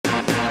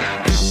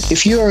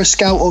If you are a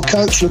scout or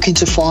coach looking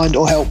to find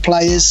or help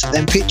players,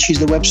 then Pitch is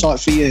the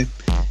website for you.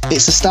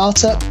 It's a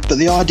startup, but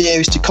the idea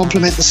is to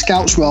complement the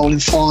scout's role in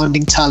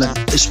finding talent,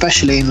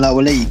 especially in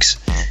lower leagues.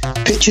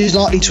 Pitch is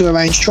likely to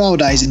arrange trial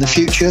days in the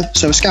future,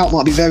 so a scout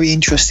might be very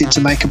interested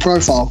to make a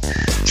profile.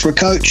 For a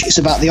coach, it's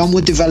about the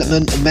onward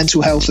development and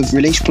mental health of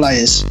released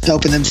players,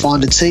 helping them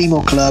find a team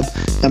or club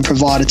and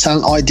provide a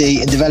talent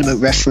ID and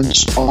development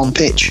reference on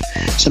Pitch.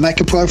 So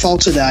make a profile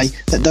today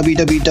at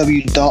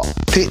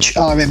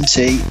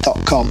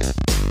www.pitchrmt.com.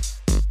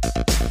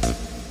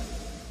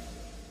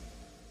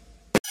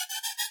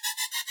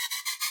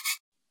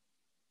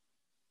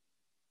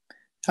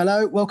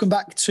 Hello, welcome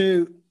back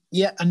to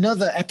yet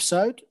another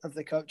episode of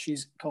the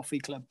Coaches Coffee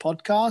Club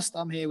podcast.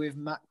 I'm here with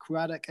Matt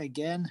Craddock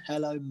again.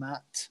 Hello,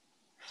 Matt.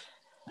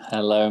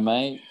 Hello,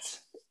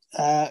 mate.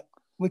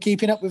 We're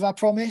keeping up with our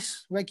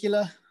promise,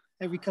 regular,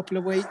 every couple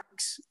of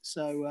weeks.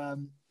 So,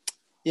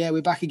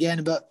 we're back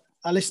again, but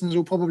our listeners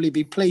will probably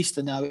be pleased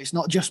to know it's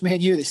not just me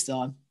and you this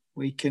time.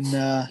 We can,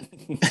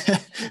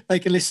 they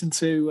can listen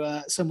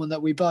to someone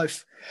that we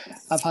both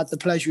have had the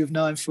pleasure of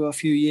knowing for a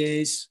few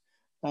years.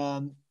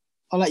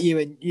 I'll let you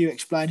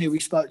explain who we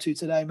spoke to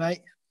today,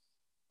 mate.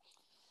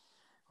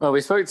 Well,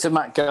 we spoke to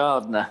Matt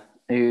Gardner,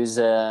 who's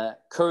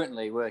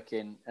currently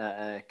working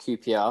at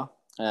QPR.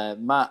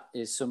 Matt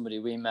is somebody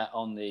we met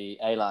on the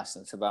A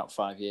licence about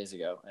 5 years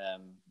ago.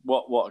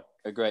 What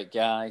a great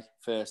guy,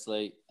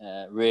 firstly.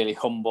 Really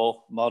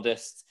humble,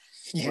 modest.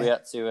 Yeah. We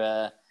had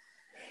to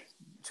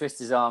twist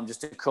his arm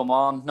just to come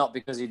on, not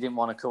because he didn't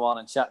want to come on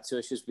and chat to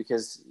us, just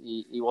because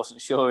he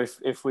wasn't sure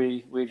if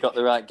we got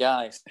the right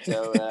guys.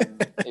 So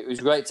it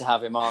was great to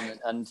have him on,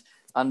 and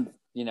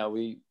you know,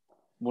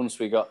 once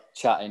we got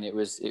chatting, it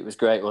was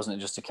great, wasn't it,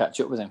 just to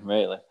catch up with him,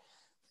 really.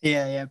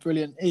 Yeah,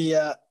 brilliant. He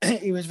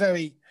was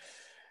very,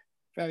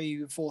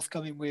 very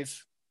forthcoming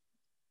with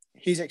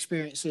his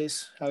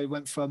experiences, how he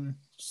went from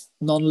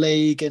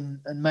non-league and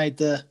made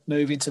the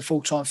move into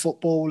full-time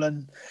football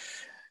and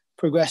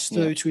progressed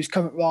through to his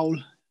current role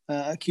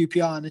at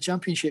QPR in the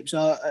Championship.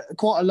 So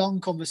quite a long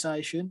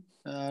conversation,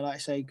 like I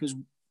say, because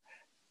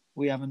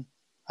we haven't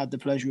had the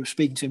pleasure of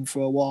speaking to him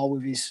for a while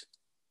with his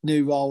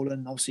new role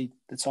and obviously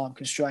the time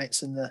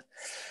constraints and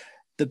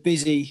the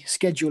busy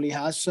schedule he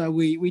has. So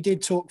we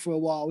did talk for a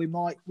while. We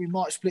might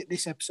split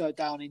this episode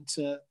down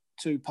into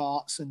two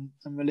parts and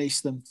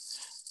release them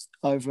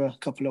over a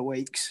couple of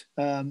weeks.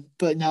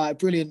 But no, a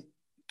brilliant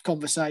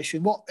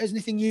conversation. Is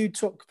anything you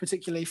took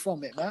particularly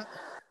from it, Matt?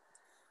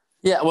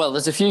 Yeah, well,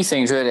 there's a few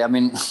things really. I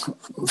mean,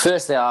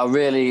 firstly, I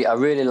really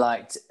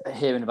liked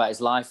hearing about his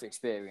life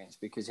experience,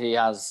 because he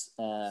has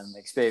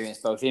experience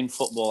both in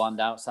football and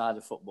outside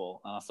of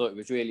football, and I thought it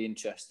was really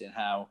interesting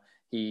how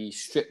he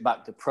stripped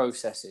back the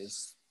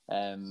processes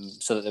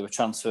so that they were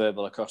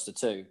transferable across the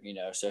two. You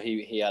know, so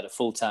he had a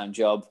full-time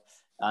job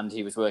and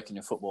he was working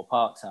in football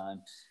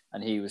part-time,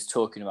 and he was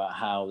talking about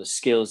how the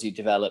skills he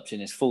developed in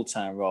his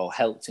full-time role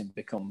helped him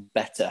become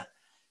better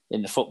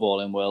in the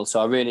footballing world.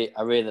 So I really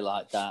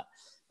liked that.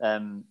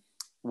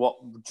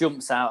 What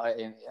jumps out at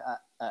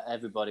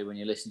everybody when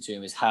you listen to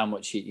him is how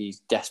much he's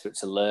desperate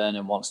to learn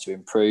and wants to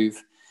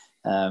improve.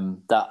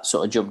 That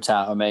sort of jumped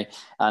out at me,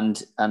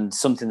 and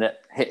something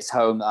that hits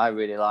home that I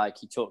really like.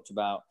 He talked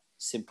about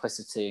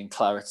simplicity and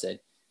clarity,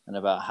 and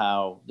about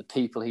how the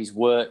people he's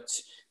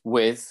worked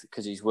with,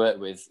 because he's worked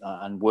with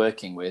and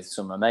working with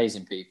some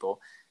amazing people,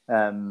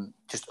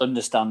 just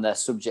understand their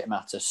subject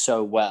matter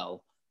so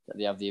well that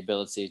they have the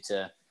ability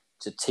to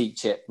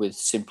teach it with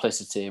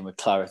simplicity and with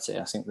clarity.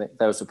 I think that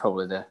those are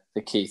probably the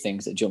key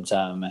things that jumped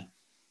out at me.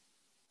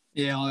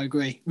 Yeah, I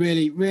agree.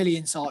 Really,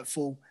 really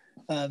insightful.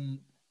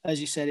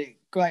 As you said,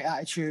 great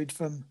attitude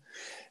from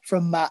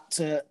Matt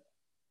to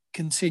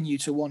continue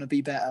to want to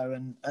be better,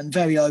 and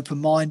very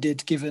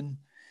open-minded given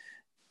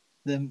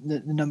the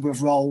number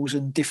of roles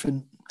and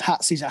different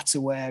hats he's had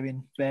to wear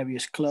in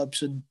various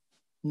clubs. And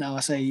now I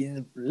say in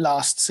the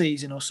last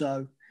season or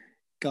so,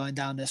 going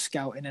down the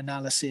scouting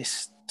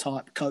analysis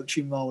type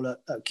coaching role at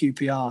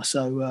QPR.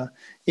 So,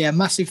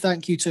 massive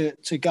thank you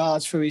to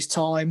Guards for his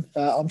time.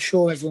 I'm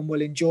sure everyone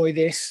will enjoy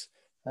this.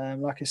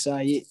 Like I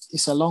say,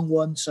 it's a long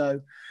one,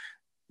 so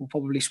we'll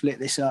probably split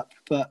this up.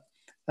 But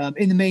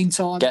in the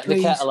meantime, get the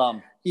kettle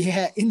on.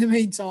 Yeah, in the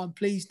meantime,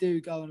 please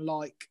do go and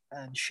like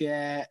and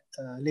share,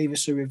 leave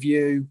us a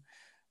review.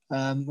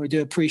 We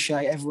do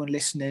appreciate everyone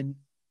listening.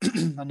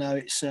 I know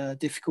it's a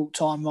difficult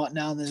time right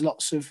now, and there's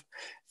lots of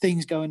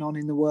things going on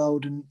in the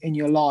world and in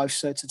your life.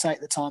 So to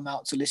take the time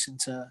out to listen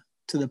to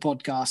the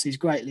podcast is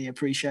greatly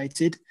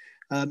appreciated.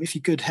 If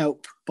you could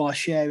help by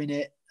sharing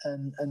it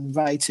and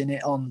rating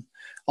it on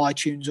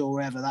iTunes or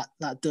wherever,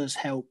 that does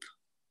help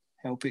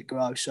it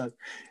grow. So,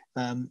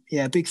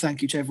 big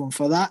thank you to everyone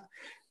for that.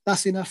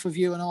 That's enough of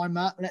you and I,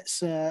 Matt.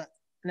 Let's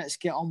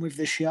get on with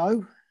the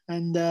show.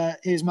 And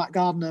here's Matt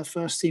Gardner,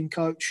 first team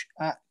coach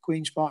at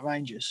Queen's Park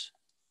Rangers.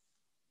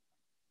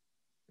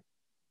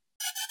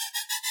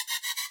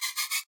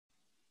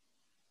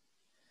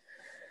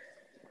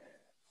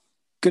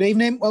 Good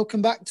evening.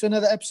 Welcome back to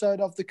another episode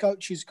of the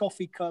Coaches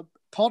Coffee Club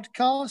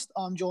podcast.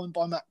 I'm joined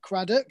by Matt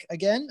Craddock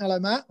again. Hello,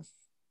 Matt.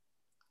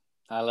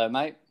 Hello,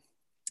 mate.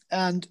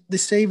 And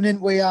this evening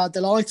we are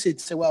delighted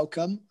to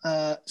welcome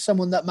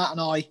someone that Matt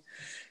and I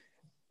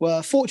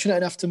were fortunate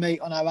enough to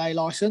meet on our A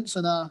licence,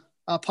 and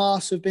our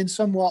paths have been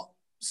somewhat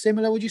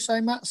similar, would you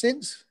say, Matt,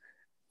 since?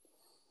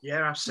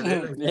 Yeah,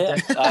 absolutely. Yeah,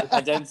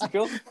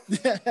 identical.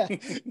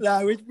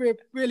 No, we're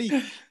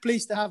really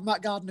pleased to have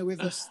Matt Gardner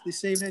with us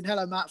this evening.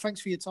 Hello, Matt. Thanks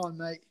for your time,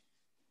 mate.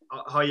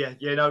 Hi,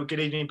 yeah. No, good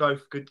evening,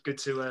 both. Good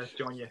to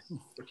join you.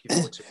 Looking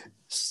forward to it.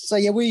 So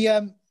yeah,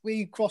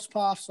 we crossed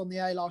paths on the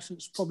A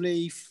licence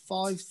probably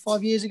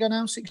five years ago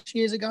now, 6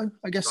 years ago,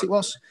 I guess it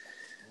was.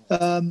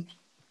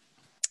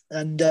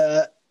 And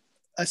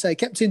I say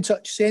kept in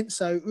touch since.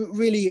 So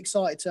really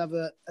excited to have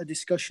a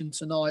discussion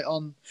tonight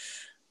on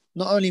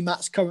not only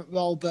Matt's current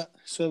role, but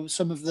so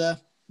some of the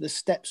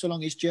steps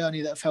along his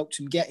journey that have helped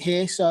him get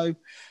here. So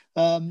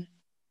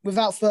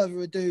without further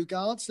ado,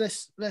 guards,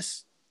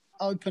 let's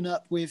open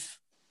up with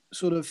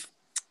sort of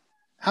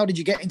how did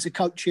you get into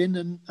coaching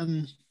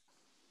and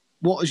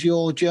what has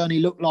your journey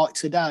looked like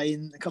today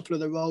in a couple of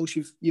the roles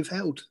you've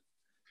held?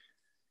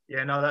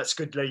 Yeah, no, that's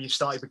good, Lee. You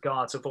started with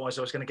guards. Otherwise,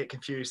 I was going to get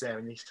confused there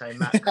when you say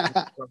Matt.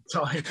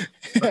 Time.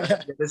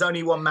 But, there's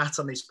only one Matt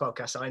on this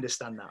podcast. I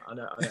understand that. I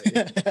know.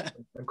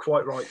 I'm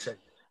quite right to.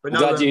 But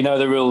Glad you know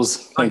the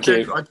rules. Thank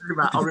you. I do,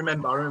 Matt. I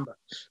remember.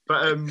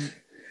 But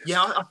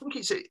yeah, I think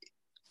it's.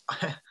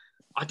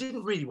 I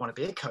didn't really want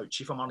to be a coach,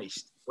 if I'm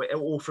honest,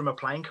 or from a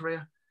playing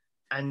career,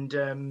 and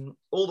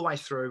all the way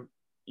through,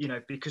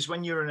 because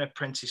when you're an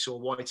apprentice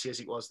or YT as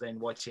it was then,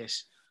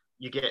 YTS.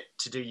 You get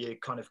to do your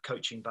kind of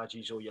coaching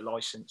badges or your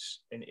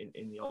license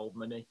in the old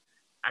money.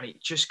 And it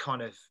just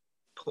kind of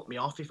put me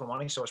off, if I'm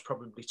honest. I was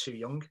probably too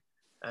young.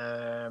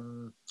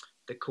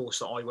 The course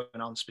that I went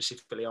on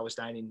specifically, I was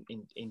down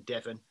in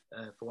Devon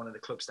for one of the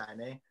clubs down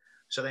there.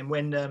 So then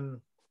when,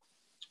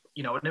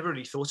 I never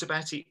really thought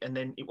about it. And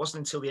then it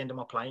wasn't until the end of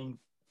my playing,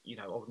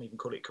 I wouldn't even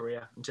call it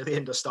career, until the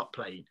end I stopped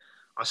playing,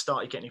 I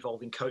started getting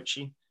involved in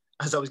coaching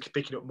as I was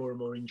picking up more and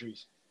more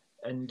injuries.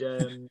 And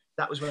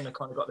that was when I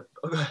kind of got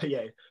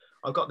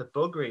I got the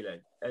bug really,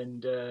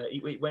 and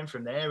it went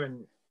from there,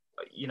 and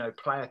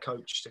player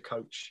coach to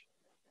coach,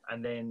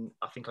 and then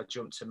I think I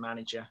jumped to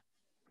manager,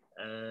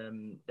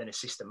 then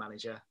assistant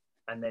manager,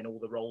 and then all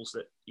the roles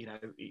that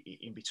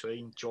in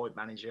between, joint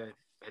manager,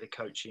 head of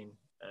coaching.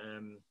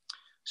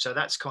 So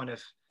that's kind of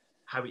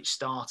how it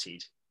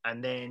started,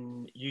 and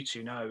then you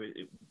two know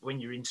when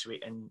you're into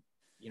it, and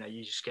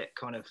you just get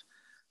kind of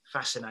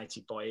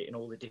fascinated by it and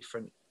all the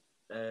different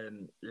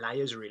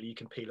layers really you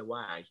can peel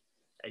away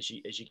as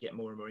you get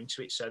more and more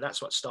into it. So that's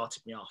what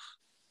started me off,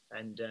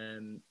 and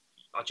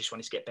I just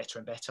wanted to get better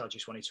and better. I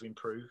just wanted to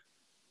improve,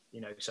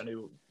 because I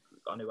knew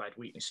I had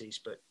weaknesses,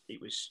 but it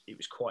was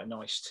quite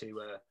nice to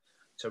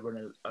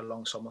run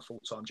alongside my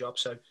full-time job.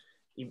 So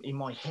in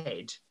my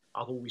head,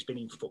 I've always been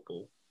in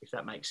football, if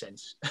that makes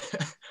sense,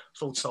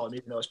 full-time,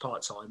 even though I was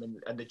part-time,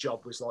 and the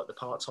job was like the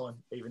part-time,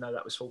 even though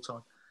that was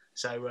full-time.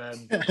 So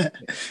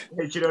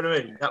do you know what I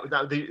mean?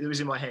 That it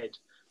was in my head.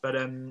 But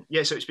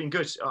so it's been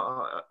good.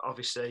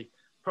 Obviously,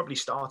 probably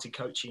started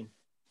coaching,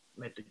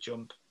 made the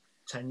jump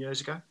about 10 years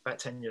ago,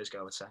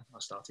 I would say I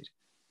started.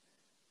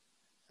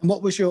 And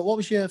what was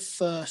your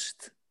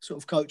first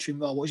sort of coaching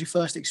role? What was your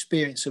first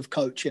experience of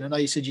coaching? I know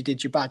you said you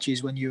did your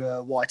badges when you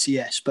were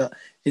YTS, but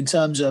in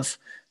terms of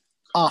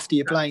after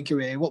your playing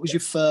career, what was your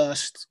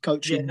first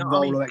coaching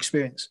role or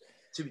experience?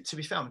 To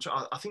be fair,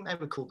 I think they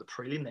were called the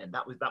prelim then.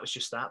 That was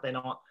just that. Then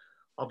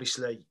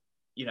obviously,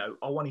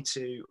 I wanted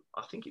to,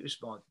 I think it was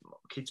my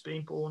kids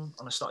being born,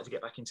 and I started to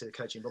get back into the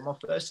coaching. But my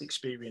first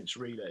experience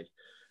really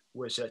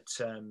was at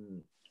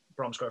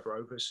Bromsgrove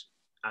Rovers,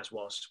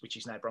 which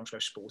is now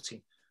Bromsgrove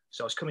Sporting.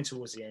 So I was coming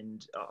towards the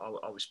end.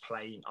 I was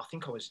playing. I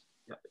think I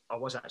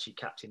was actually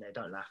captain there.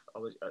 Don't laugh. I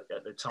was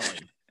at the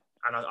time,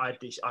 and I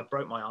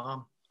broke my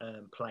arm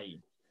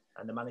playing,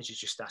 and the managers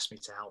just asked me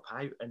to help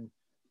out. And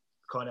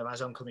kind of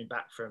as I'm coming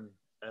back from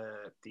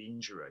the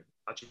injury,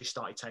 I just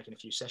started taking a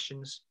few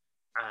sessions.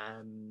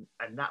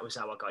 And that was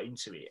how I got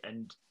into it.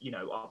 And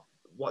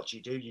what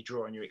do? You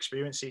draw on your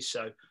experiences.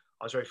 So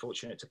I was very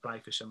fortunate to play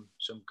for some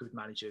good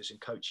managers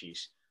and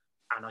coaches,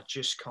 and I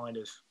just kind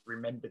of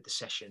remembered the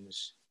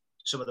sessions,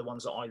 some of the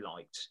ones that I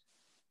liked,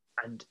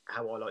 and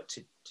how I liked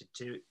to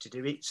do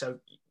it. So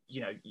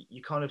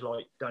you kind of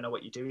like don't know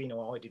what you're doing,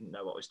 or I didn't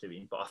know what I was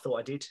doing, but I thought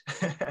I did.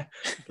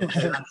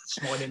 They're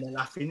smiling and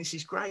laughing. This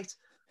is great.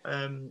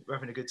 We're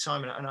having a good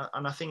time,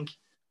 and I think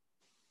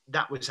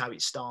that was how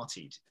it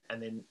started.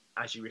 And then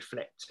as you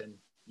reflect and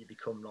you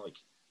become like,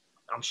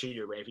 I'm sure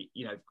you're aware of it,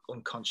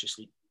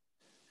 unconsciously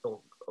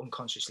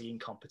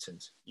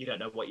incompetent. You don't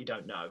know what you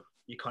don't know.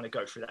 You kind of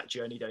go through that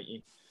journey, don't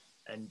you?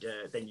 And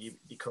then you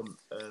become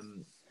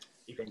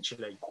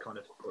eventually kind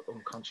of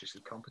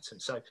unconsciously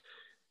competent. So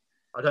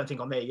I don't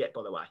think I'm there yet,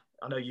 by the way.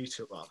 I know you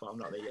two are, but I'm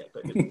not there yet.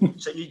 But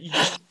so you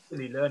just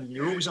really learning.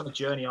 You're always on a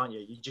journey, aren't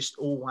you? You're just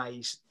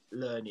always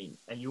learning,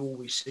 and you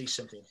always see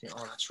something and think,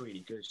 oh, that's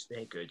really good.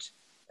 They're good.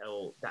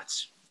 Or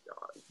that's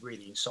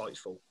really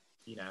insightful.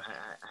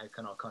 How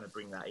can I kind of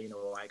bring that in,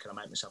 or how can I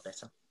make myself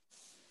better?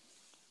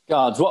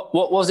 God,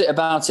 what was it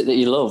about it that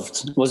you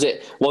loved? Was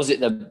it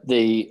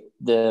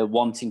the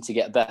wanting to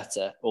get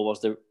better, or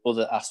was there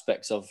other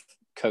aspects of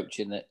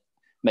coaching that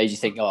made you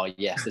think, oh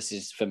yes, this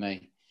is for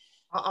me?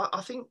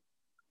 I think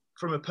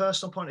from a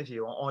personal point of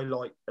view, I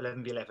like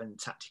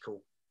 11v11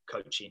 tactical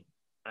coaching.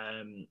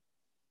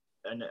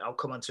 And I'll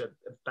come on to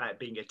about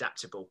being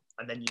adaptable,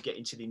 and then you get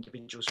into the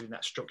individuals within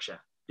that structure.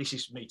 This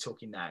is me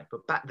talking now,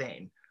 but back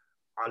then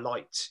I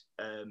liked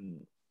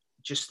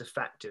just the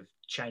fact of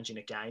changing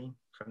a game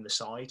from the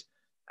side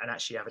and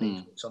actually having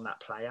influence on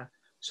that player.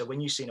 So when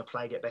you've seen a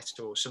player get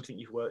better or something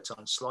you've worked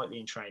on slightly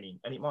in training,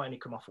 and it might only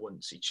come off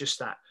once, it's just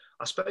that,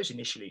 I suppose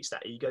initially it's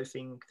that ego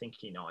thing,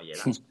 thinking, oh yeah,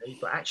 that's me.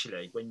 But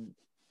actually when,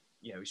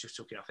 it's just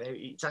talking off there,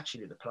 it's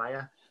actually the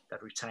player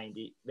that retained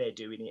it, they're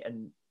doing it,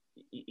 and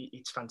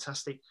it's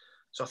fantastic.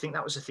 So I think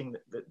that was the thing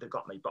that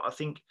got me. But I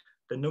think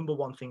the number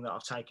one thing that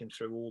I've taken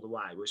through all the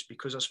way was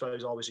because I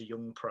suppose I was a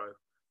young pro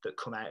that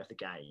come out of the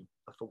game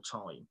a full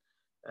time.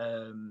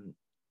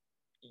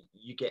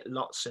 You get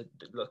lots of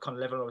the kind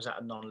of level I was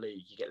at a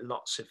non-league. You get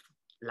lots of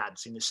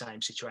lads in the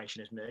same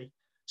situation as me,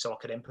 so I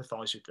could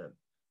empathise with them.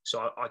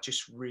 So I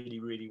just really,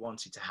 really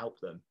wanted to help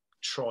them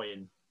try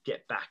and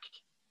get back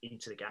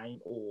into the game,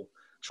 or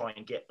try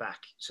and get back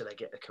so they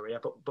get a career,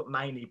 but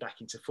mainly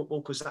back into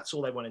football, because that's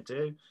all they want to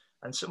do.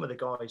 And some of the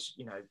guys,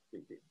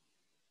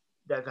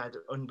 they've had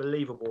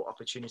unbelievable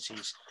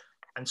opportunities,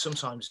 and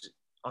sometimes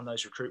on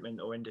those recruitment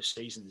or end of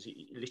seasons, it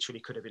literally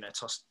could have been a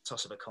toss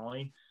of a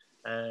coin.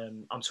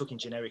 I'm talking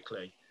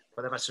generically,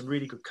 but they've had some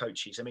really good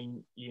coaches. I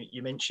mean,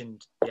 you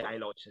mentioned the A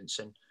licence,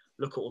 and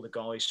look at all the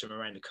guys from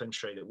around the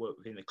country that work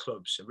within the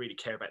clubs and really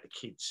care about the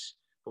kids.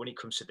 But when it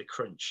comes to the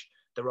crunch,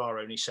 there are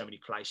only so many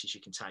places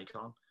you can take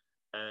on.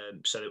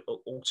 So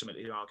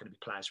ultimately, there are going to be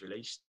players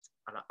released.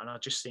 And I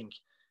just think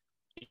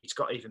it's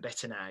got even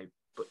better now.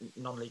 But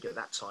non-league at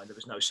that time, there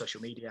was no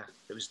social media.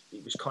 It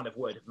was kind of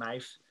word of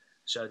mouth.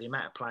 So the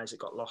amount of players that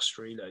got lost,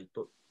 really,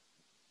 but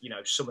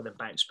some of them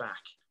bounced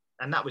back.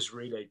 And that was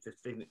really the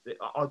thing that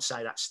I'd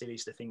say that still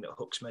is the thing that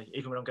hooks me.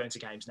 Even when I'm going to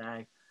games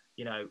now,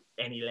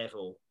 any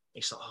level,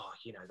 it's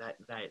like,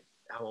 they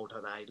how old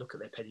are they? Look at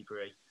their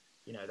pedigree.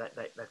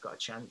 They've got a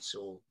chance,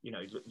 or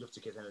love to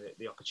give them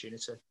the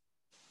opportunity.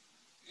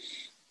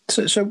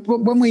 So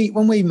when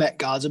we met,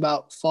 guards,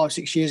 about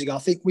 5-6 years ago, I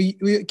think we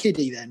were at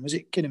Kiddie then. Was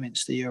it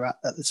Kidderminster you were at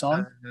the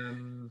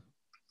time?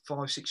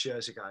 5-6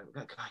 years ago.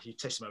 God, you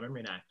tested my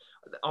memory now.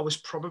 I was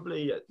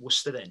probably at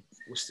Worcester then,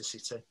 Worcester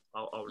City.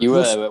 You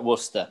were at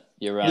Worcester.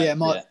 You're right. Yeah,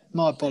 my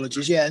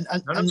apologies. Yeah,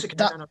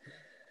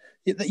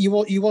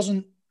 you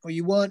wasn't, or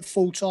you weren't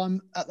full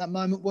time at that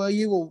moment, were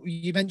you? Or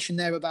you mentioned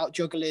there about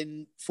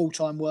juggling full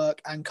time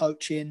work and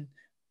coaching.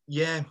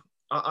 Yeah,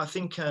 I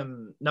think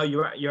no,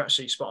 you're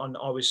absolutely spot on.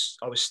 I was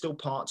still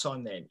part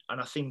time then, and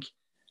I think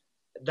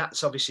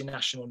that's obviously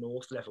national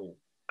north level.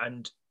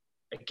 And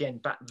again,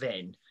 back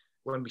then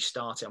when we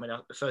started, I mean,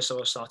 first of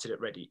all, I started at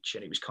Redditch,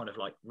 and it was kind of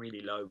like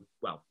really low,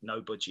 well, no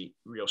budget,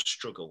 real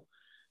struggle,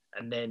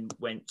 and then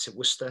went to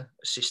Worcester,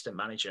 assistant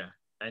manager,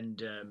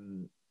 and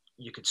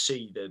you could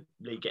see the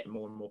league getting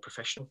more and more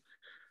professional.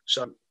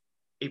 So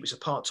it was a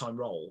part-time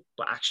role,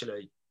 but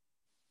actually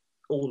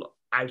all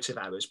out of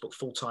hours, but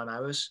full-time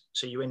hours.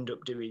 So you end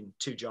up doing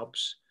 2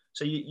 jobs.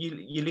 So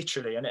you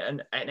literally,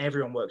 and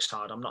everyone works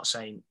hard. I'm not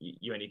saying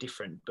you're any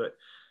different, but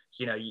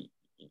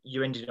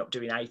you ended up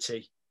doing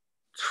 80,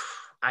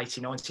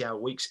 90 hour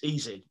weeks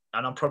easy.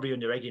 And I'm probably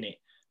under-egging it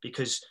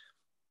because,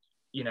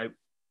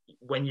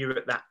 when you're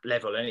at that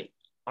level, and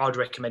I'd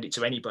recommend it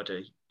to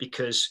anybody,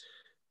 because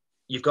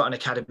you've got an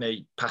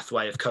academy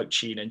pathway of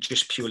coaching and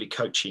just purely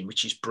coaching,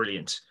 which is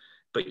brilliant.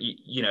 But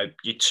you're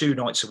 2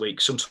 nights a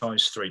week,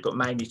 sometimes 3, but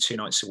mainly 2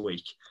 nights a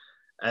week.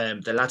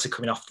 The lads are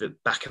coming off the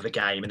back of a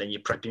game, and then you're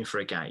prepping for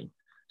a game.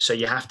 So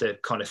you have to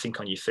kind of think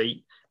on your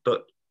feet.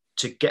 But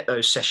to get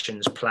those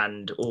sessions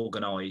planned,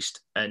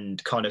 organised,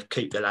 and kind of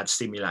keep the lads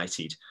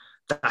stimulated,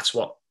 that's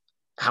what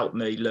helped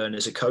me learn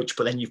as a coach.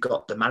 But then you've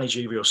got the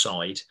managerial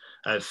side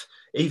of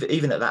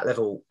even at that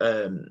level,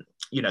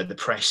 the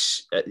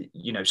press,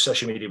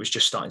 social media was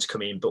just starting to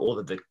come in, but all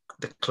of the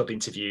club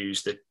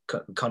interviews, the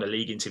kind of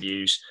league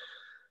interviews,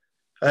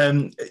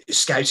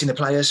 scouting the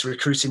players,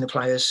 recruiting the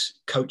players,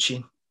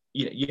 coaching,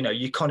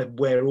 you kind of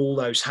wear all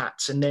those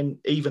hats, and then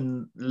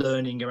even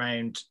learning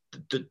around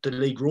the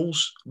league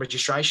rules,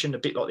 registration, a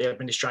bit like the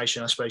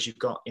administration I suppose you've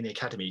got in the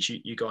academies.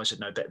 You guys would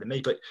know better than me,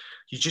 but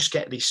you just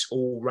get this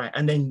all right.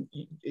 And then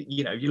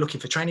you're looking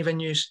for training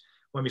venues.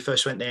 When we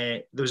first went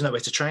there was nowhere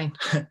to train.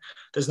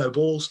 There's no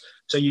balls,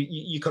 so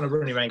you kind of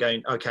running around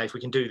going, okay, if we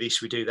can do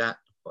this, we do that,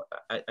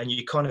 and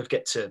you kind of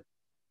get to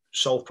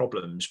solve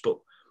problems. But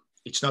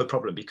it's no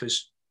problem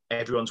because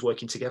everyone's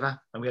working together,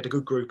 and we had a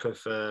good group of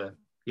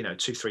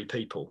 2-3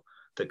 people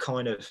that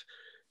kind of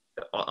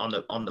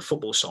on the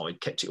football side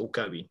kept it all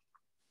going.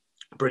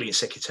 Brilliant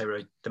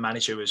secretary. The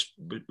manager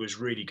was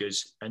really good,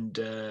 and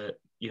the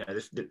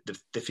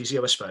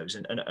physio, I suppose,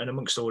 and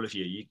amongst all of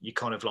you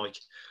kind of like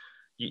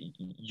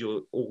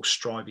you're all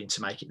striving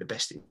to make it the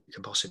best it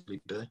can possibly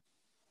be.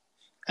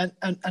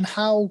 And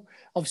how,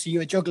 obviously you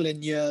were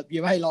juggling your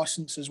A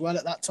license as well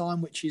at that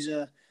time, which is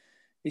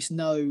it's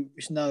no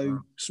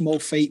small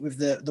feat with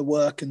the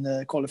work and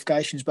the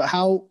qualifications. But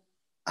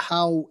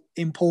how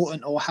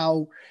important or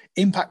how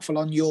impactful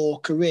on your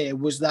career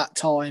was that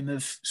time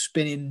of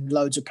spinning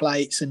loads of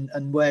plates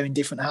and wearing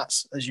different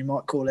hats, as you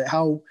might call it?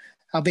 How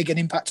big an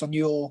impact on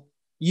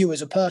you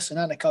as a person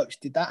and a coach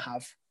did that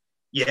have?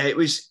 Yeah, it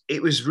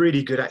was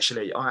really good,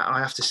 actually. I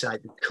have to say,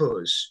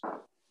 because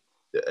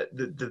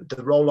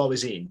the role I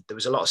was in, there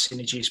was a lot of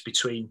synergies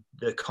between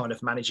the kind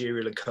of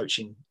managerial and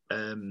coaching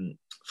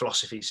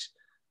philosophies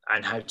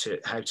and how to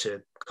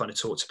kind of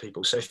talk to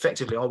people. So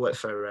effectively, I worked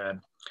for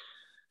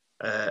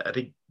a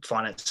big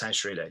finance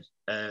house, really,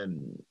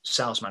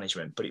 sales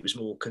management, but it was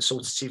more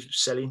consultative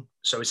selling.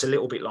 So it's a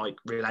little bit like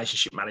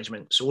relationship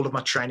management. So all of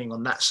my training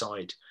on that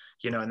side,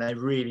 and they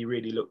really,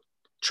 really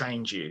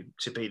trained you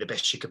to be the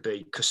best you could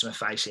be, customer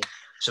facing.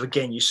 So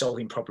again, you're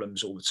solving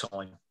problems all the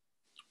time,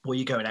 or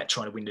you're going out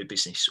trying to win new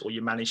business, or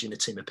you're managing a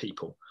team of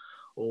people,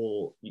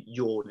 or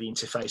you're the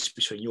interface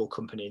between your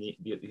company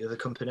and the other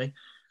company.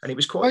 And it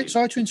was quite...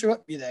 Sorry to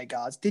interrupt you there,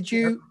 guys. Did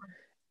you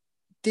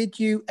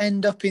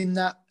end up in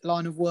that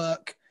line of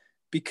work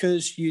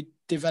because you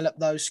developed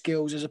those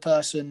skills as a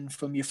person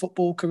from your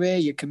football career,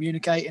 you're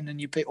communicating,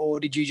 and or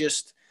did you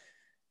just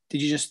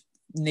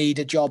need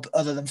a job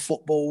other than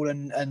football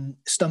and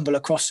stumble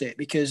across it?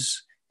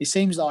 Because it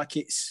seems like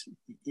it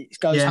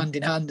goes hand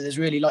in hand, and there's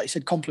really, like you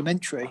said,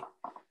 complementary.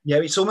 Yeah,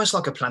 it's almost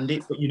like I planned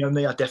it, but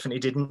me, I definitely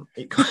didn't.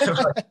 It kind of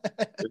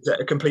it was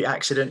a complete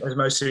accident, as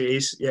most of it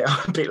is. Yeah,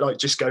 a bit like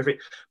just go for it.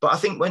 But I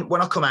think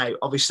when I come out,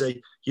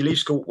 obviously you leave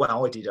school.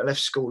 Well, I did. I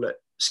left school at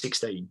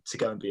 16 to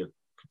go and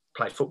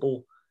play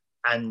football,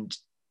 and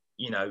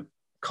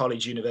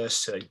college,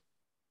 university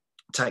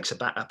takes a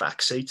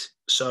back seat.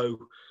 So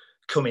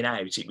coming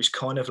out, it was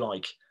kind of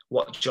like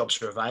what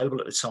jobs were available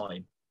at the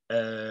time.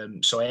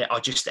 So I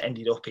just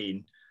ended up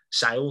in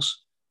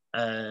sales.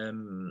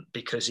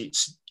 Because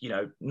it's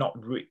not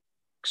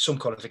some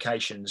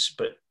qualifications,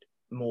 but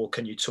more,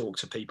 can you talk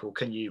to people,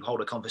 can you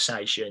hold a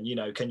conversation,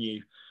 can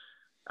you,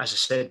 as I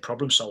said,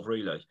 problem solve,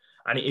 really.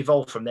 And it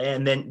evolved from there.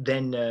 And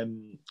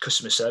then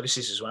customer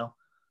services as well,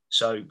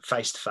 so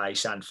face to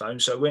face and phone.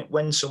 So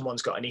when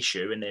someone's got an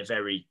issue and they're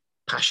very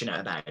passionate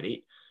about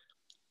it,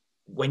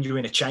 when you're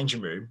in a changing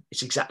room,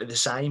 it's exactly the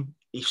same.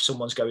 If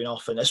someone's going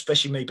off, and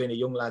especially me being a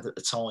young lad at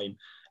the time,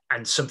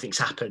 and something's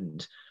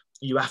happened,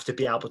 you have to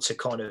be able to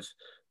kind of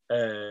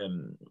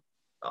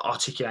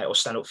articulate or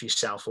stand up for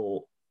yourself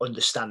or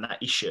understand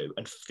that issue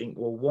and think,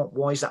 well,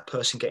 why is that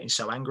person getting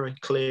so angry?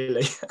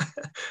 Clearly,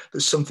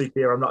 there's something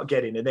here I'm not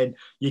getting. And then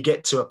you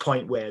get to a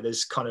point where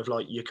there's kind of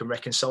like you can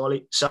reconcile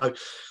it. So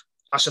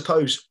I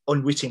suppose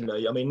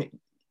unwittingly, I mean,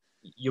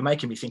 you're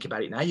making me think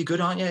about it now. You're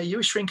good, aren't you? You're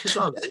a shrink as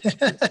well.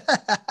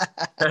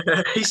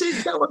 He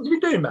says, what have you been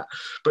doing, Matt?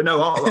 But no,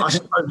 I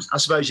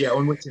suppose, yeah,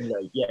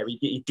 unwittingly, yeah,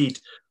 he did.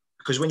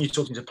 Because when you're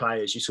talking to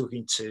players, you're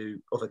talking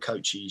to other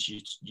coaches,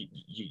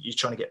 you're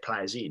trying to get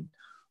players in.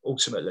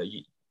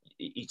 Ultimately,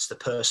 it's the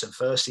person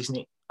first, isn't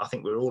it? I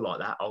think we're all like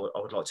that. I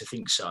would like to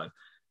think so.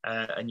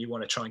 And you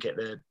want to try and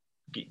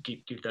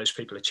give those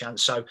people a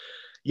chance. So,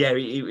 yeah,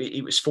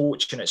 it was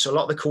fortunate. So a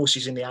lot of the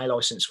courses in the A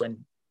licence,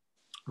 when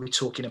we're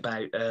talking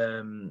about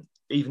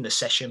even the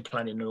session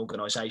planning and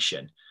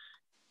organisation,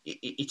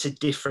 it's a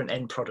different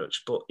end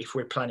product. But if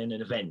we're planning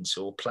an event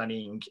or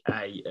planning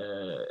a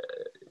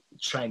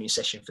training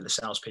session for the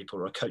salespeople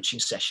or a coaching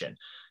session,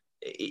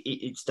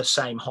 it's the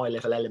same high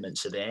level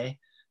elements are there.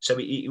 So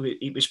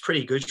it was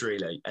pretty good,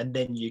 really. And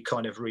then you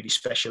kind of really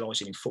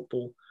specialising in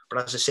football.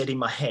 But as I said, in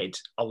my head,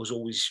 I was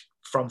always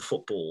from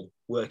football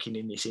working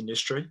in this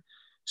industry.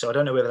 So I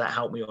don't know whether that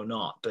helped me or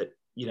not, but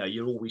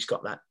you've always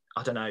got that.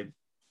 I don't know.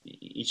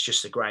 It's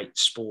just a great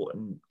sport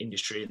and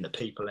industry and the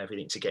people and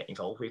everything to get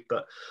involved with.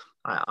 But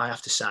I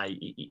have to say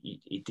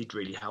it did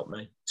really help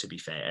me, to be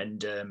fair.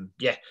 And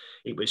yeah,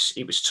 it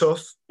was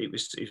tough. It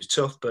was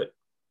tough, but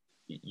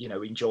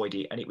enjoyed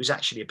it. And it was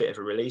actually a bit of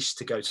a release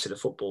to go to the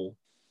football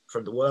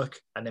from the work,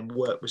 and then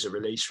work was a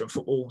release from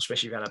football,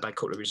 especially if you had a bad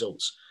couple of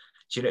results.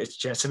 Do you know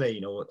what I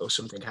mean? Or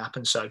something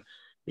happened. So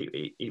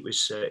it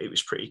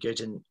was pretty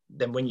good. And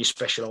then when you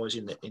specialise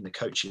in the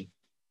coaching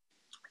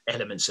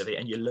elements of it,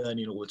 and you're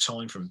learning all the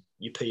time from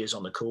your peers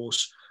on the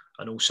course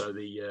and also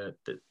the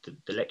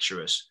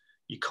lecturers,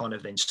 you kind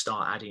of then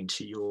start adding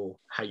to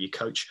how you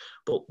coach.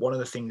 But one of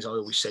the things I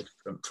always said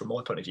from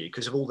my point of view,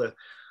 because of all the,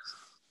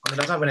 I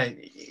don't want to,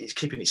 it's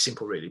keeping it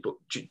simple really, but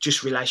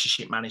just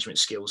relationship management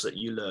skills that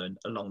you learn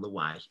along the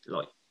way,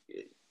 like,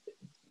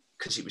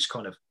 because it was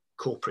kind of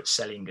corporate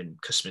selling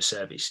and customer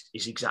service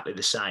is exactly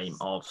the same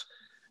of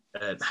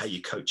how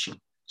you're coaching.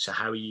 So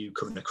how are you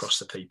coming across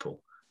the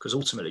people? Because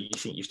ultimately you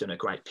think you've done a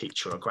great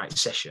pitch or a great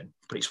session,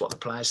 but it's what the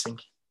players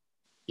think.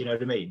 You know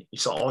what I mean?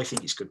 It's like, I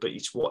think it's good, but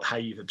it's how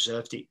you've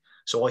observed it.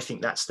 So I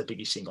think that's the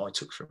biggest thing I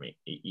took from it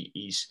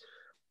is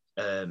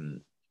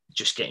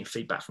just getting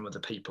feedback from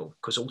other people,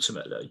 because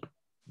ultimately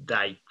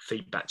they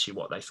feed back to you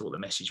what they thought the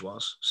message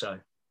was. So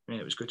yeah,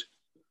 it was good.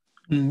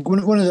 One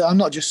of the, I'm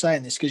not just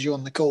saying this because you're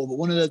on the call, but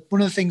one of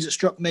the things that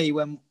struck me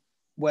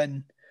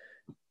when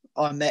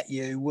I met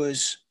you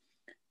was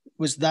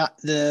that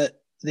the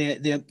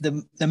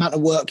amount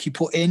of work you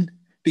put in,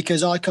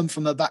 because I come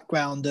from a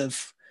background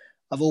of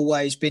I've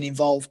always been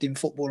involved in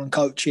football and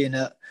coaching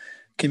at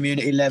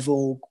community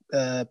level,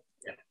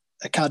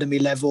 academy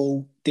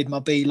level, did my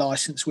B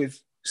license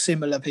with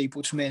similar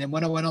people to me. And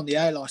when I went on the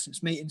A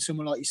license, meeting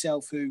someone like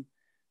yourself who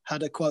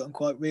had a quote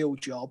unquote real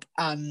job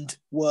and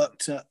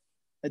worked at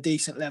a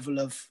decent level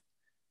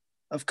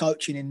of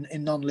coaching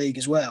in non-league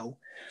as well.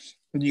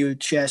 And you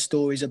would share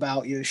stories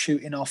about you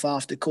shooting off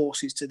after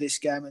courses to this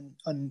game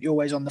and you're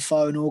always on the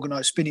phone,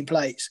 organised spinning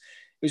plates.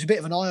 It was a bit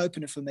of an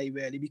eye-opener for me,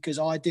 really, because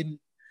I didn't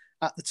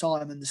at the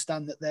time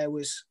understand that there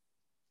was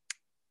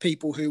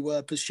people who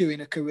were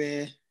pursuing a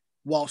career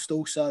whilst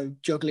also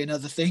juggling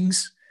other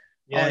things.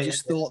 I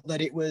just thought that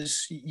it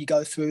was you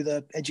go through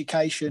the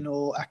education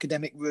or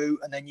academic route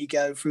and then you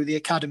go through the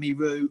academy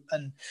route,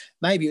 and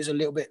maybe it was a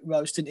little bit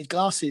rose-tinted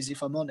glasses,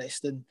 if I'm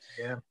honest. And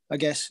I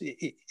guess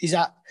is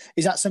that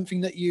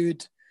something that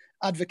you'd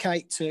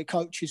advocate to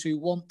coaches who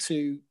want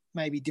to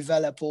maybe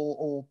develop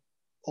or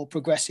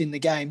progress in the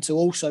game, to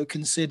also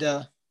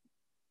consider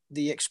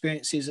the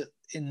experiences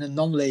in the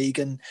non-league?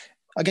 And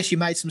I guess you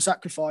made some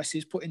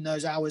sacrifices putting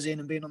those hours in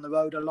and being on the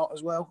road a lot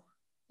as well.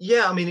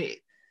 Yeah, I mean,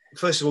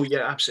 first of all,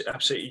 yeah,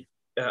 absolutely.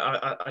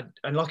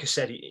 And like I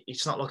said,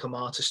 it's not like a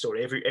martyr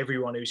story.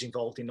 Everyone who's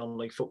involved in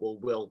non-league football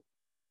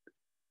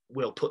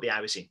will put the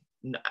hours in,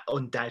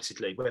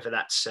 undoubtedly, whether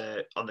that's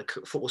on the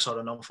football side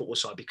or non-football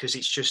side, because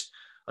it's just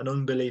an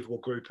unbelievable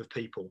group of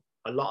people.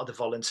 A lot of the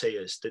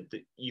volunteers that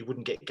you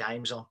wouldn't get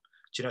games on.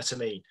 Do you know what I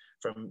mean?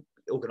 From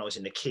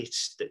organising the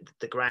kits,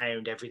 the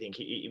ground, everything.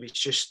 It was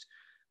just,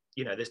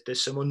 you know,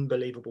 there's some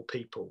unbelievable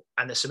people,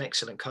 and there's some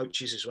excellent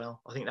coaches as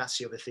well. I think that's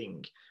the other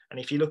thing. And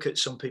if you look at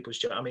some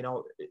people's, I mean, I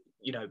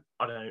don't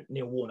know,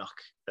 Neil Warnock,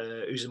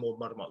 who's a more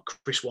modern,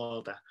 Chris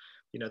Wilder,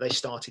 you know, they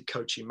started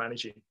coaching,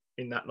 managing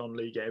in that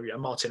non-league area.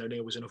 Martin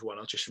O'Neill was another one.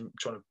 I was just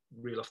trying to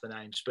reel off the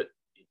names, but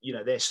you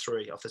know, there's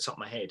three off the top of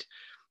my head.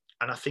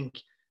 And I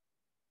think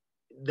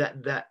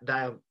that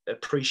they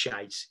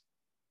appreciate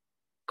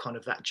kind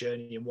of that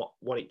journey and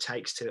what it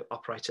takes to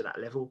operate at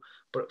that level.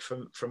 But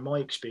from my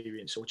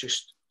experience, or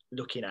just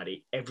looking at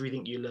it,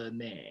 everything you learn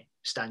there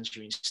stands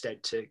you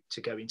instead to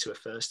go into a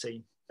first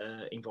team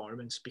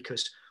environment,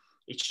 because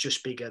it's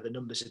just bigger, the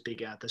numbers are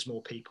bigger, there's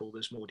more people,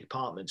 there's more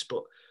departments,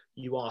 but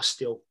you are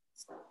still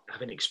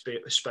having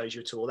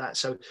exposure to all that.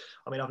 So,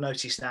 I mean, I've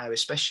noticed now,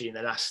 especially in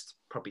the last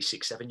probably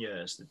 6-7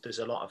 years, that there's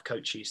a lot of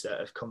coaches that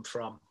have come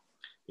from,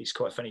 it's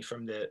quite funny,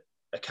 from the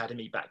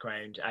academy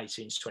background,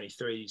 18s,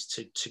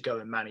 23s, to go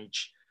and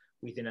manage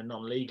within a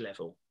non-league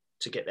level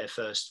to get their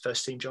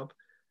first team job,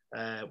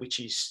 which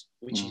is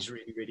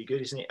really, really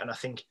good, isn't it? And I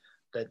think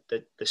that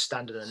the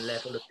standard and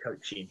level of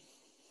coaching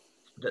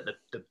that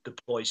the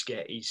boys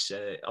get is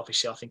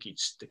obviously, I think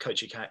it's the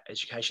coaching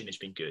education has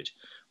been good,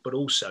 but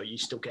also you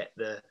still get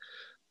the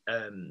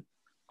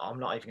I'm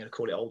not even going to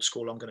call it old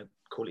school, I'm going to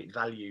call it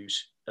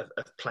values of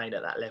playing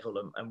at that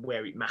level and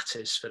where it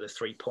matters for the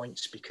 3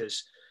 points,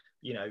 because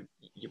you know,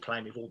 you're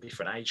playing with all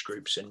different age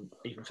groups, and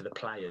even for the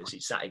players,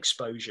 it's that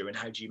exposure and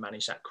how do you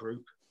manage that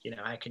group? You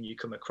know, how can you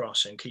come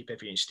across and keep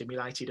everything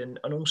stimulated, and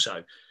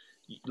also,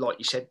 like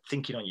you said,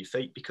 thinking on your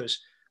feet, because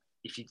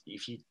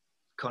if you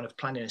kind of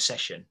planning a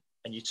session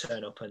and you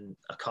turn up and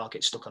a car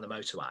gets stuck on the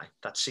motorway,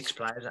 that's 6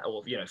 players,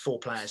 or 4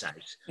 players out,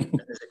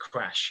 and there's a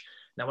crash.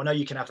 Now I know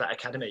you can have that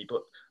academy,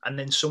 and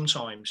then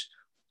sometimes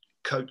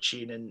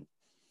coaching and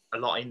a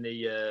lot in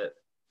the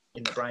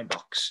brain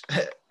box.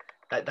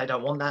 They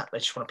don't want that. They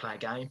just want to play a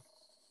game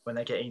when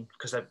they get in,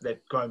 because they're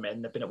grown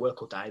men. They've been at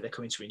work all day. They're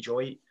coming to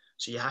enjoy it.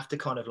 So you have to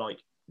kind of, like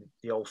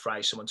the old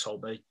phrase someone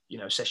told me, you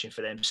know, session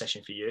for them,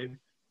 session for you.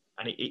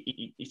 And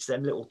it's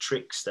them little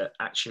tricks that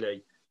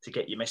actually, to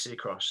get your message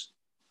across.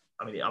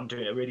 I mean, I'm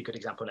doing a really good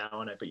example now,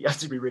 I know, but you have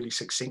to be really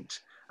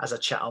succinct as I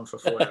chat on for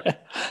 4 hours.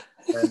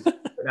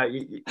 I'm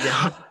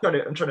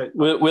trying to.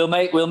 We'll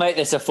make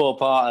this a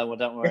 4-parter. Well,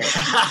 don't worry.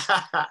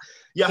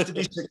 You have to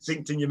be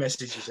succinct in your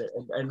messages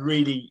and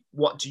really,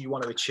 what do you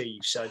want to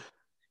achieve? So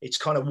it's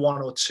kind of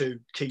 1 or 2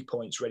 key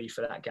points ready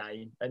for that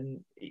game,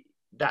 and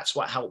that's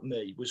what helped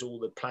me, was all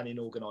the planning,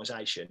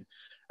 organisation,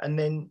 and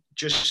then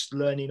just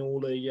learning all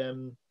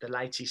the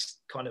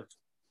latest kind of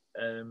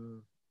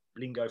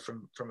lingo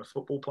from a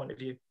football point of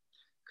view,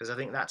 because I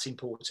think that's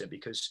important,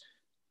 because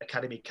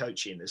academy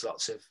coaching, there's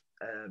lots of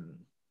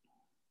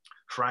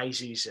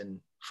phrases and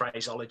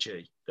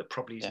phraseology that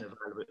probably isn't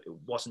available. It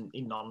wasn't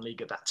in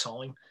non-league at that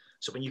time.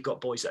 So when you've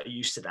got boys that are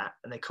used to that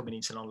and they're coming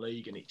into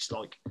non-league, and it's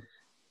like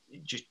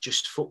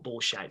just football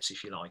shapes,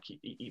 if you like,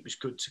 it was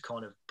good to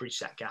kind of bridge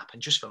that gap,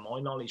 and just for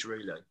my knowledge,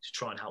 really, to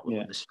try and help them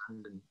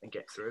understand and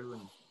get through.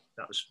 And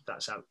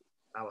that's how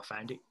I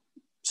found it.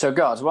 So,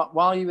 guys,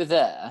 while you were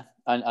there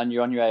and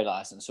you're on your A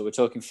license, so we're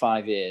talking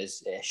 5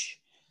 years ish.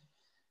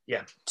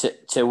 Yeah.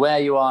 To where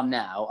you are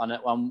now, and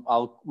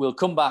we'll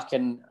come back,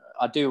 and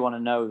I do want to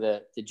know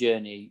the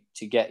journey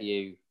to get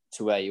you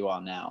to where you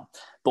are now.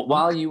 But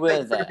while you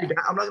were there,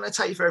 I'm not going to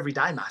take you for every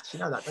day, Matt. You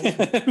know that,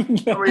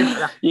 don't you? Worry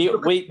about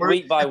that.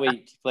 Week by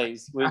week,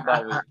 please. Week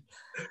by week.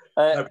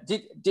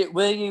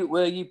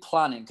 Were you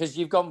planning? Because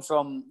you've gone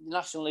from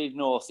National League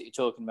North that you're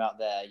talking about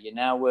there. You're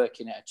now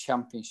working at a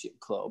Championship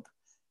club.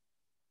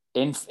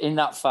 In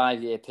that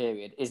 5-year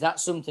period, is that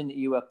something that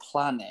you were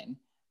planning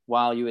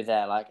while you were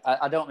there? Like,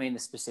 I don't mean the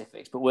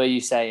specifics, but were you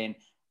saying,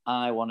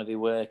 I want to be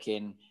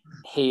working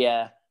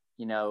here,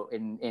 you know,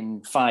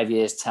 in 5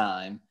 years'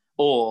 time?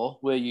 Or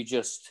were you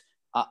just,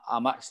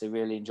 I'm actually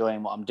really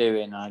enjoying what I'm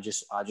doing, and I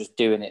just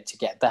doing it to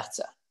get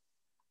better?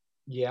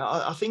 Yeah,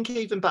 I think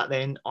even back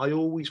then, I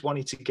always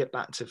wanted to get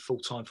back to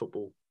full-time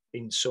football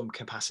in some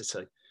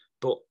capacity.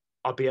 But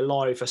I'd be a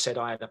liar if I said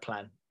I had a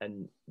plan,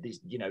 and this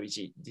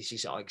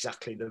is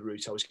exactly the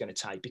route I was going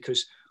to take,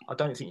 because I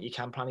don't think you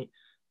can plan it.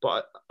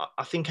 But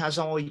I think as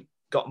I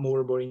got more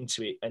and more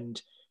into it,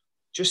 and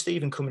just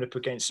even coming up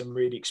against some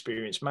really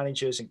experienced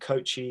managers and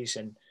coaches,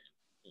 and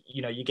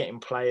you're getting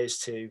players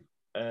to,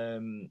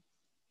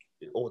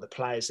 or the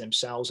players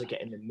themselves are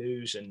getting the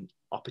moves and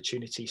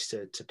opportunities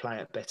to play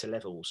at better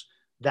levels.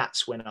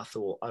 That's when I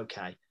thought,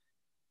 okay,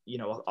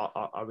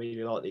 I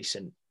really like this,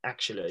 and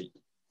actually,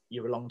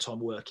 you're a long time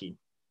working.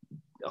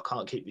 I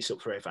can't keep this up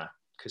forever,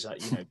 because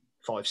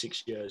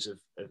 5-6 years of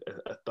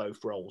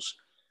both roles,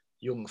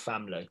 young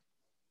family.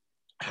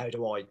 How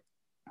do I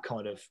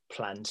kind of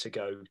plan to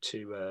go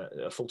to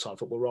a full-time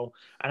football role?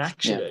 And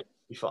actually,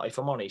 if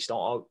I'm honest,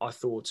 I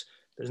thought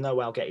there's no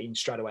way I'll get in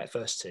straight away at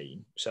first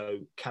team. So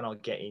can I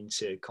get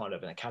into kind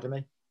of an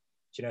academy? Do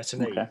you know what I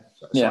mean? Okay.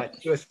 So I had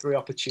 2 or 3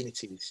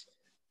 opportunities,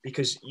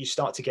 because you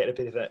start to get a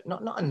bit of a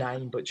not a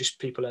name, but just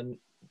people. And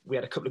we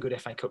had a couple of good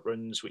FA Cup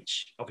runs,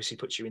 which obviously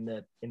puts you in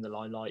the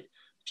limelight.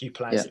 A few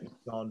players that have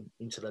gone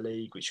into the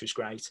league, which was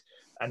great.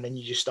 And then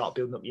you just start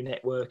building up your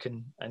network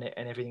and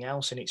everything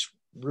else. And it's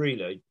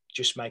really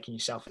just making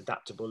yourself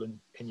adaptable, and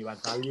can you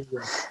add value?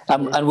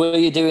 And were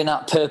you doing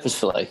that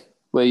purposefully?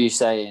 Were you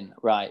saying,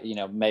 right,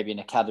 maybe an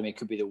academy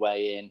could be the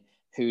way in?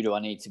 Who do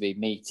I need to be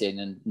meeting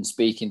and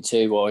speaking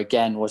to? Or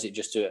again, was it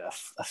just a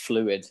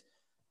fluid?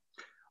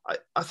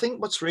 I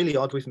think what's really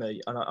odd with me,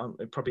 and I'm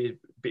probably a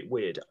bit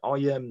weird, I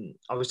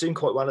was doing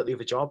quite well at the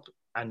other job,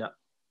 and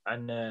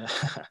I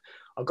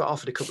got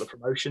offered a couple of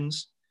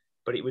promotions,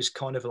 but it was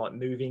kind of like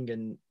moving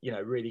and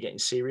really getting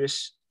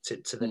serious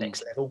to the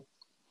next level.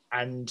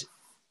 And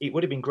it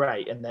would have been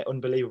great, and they're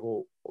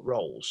unbelievable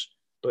roles,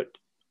 but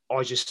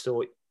I just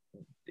thought,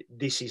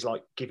 this is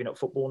like giving up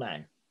football now.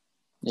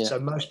 Yeah. So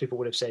most people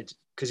would have said,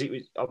 because it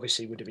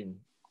would have been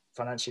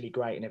financially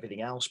great and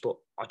everything else, but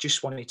I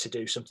just wanted to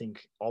do something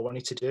I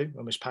wanted to do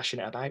and was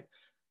passionate about.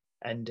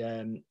 And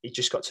it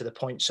just got to the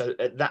point. So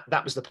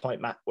that was the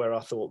point, Matt, where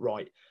I thought,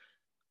 right,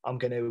 I'm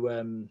going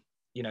to,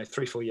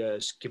 3-4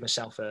 years, give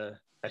myself a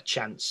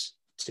chance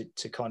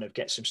to kind of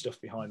get some stuff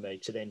behind me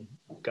to then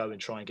go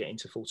and try and get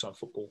into full-time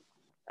football.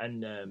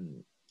 And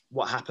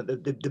what happened,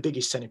 the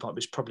biggest turning point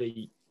was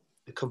probably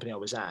the company I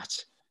was at.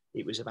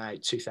 It was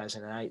about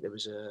 2008. There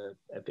was a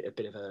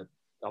bit of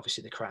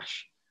obviously the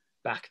crash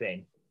back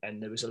then,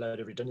 and there was a load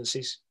of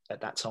redundancies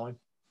at that time.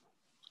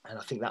 And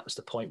I think that was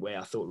the point where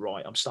I thought,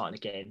 right, I'm starting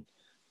again.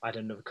 I had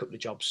another couple of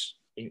jobs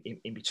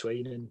in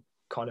between, and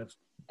kind of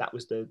that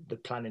was the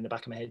plan in the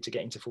back of my head to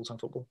get into full-time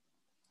football,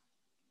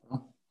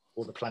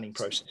 or the planning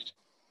process.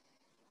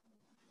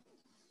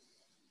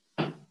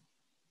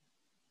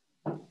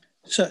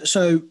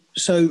 So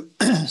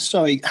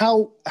sorry,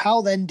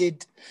 how then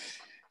did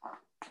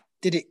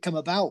it come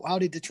about? How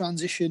did the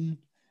transition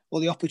or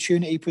the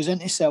opportunity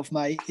present itself,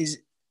 mate?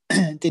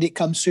 Did it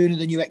come sooner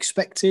than you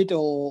expected,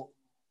 or?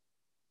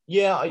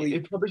 Yeah,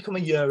 it probably come a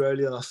year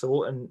earlier than I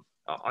thought, and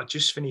I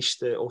just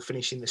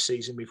finishing the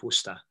season with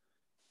Worcester,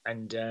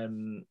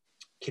 and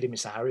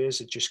Kidderminster Harriers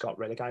had just got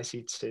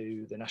relegated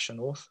to the National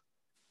North.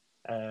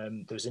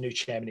 There was a new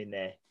chairman in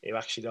there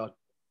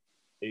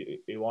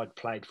who I'd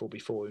played for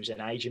before. He was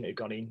an agent who'd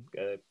gone in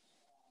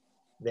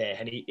there,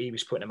 and he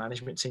was putting a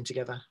management team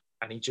together.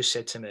 And he just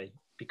said to me,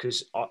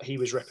 because he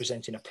was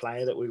representing a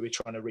player that we were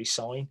trying to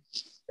re-sign,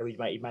 that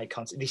he made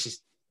contact. This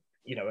is,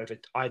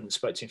 I hadn't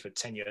spoken to him for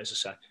 10 years or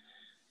so.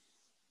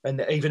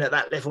 And even at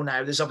that level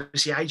now, there's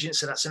obviously agents,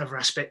 so that's another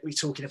aspect we're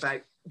talking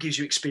about, gives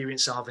you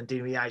experience of and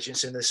dealing with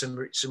agents. And there's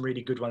some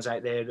really good ones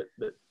out there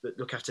that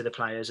look after the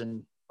players,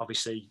 and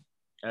obviously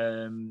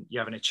you're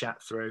having a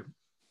chat through.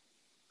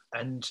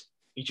 And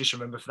you just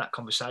remember for that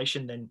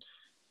conversation, then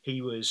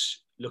he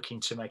was looking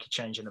to make a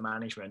change in the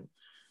management.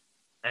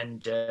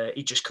 And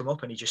he'd just come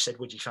up and he just said,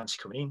 would you fancy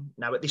coming in?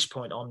 Now, at this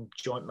point, I'm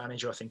joint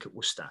manager, I think, at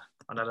Worcester.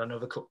 And I had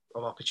another couple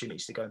of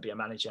opportunities to go and be a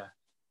manager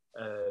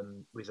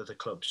with other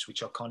clubs,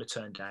 which I kind of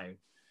turned down.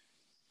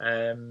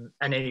 And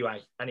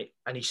anyway, and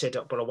he said,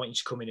 but I want you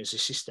to come in as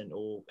assistant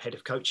or head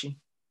of coaching.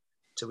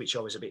 To which I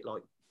was a bit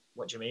like,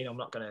 what do you mean? I'm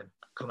not going to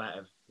come out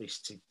of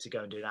this to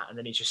go and do that. And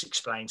then he just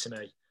explained to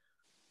me,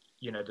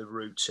 the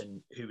route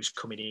and who was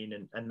coming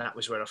in. And that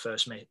was where I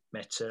first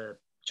met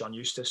John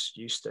Eustace.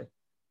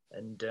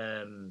 And,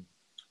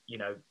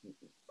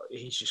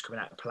 he's just coming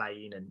out of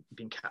playing and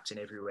been captain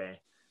everywhere.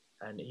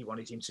 and he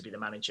wanted him to be the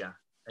manager.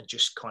 And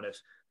just kind of,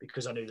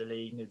 because I knew the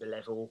league, knew the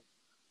level,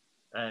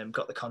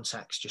 got the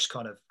contacts, just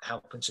kind of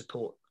help and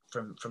support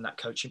from that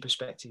coaching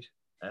perspective.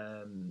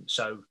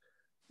 So,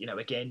 you know,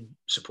 again,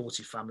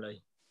 supportive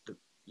family,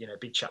 you know,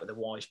 big chat with the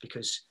wife,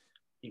 because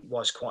it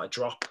was quite a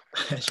drop,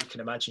 as you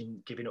can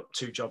imagine, giving up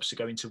 2 jobs to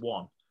go into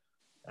one,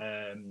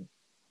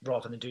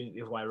 rather than doing it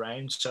the other way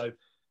around. So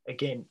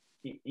again,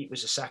 it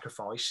was a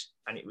sacrifice,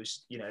 and it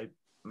was, you know,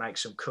 make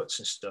some cuts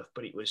and stuff,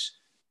 but it was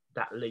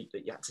that leap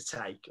that you had to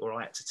take, or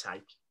I had to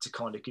take, to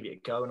kind of give it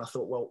a go. And I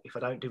thought, well, if I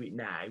don't do it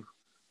now,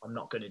 I'm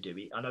not going to do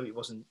it. I know it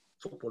wasn't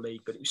Football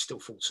League, but it was still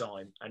full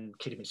time. And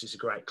Kidderminster is a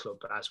great club,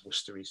 as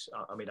Worcester is.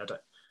 I mean, I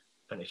don't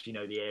know if you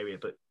know the area,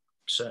 but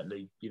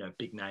certainly, you know,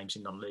 big names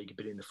in non-league have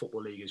been in the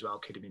Football League as well,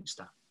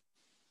 Kidderminster.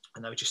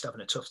 And they were just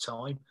having a tough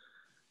time.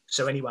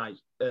 So anyway,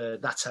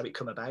 that's how it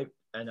come about.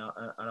 And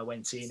I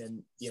went in,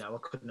 and, you know, I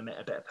couldn't have met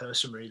a better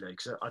person, really,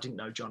 because I didn't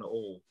know John at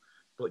all.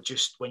 But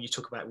just when you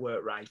talk about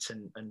work rate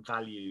and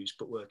values,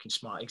 but working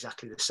smart,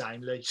 exactly the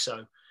same, Lee.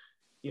 So,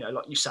 you know,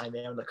 like you're saying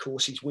there on the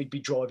courses, we'd be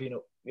driving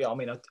up. Yeah, I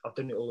mean, I've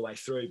done it all the way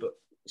through, but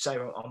say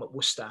I'm at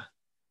Worcester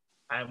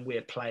and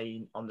we're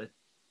playing on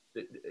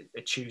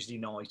a Tuesday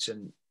night,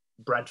 and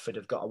Bradford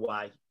have got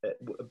away at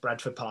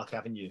Bradford Park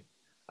Avenue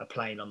are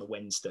playing on the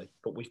Wednesday,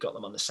 but we've got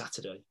them on the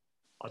Saturday.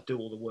 I do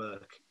all the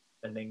work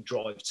and then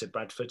drive to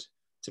Bradford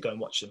to go and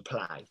watch them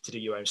play, to do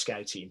your own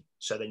scouting.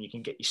 So then you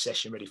can get your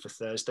session ready for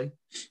Thursday.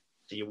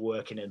 So you're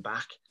working and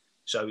back.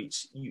 So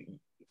it's you.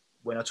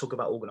 When I talk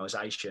about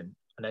organisation,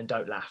 and then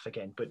don't laugh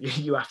again, but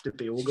you have to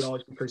be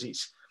organised, because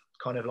it's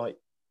kind of like,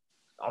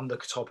 I'm the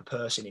type of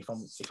person, if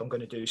I'm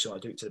going to do so, I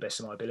do it to the best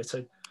of my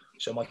ability.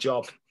 So my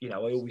job, you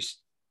know, I always,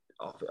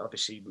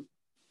 obviously,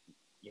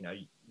 you know,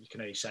 you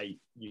can only say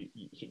you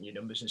hitting your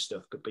numbers and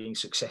stuff, but being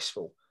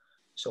successful.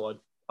 So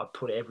I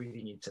put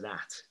everything into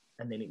that.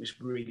 And then it was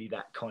really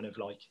that kind of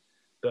like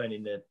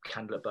burning the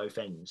candle at both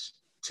ends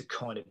to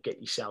kind of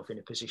get yourself in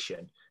a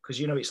position. Because,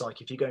 you know, it's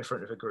like if you go in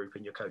front of a group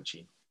and you're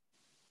coaching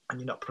and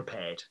you're not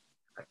prepared,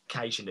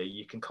 occasionally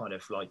you can kind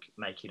of like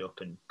make it up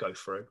and go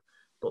through.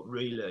 But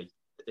really,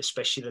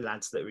 especially the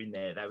lads that are in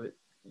there, they were,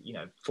 you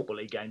know, Football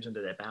League games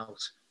under their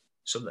belt,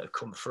 some that have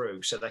come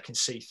through, so they can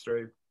see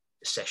through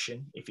a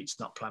session if it's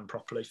not planned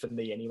properly, for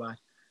me anyway.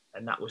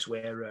 And that was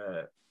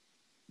where,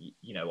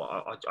 you know,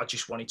 I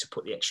just wanted to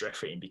put the extra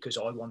effort in, because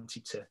I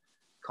wanted to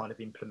kind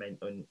of implement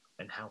and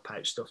help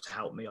out stuff to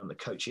help me on the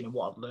coaching and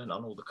what I've learned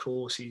on all the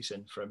courses,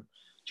 and from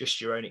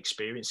just your own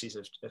experiences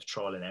of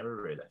trial and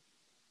error, really.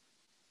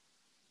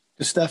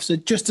 Good stuff. So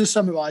just to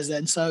summarise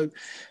then, so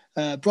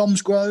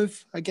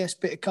Bromsgrove, I guess,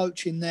 bit of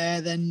coaching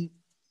there, then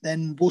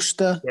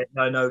Worcester.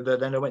 Yeah, no.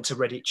 Then I went to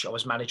Redditch. I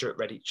was manager at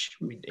Redditch.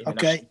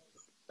 Okay.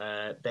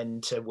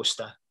 Then to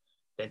Worcester,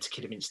 then to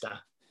Kidderminster,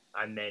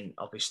 and then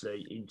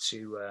obviously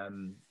into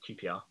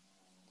QPR.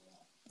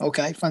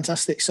 Okay,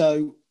 fantastic.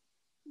 So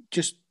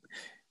just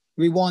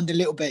rewind a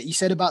little bit. You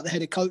said about the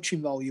head of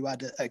coaching role you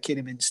had at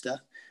Kidderminster.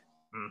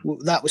 Well,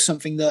 that was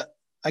something that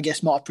I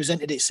guess might have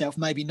presented itself,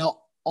 maybe not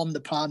on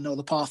the plan or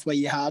the pathway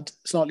you had,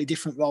 slightly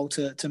different role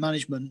to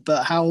management.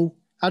 But how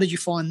did you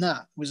find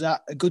that? Was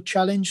that a good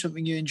challenge,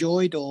 something you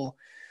enjoyed, or?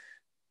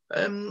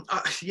 I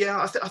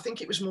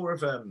think it was more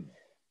of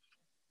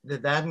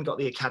they hadn't got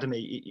the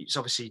academy. It's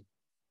obviously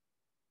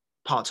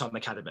part-time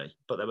academy,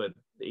 but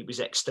it was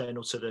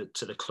external to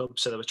the club,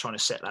 so they were trying to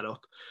set that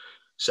up.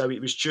 So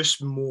it was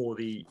just more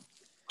the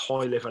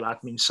high-level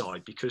admin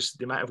side, because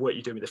the amount of work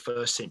you do with the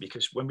first team.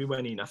 Because when we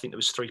went in, I think there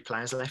was 3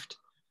 players left.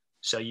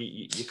 So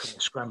you're kind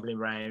of scrambling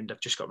around. I've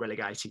just got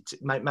relegated to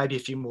maybe a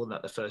few more than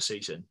that the first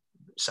season,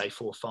 say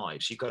 4 or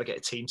 5. So you've got to get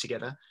a team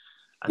together.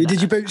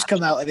 Did your boots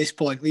come out at this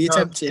point? Were you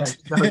tempted?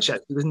 No,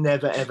 it was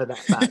never, ever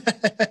that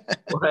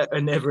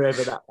bad. Never,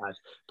 ever that bad.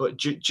 But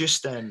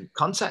just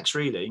contacts,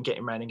 really, and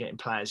getting around and getting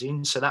players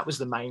in. So that was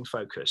the main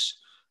focus.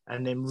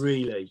 And then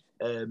really,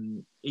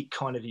 it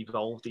kind of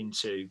evolved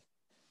into,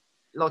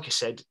 like I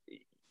said,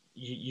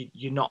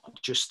 you're not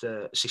just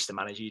a assistant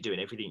manager. You're doing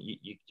everything.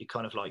 You're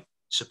kind of like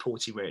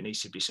supporting where it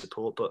needs to be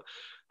support. But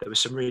there were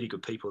some really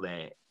good people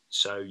there.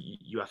 So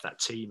you have that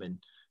team, and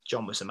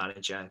John was the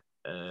manager.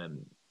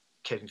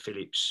 Kevin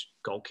Phillips,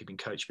 goalkeeping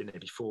coach, been there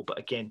before. But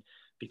again,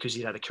 because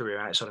he'd had a career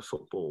outside of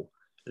football,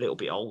 a little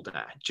bit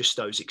older, just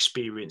those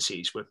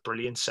experiences were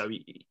brilliant. So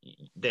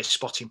they're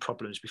spotting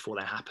problems before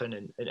they happen.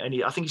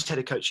 And I think he's head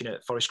of coaching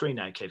at Forest Green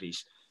now,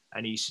 Kevy's.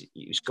 And he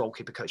was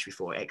goalkeeper coach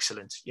before.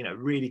 Excellent. You know,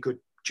 really good,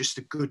 just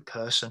a good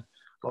person.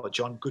 Like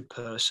John, good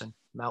person.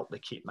 Malt, the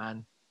kit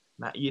man.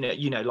 Matt,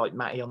 you know, like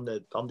Matty on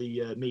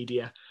the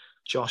media.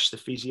 Josh, the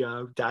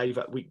physio. Dave.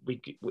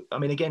 I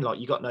mean, again, like,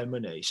 you got no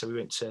money. So we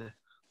went to,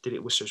 did it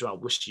at Worcester as well.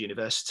 Worcester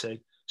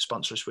University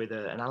sponsor us with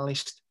an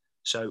analyst.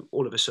 So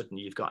all of a sudden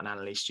you've got an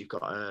analyst, you've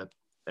got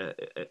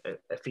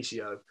a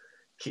physio,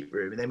 kit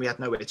room, and then we had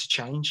nowhere to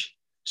change.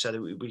 So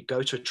we'd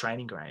go to a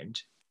training ground,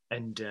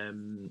 and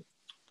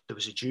there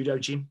was a judo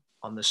gym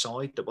on the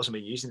side that wasn't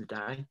being used in the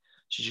day.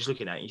 So you're just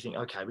looking at it, you think,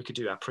 okay, we could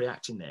do our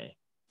pre-act in there.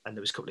 And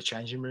there was a couple of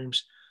changing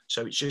rooms.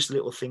 So it's just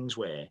little things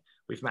where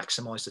we've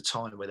maximised the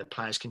time where the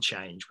players can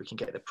change. We can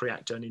get the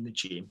pre-act done in the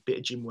gym, bit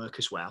of gym work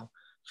as well.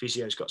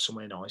 Physio's got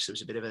somewhere nice. There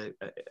was a bit of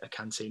a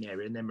canteen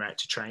area, and then we're out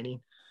to training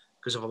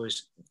because of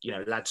always,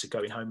 lads are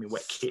going home in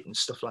wet kit and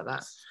stuff like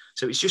that.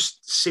 So it's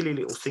just silly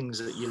little things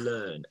that you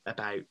learn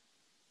about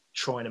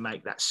trying to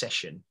make that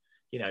session,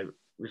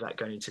 without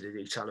going into the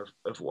detail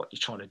of what you're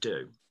trying to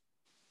do.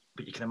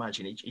 But you can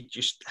imagine it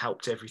just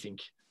helped everything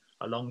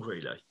along,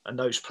 really. And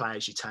those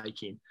players you're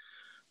taking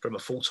from a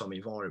full-time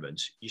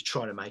environment, you're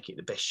trying to make it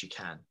the best you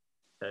can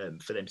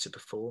for them to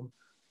perform.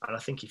 And I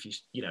think if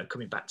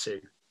coming back to,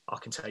 I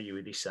can tell you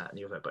with this, that and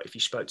the other, but if you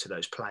spoke to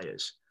those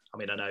players, I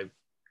mean, I know,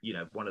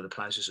 one of the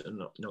players was at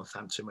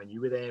Northampton when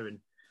you were there, and,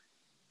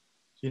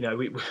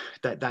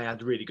 they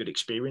had really good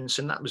experience.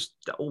 And that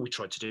all we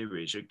tried to do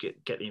was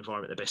get the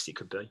environment the best it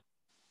could be.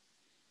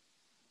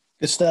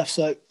 Good stuff.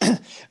 So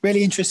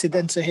really interested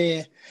then to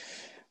hear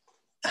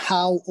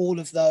how all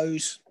of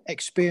those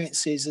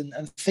experiences and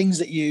things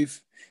that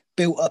you've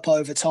built up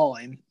over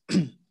time,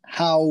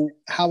 how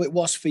it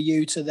was for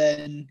you to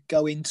then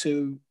go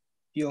into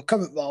your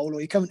current role or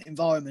your current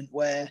environment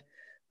where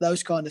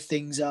those kind of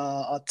things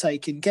are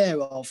taken care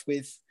of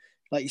with,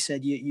 like you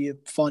said, you're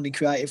finding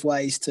creative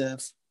ways to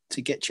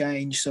get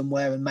change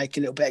somewhere and make a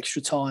little bit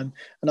extra time.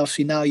 And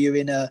obviously now you're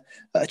in a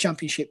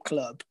championship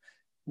club.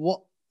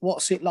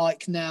 What's it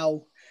like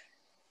now,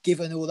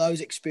 given all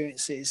those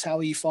experiences? How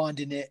are you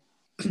finding it?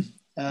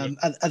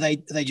 Are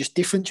they just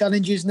different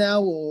challenges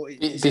now, or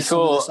is it some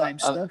of the same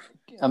stuff?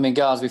 I mean,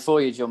 guys,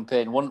 before you jump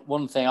in,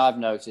 one thing I've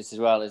noticed as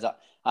well is that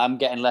I'm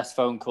getting less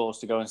phone calls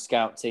to go and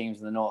scout teams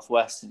in the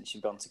Northwest since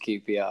you've gone to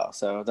QPR.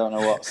 So I don't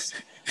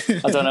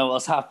know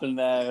what's happened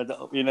there,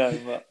 But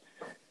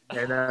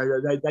yeah,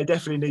 no, they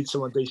definitely need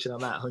someone decent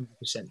on that,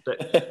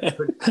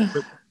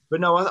 100%. But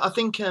no, I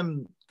think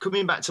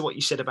coming back to what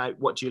you said about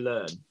what do you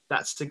learn,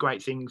 that's the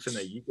great thing for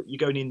me. You're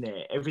going in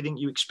there, everything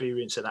you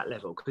experience at that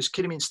level, because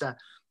Kidderminster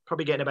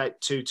probably getting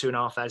about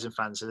 2,500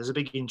 fans, so there's a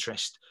big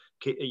interest.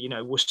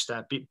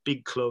 Worcester,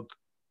 big club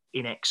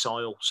in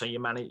exile, so you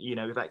manage,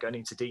 without going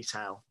into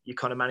detail, you're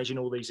kind of managing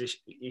all these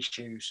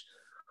issues,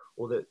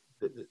 or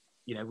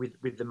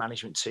with the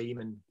management team,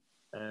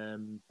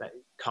 and that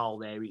Carl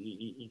there,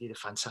 he did a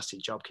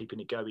fantastic job keeping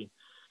it going.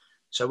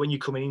 So when you're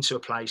coming into a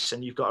place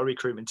and you've got a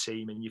recruitment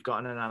team and you've got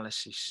an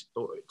analysis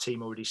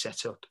team already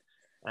set up,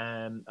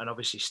 and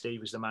obviously Steve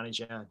was the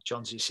manager,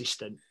 John's the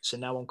assistant. So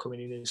now I'm coming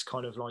in as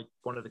kind of like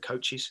one of the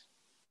coaches,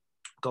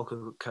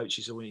 goalkeeper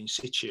coaches are in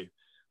situ.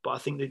 But I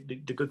think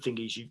the good thing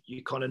is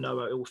you kind of know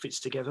how it all fits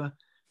together.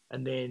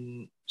 And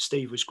then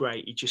Steve was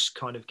great. He just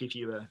kind of give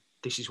you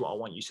this is what I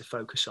want you to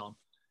focus on.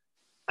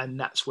 And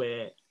that's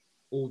where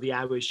all the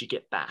hours you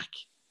get back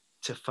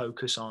to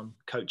focus on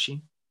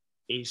coaching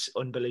is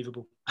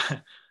unbelievable.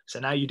 So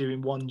now you're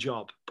doing one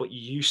job, but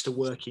you're used to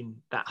working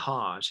that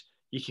hard.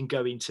 You can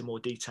go into more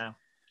detail.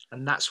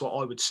 And that's what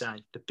I would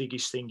say. The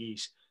biggest thing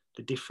is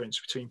the difference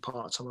between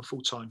part-time and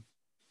full-time.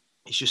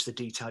 It's just the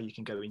detail you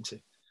can go into.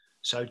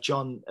 So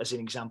John, as an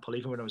example,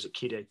 even when I was at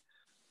Kiddie,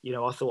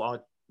 I thought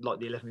I'd like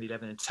the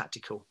 11-11 and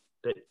tactical,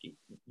 but,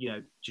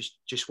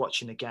 just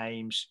watching the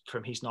games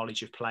from his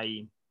knowledge of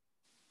playing,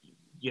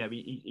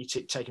 he's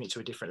taken it to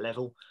a different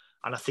level.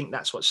 And I think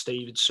that's what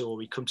Steve had saw.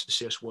 He come to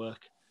see us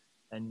work,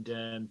 and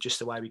just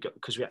the way we got,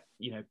 because we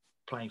had,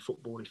 playing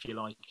football, if you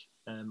like,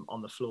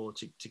 on the floor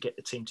to get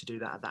the team to do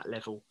that at that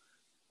level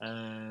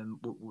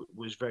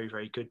was very,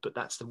 very good. But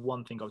that's the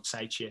one thing I would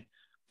say to you.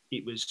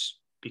 It was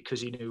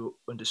because he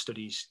understood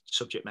his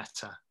subject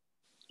matter,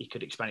 he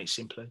could explain it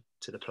simply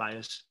to the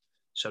players.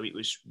 So it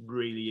was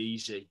really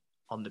easy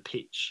on the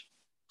pitch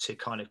to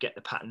kind of get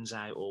the patterns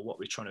out or what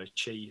we're trying to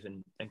achieve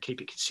and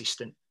keep it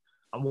consistent.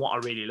 And what I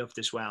really loved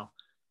as well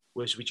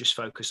was we just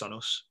focused on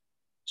us.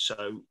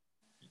 So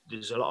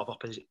there's a lot of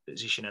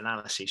opposition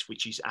analysis,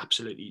 which is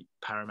absolutely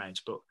paramount,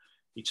 but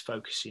it's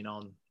focusing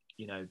on,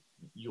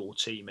 your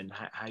team and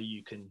how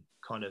you can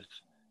kind of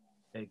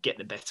get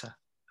them better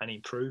and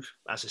improve.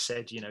 As I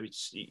said,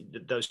 it's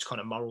those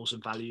kind of morals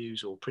and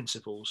values or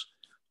principles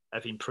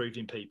of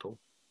improving people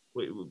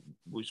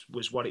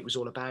was what it was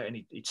all about.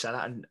 And he'd say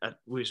that, and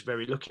we was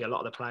very lucky. A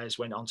lot of the players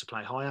went on to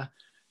play higher.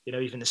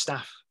 Even the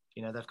staff,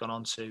 they've gone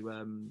on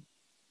to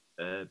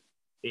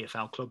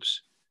EFL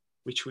clubs,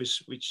 which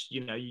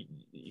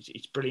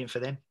it's brilliant for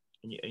them,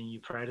 and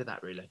you're proud of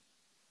that, really.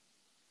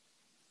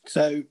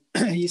 So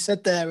you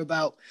said there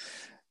about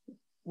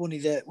one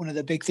of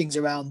the big things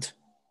around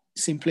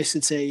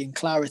simplicity and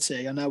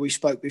clarity. I know we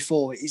spoke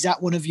before. Is that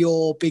one of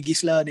your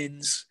biggest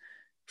learnings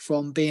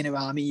from being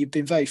around? I mean, you've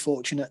been very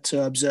fortunate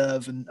to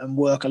observe and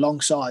work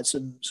alongside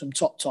some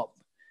top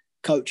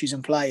coaches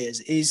and players.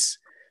 Is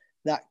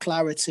that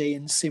clarity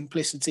and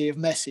simplicity of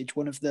message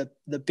one of the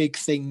big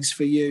things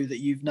for you that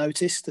you've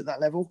noticed at that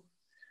level?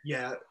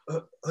 Yeah,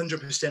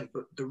 100%.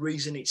 But the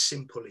reason it's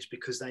simple is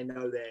because they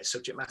know their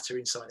subject matter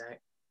inside out.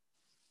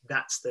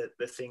 That's the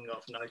thing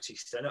I've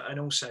noticed. And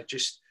also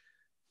just,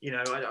 me,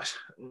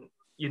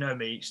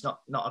 it's not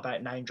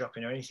about name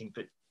dropping or anything,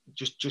 but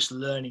just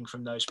learning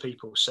from those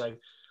people. So,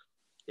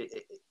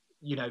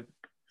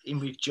 in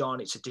with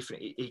John, it's a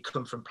different. He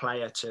come from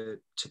player to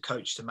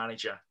coach to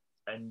manager,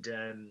 and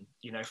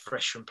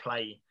fresh from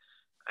playing.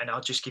 And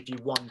I'll just give you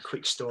one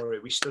quick story.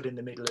 We stood in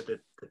the middle of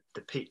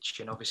the pitch,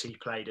 and obviously he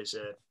played as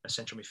a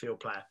central midfield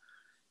player.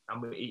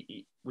 And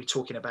we're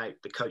talking about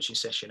the coaching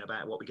session,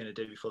 about what we're going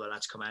to do before the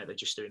lads come out. They're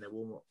just doing their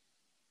warm-up.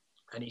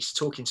 And he's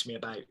talking to me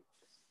about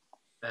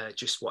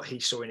just what he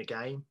saw in a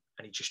game.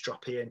 And he just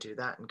drop here and do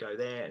that and go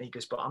there. And he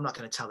goes, but I'm not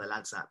going to tell the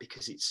lads that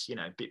because it's,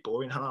 a bit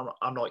boring. And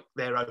I'm like,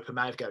 they're open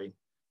mouth going,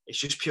 it's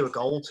just pure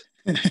gold.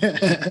 Pure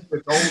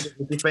gold as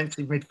a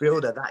defensive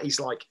midfielder. That is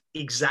like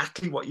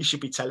exactly what you should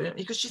be telling him.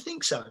 He goes, do you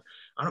think so?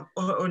 And I'm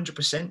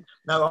 100%.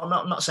 No,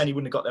 I'm not saying he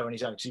wouldn't have got there on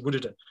his own because he would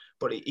have done.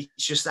 But it's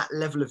just that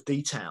level of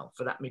detail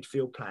for that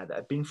midfield player that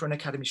had been for an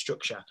academy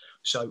structure.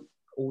 So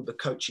all the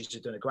coaches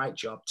have done a great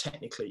job,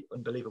 technically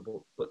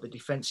unbelievable. But the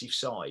defensive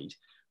side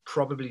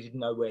probably didn't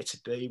know where to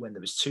be when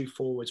there was two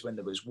forwards, when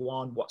there was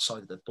one, what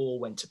side of the ball,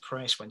 when to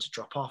press, when to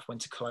drop off, when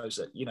to close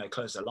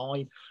the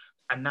line.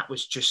 And that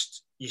was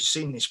just, you've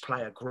seen this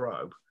player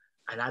grow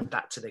and add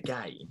that to the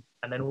game.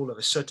 And then all of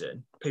a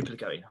sudden, people are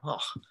going, oh,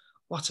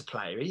 what a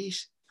player he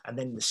is. And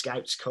then the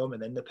scouts come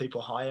and then the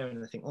people hire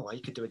and they think, oh,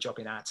 he could do a job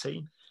in our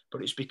team.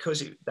 But it's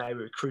because they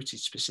were recruited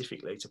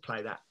specifically to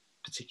play that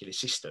particular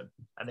system.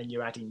 And then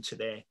you're adding to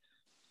their,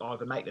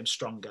 either make them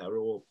stronger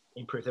or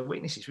improve their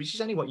weaknesses, which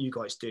is only what you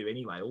guys do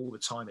anyway, all the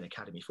time in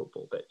academy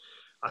football. But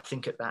I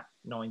think at that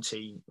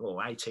 18,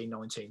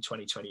 19,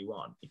 20,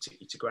 21,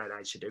 it's a great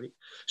age to do it.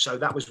 So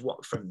that was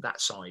what from that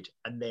side.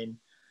 And then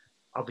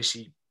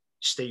obviously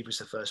Steve was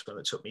the first one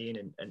that took me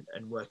in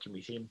and working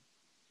with him.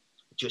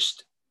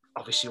 Just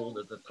obviously all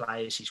of the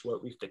players he's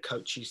worked with, the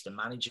coaches, the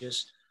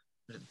managers,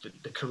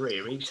 the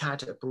career he's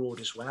had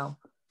abroad as well.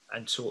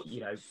 And sort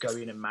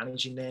going and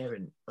managing there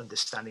and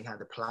understanding how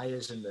the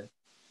players and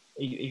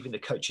even the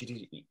coaches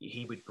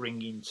he would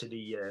bring into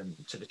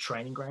the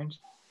training ground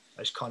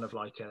as kind of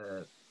like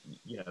a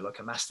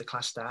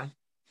masterclass day,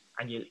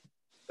 and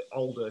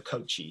older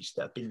coaches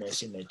that have been there,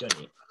 seen they've done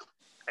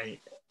it,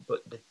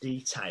 but the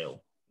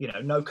detail,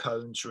 no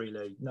cones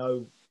really,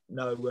 no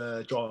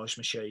dry ice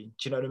machine.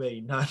 Do you know what I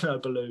mean? No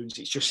balloons.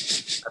 It's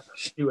just a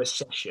pure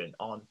session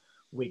on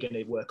we're going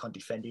to work on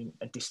defending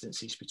and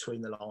distances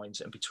between the lines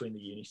and between the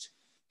unit.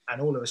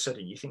 And all of a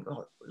sudden you think,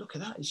 oh, look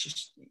at that. It's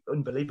just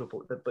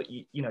unbelievable. But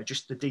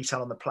just the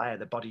detail on the player,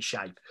 the body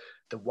shape,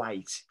 the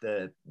weight,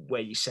 the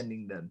where you're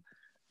sending them.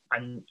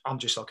 And I'm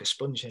just like a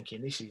sponge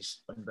thinking, this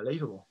is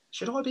unbelievable.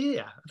 Should I be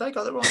here? Have they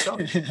got the right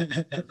job?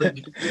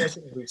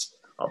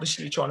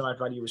 Obviously you're trying to add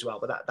value as well,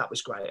 but that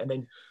was great. And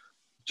then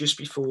just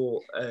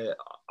before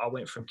I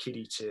went from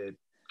kiddie to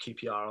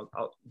QPR,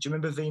 do you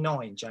remember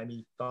V9,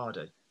 Jamie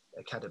Vardy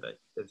Academy?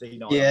 The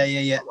V9.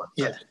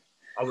 Yeah.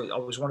 I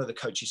was one of the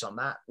coaches on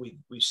that with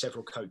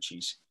several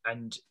coaches,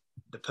 and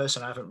the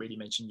person I haven't really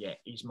mentioned yet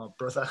is my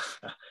brother.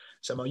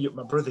 So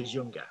my brother's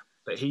younger,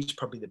 but he's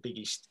probably the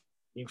biggest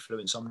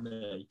influence on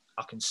me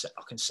I can say.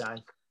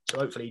 So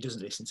hopefully he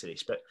doesn't listen to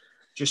this, but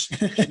just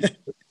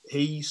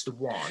he's the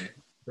one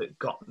that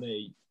got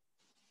me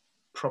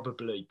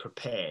probably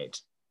prepared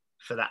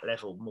for that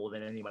level more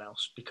than anyone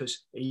else,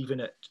 because even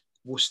at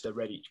Worcester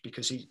Redditch,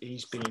 because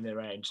he's been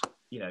around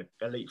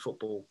elite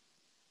football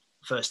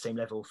first team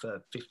level for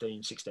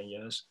 15, 16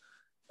 years,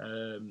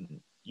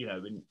 and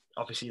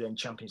obviously then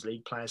Champions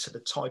League players. So the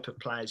type of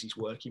players he's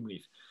working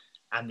with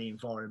and the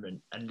environment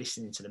and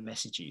listening to the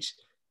messages,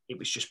 it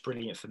was just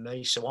brilliant for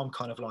me. So I'm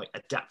kind of like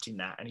adapting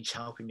that, and he's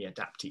helping me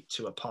adapt it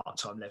to a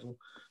part-time level.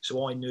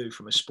 So I knew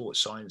from a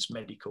sports science,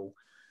 medical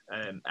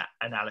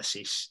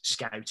analysis,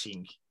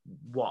 scouting,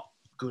 what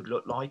good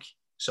looked like.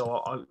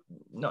 So I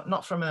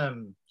not from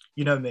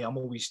me, I'm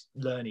always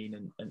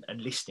learning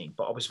and listening,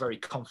 but I was very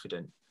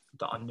confident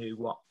that I knew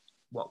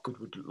what good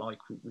would look like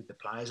with the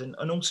players, and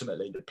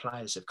ultimately the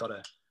players have got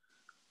to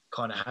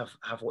kind of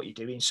have what you're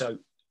doing. So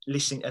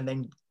listening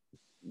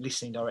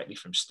directly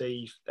from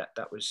Steve,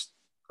 that was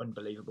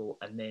unbelievable.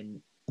 And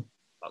then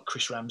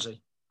Chris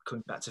Ramsey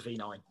coming back to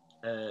V9,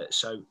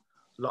 so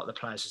a lot of the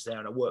players was there,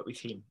 and I worked with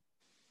him.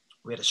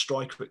 We had a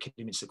striker at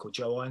Kidderminster called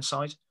Joe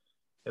Ironside,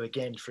 who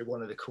again through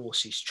one of the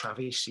courses,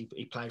 Travis,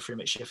 he played for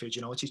him at Sheffield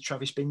United,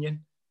 Travis Binion.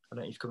 I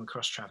don't know if you've come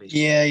across Travis.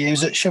 Yeah, he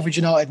was at Sheffield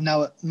United,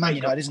 now at Man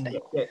United, isn't he?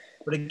 Yeah.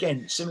 But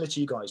again, similar to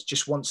you guys,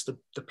 just wants the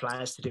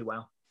players to do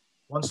well.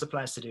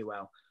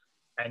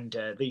 And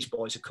these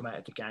boys have come out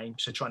of the game,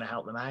 so trying to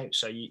help them out.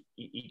 So he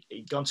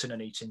gone to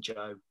Nuneaton,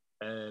 Joe.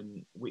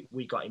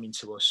 We got him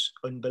into us.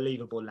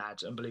 Unbelievable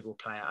lad, unbelievable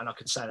player. And I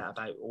could say that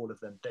about all of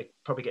them. They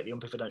probably get the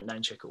ump if I don't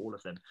name check at all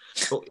of them.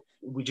 But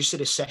we just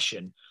did a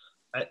session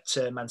at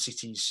Man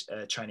City's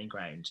training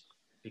ground,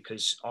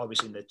 because I was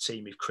in the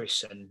team with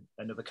Chris and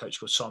another coach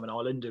called Simon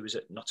Ireland, who was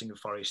at Nottingham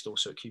Forest,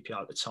 also at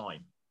QPR at the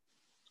time.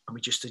 And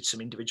we just did some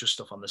individual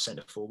stuff on the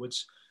centre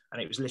forwards.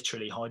 And it was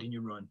literally hiding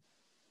your run,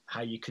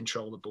 how you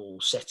control the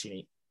ball, setting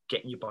it,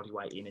 getting your body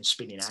weight in and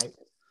spinning out.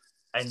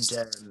 And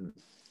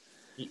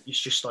it's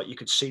just like you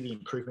could see the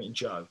improvement in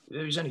Joe. It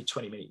was only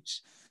 20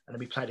 minutes. And then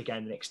we played a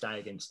game the next day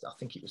against, I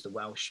think it was the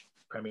Welsh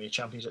Premier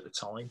Champions at the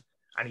time.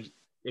 And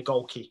the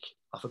goal kick,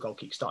 off a goal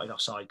kick, started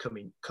offside,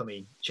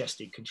 coming,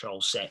 chested,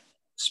 control, set,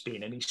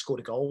 spin, and he scored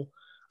a goal.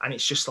 And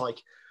it's just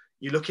like,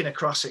 you're looking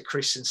across at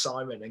Chris and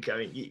Simon and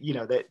going, you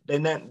know, they're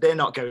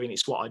not going,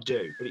 it's what I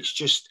do, but it's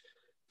just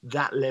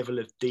that level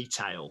of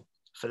detail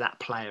for that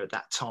player at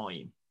that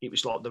time. It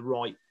was like the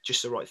right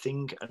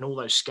thing. And all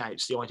those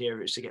scouts, the idea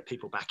is to get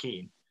people back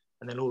in,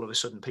 and then all of a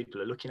sudden people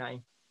are looking at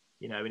him,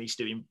 you know, and he's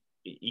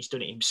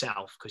done it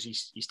himself because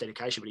he's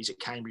dedication, but he's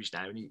at Cambridge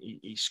now and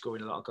he's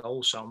scoring a lot of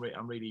goals. So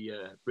I'm really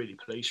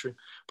pleased for him.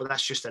 But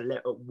that's just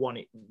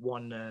one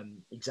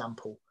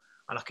example,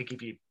 and I could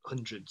give you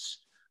hundreds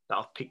that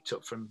I've picked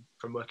up from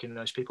working with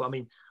those people. I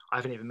mean, I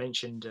haven't even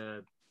mentioned,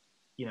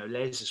 you know,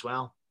 Les as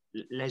well.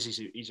 Les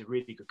is a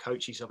really good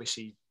coach. He's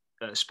obviously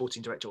a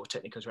sporting director or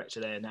technical director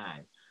there now,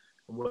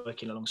 and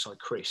working alongside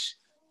Chris.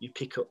 You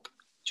pick up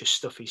just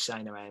stuff he's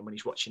saying around when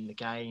he's watching the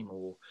game,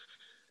 or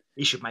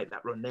he should make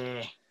that run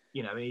there.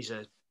 You know, he's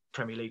a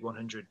Premier League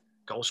 100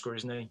 goal scorer,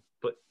 isn't he?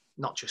 But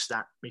not just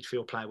that,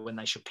 midfield player when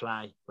they should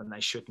play, when they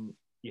shouldn't,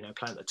 you know,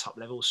 play at the top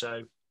level.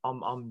 So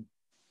I'm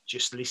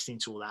just listening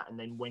to all that. And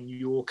then when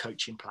you're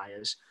coaching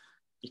players,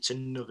 it's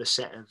another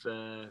set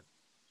of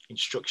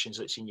instructions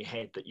that's in your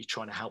head that you're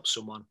trying to help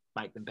someone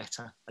make them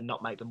better and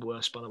not make them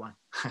worse, by the way.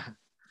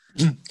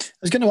 I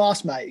was going to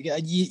ask, mate,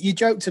 you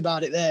joked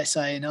about it there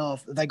saying, oh,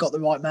 they got the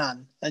right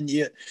man. And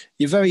you're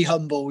very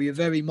humble, you're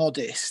very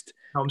modest.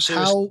 I'm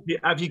serious.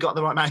 Have you got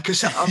the right man?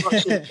 Because I'm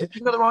not sure. Have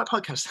you got the right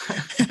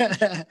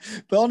podcast?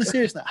 But on a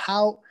serious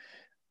note,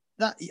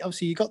 that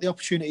obviously you got the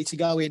opportunity to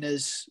go in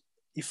as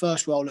your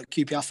first role at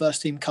QPR,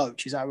 first team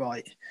coach. Is that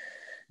right?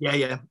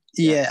 Yeah.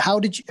 How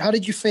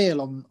did you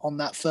feel on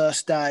that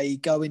first day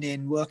going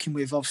in, working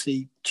with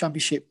obviously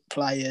championship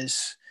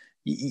players?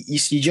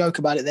 You joke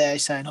about it there,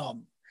 saying,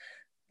 "Oh,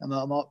 am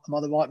I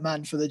the right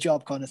man for the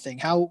job?" kind of thing.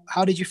 How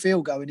did you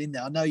feel going in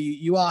there? I know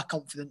you are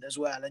confident as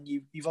well, and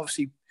you've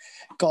obviously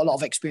got a lot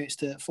of experience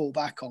to fall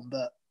back on.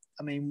 But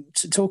I mean,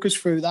 talk us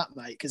through that,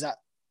 mate, because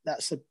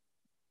that's a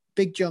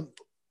big jump,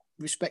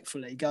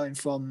 respectfully, going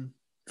from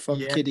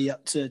kiddie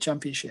up to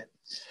championship.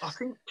 I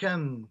think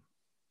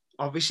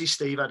obviously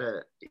Steve had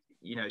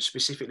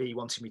specifically he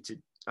wanted me to,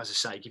 as I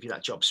say, give you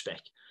that job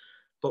spec.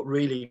 But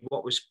really,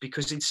 what was,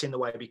 because he'd seen the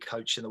way we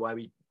coached and the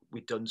way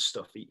we'd done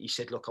stuff, he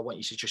said, look, I want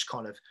you to just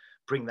kind of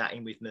bring that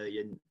in with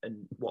me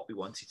and what we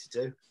wanted to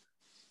do.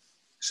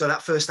 So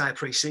that first day of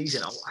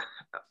pre-season,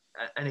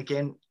 and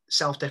again,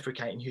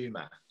 self-deprecating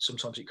humour,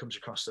 sometimes it comes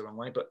across the wrong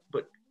way,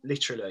 but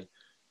literally,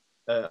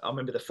 I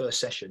remember the first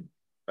session,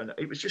 and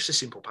it was just a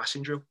simple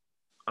passing drill.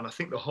 And I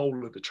think the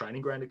whole of the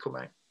training ground had come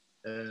out.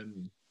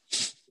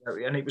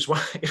 And it was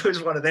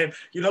one of them,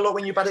 you know, like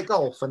when you're bad at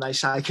golf and they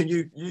say, can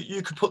you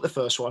could put the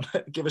first one,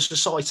 give us a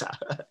sighter.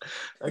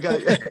 I go,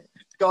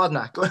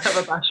 Gardner, go and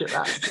have a bash at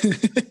that.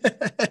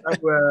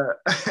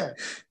 So,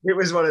 it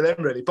was one of them,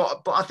 really.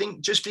 But I think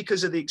just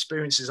because of the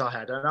experiences I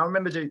had, and I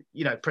remember doing,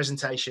 you know,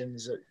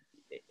 presentations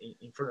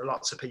in front of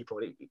lots of people.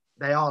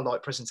 They are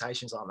like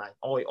presentations, aren't they?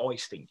 I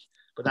think,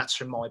 but that's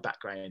from my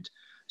background.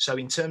 So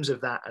in terms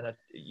of that, and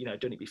I've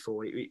done it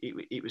before,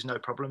 it was no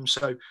problem.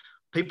 So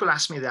people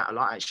ask me that a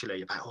lot,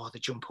 actually, about the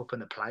jump up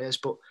and the players,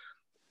 but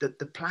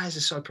the players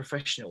are so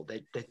professional.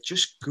 They're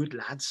just good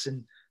lads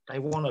and they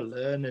want to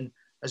learn. And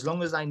as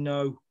long as they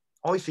know,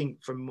 I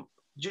think from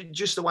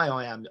just the way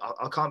I am,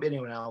 I can't be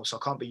anyone else. I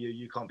can't be you.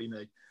 You can't be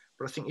me.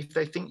 But I think if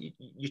they think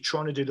you're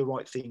trying to do the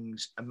right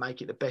things and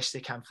make it the best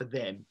they can for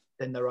them,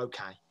 then they're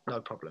okay.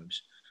 No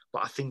problems.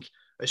 But I think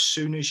as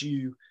soon as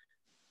you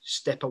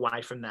step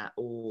away from that,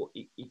 or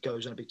it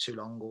goes on a bit too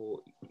long, or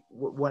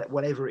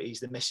whatever it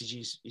is, the message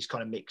is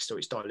kind of mixed or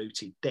it's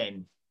diluted,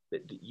 then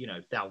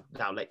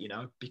they'll let you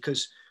know,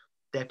 because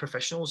they're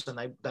professionals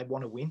and they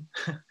want to win.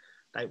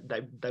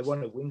 they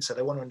want to win, so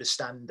they want to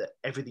understand that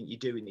everything you're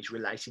doing is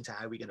relating to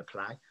how we're going to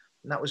play.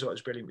 And that was what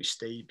was brilliant with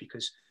Steve,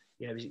 because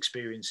his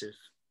experience of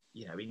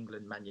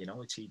England, Man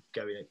United,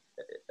 going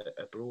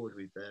abroad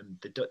with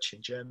the Dutch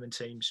and German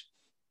teams,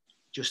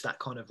 just that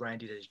kind of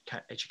rounded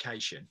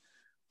education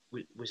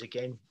was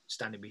again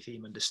standing with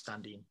him,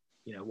 understanding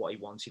what he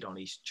wanted on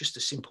his just a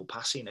simple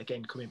passing,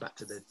 again coming back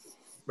to the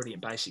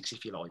brilliant basics,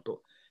 if you like, but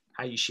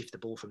how you shift the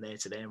ball from there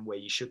to there and where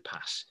you should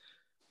pass.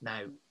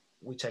 Now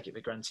we take it for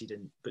granted,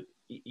 but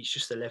it's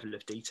just the level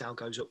of detail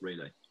goes up,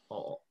 really,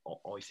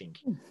 I think.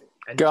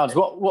 And God,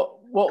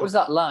 what was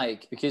that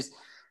like? Because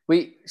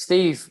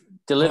Steve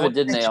delivered,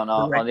 didn't he, on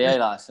the A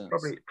license?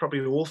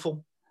 Probably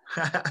awful.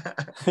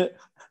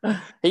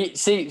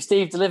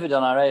 Steve delivered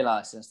on our A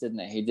license, didn't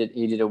he?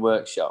 He did a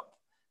workshop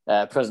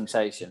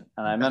presentation,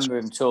 and I remember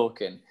him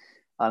talking,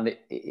 and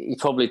he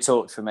probably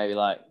talked for maybe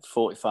like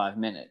 45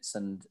 minutes,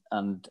 and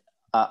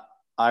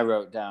I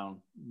wrote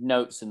down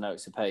notes and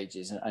notes of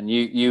pages, and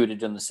you would have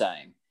done the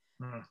same.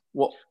 Mm.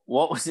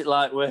 What was it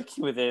like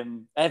working with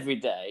him every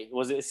day?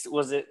 Was it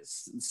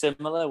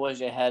similar? Was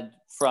your head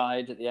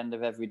fried at the end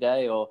of every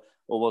day, or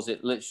was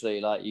it literally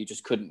like you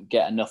just couldn't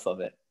get enough of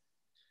it?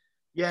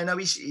 Yeah, no,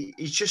 he's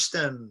just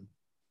how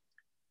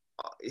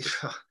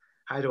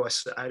do I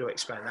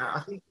explain that?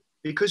 I think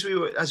because we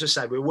were, as I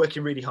say, we were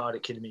working really hard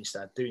at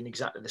Kidderminster, doing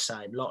exactly the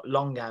same,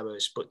 long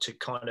hours, but to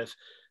kind of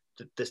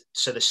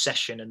so the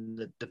session and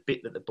the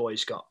bit that the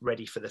boys got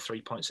ready for the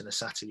 3 points on the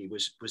Saturday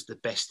was the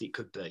best it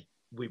could be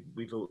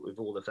with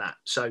all of that.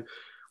 So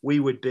we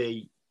would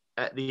be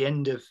at the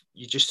end of,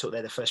 you just took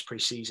there the first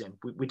pre-season.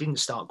 We didn't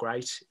start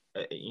great.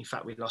 In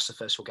fact, we lost the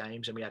first 4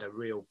 games, and we had a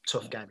real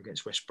tough game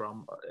against West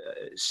Brom,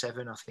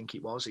 7, I think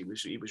it was. It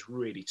was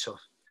really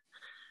tough.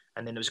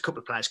 And then there was a couple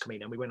of players coming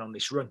in, and we went on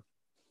this run.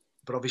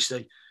 But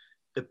obviously,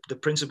 the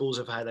principles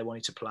of how they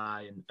wanted to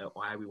play and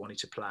how we wanted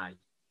to play,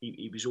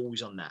 he was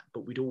always on that.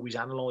 But we'd always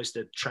analyse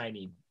the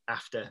training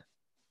after,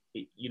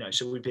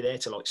 so we'd be there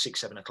till like 6,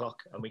 7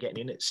 o'clock, and we're getting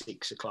in at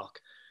 6 o'clock.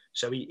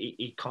 So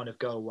he'd kind of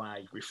go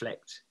away,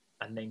 reflect,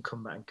 and then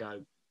come back and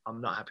go,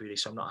 I'm not happy with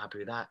this, I'm not happy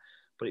with that.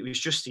 But it was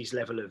just his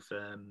level of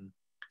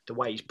the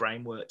way his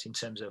brain worked in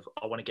terms of,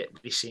 I want to get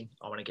this in,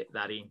 I want to get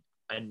that in,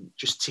 and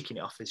just ticking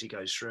it off as he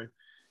goes through.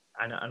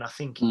 And I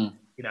think,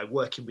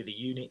 working with the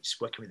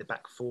units, working with the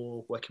back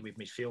 4, working with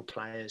midfield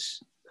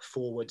players,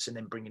 forwards, and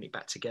then bringing it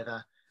back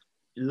together,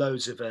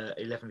 loads of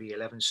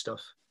 11v11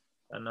 stuff.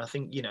 And I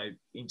think,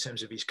 in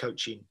terms of his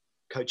coaching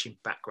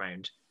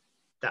background,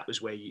 that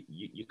was where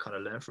you kind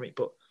of learn from it.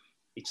 But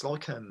it's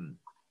like,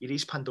 it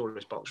is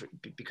Pandora's box,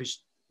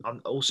 because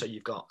also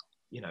you've got,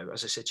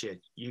 as I said to you,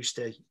 used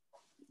to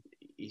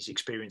his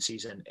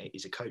experiences, and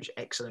he's a coach,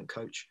 excellent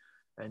coach.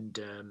 And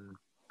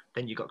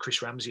then you've got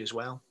Chris Ramsey as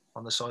well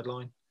on the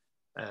sideline.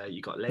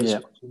 You got Les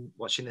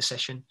watching the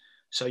session.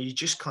 So you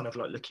just kind of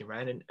like looking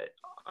around, and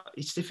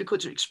it's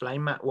difficult to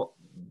explain, Matt, what,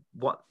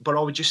 but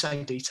I would just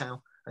say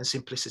detail and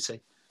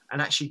simplicity,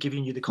 and actually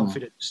giving you the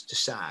confidence to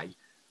say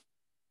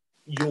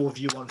your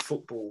view on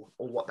football,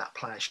 or what that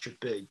player should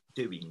be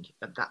doing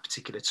at that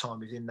particular time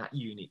within that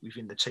unit,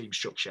 within the team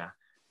structure,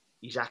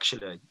 is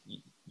actually,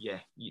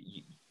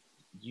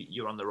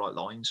 you're on the right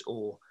lines,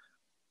 or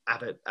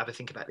have a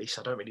think about this.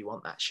 I don't really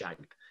want that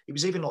shape. It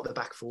was even like the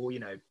back 4,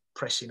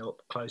 pressing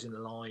up, closing the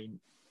line.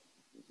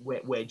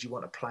 Where do you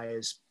want a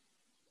players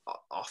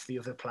off the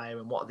other player,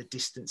 and what are the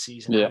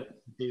distances, and how do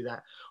you do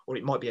that? Or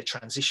it might be a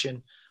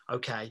transition.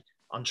 Okay,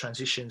 on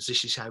transitions,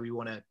 this is how we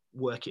want to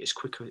work it as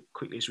quickly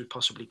as we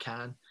possibly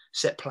can.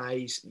 Set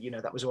plays,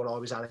 that was what I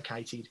was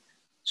allocated.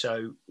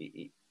 So,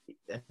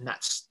 and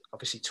that's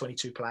obviously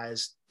 22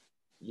 players,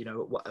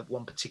 at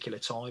one particular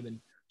time,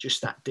 and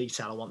just that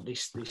detail. I want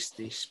this,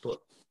 but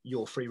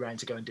you're free rein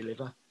to go and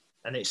deliver.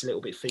 And it's a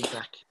little bit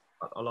feedback.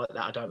 I like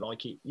that. I don't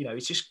like it.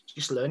 It's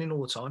just learning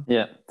all the time.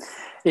 Yeah.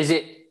 Is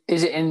it?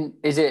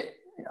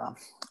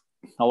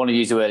 I want to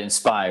use the word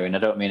inspiring. I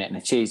don't mean it in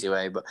a cheesy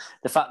way, but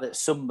the fact that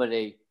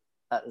somebody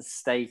at the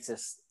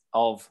status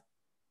of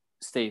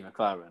Steve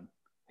McLaren,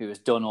 who has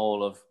done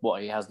all of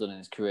what he has done in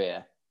his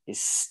career,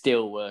 is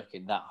still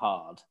working that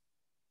hard,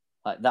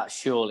 like that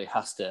surely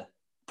has to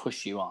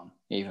push you on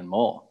even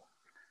more.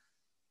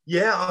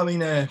 Yeah, I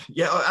mean,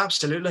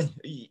 absolutely.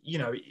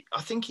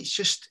 I think it's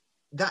just,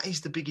 that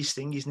is the biggest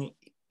thing, isn't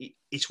it?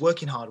 It's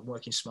working hard and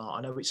working smart.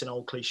 I know it's an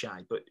old cliche,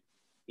 but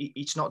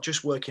it's not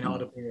just working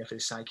hard and being there for the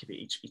sake of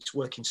it. It's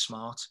working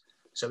smart.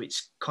 So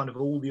it's kind of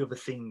all the other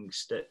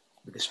things that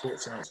with the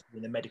sports science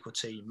in the medical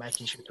team,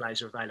 making sure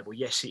players are available.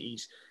 Yes, it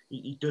is.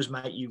 It does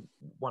make you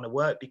want to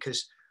work,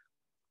 because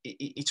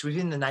it's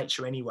within the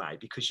nature anyway,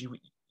 because you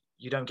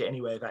don't get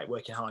anywhere without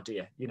working hard, do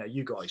you?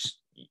 You guys,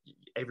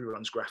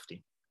 everyone's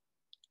grafting.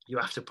 You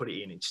have to put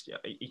it in.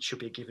 It should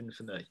be a given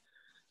for me.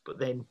 But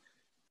then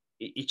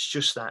it's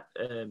just that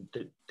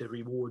the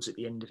rewards at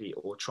the end of it,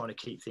 or trying to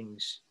keep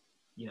things,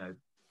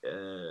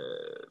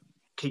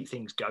 keep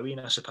things going,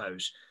 I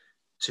suppose,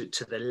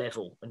 to the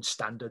level and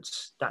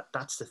standards.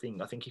 That's the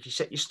thing. I think if you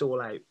set your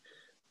stall out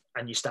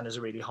and your standards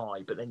are really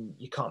high, but then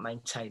you can't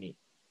maintain it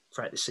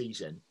throughout the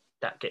season,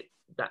 that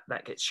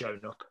gets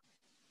shown up.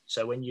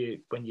 So when you're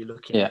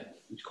looking,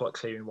 it's quite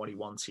clear in what he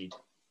wanted,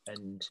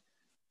 and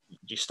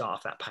you start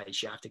off that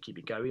pace, you have to keep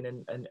it going,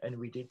 and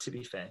we did, to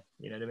be fair,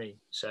 you know what I mean?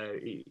 So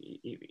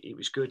it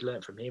was good,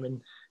 learn from him,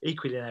 and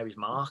equally now with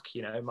Mark,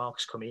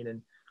 Mark's come in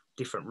and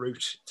different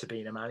route to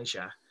being a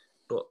manager,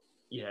 but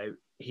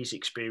his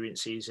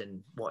experiences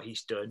and what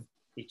he's done,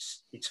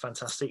 it's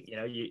fantastic.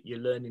 You're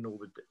learning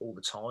all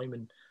the time,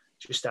 and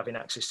just having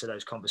access to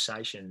those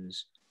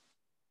conversations,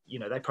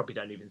 they probably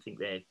don't even think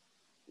they're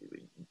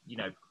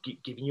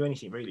giving you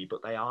anything really,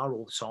 but they are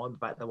all the time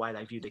about the way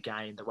they view the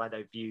game, the way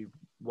they view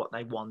what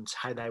they want,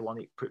 how they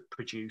want it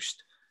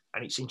produced.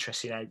 And it's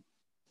interesting how,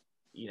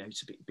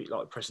 it's a bit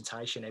like a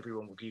presentation.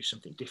 Everyone will view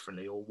something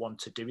differently, or want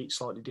to do it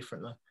slightly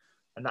differently.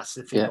 And that's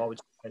the thing I would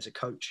say as a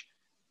coach.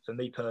 For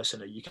me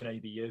personally, you can only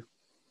be you.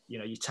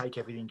 You take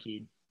everything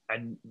in,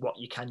 and what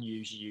you can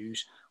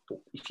use. But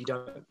if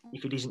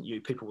it isn't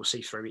you, people will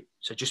see through it.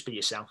 So just be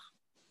yourself.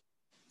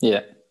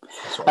 Yeah.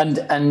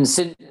 And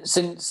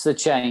since the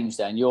change,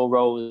 then your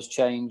role has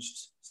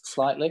changed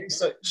slightly.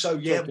 So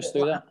yeah.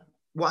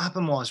 What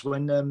happened was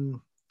when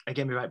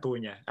again, without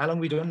boring you, how long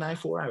have we done now?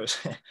 4 hours.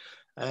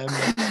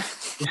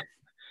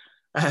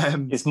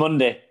 It's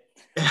Monday.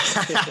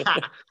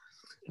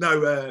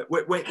 No,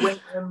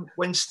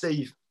 when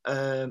Steve,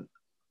 I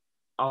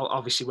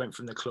obviously went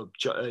from the club.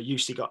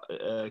 Usually got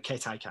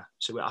caretaker,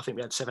 so I think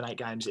we had 7-8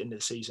 games in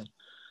the season.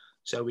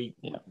 So we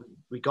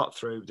got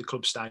through. The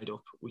club stayed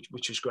up,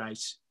 which was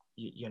great.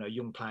 You know,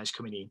 young players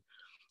coming in,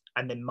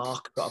 and then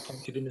Mark got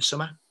appointed in the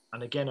summer.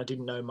 And again, I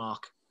didn't know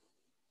Mark,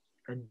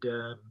 and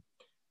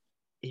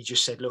he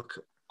just said, "Look,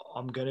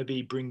 I'm going to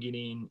be bringing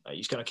in.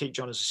 He's going to keep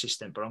John as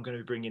assistant, but I'm going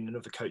to be bringing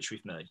another coach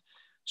with me.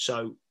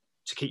 So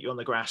to keep you on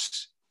the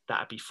grass,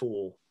 that'd be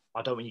 4.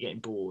 I don't want you getting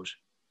bored."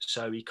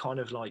 So he kind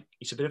of like,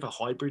 it's a bit of a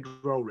hybrid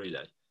role,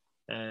 really.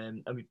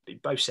 And we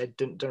both said,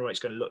 don't know what it's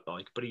going to look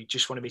like, but he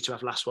just wanted me to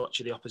have last watch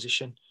of the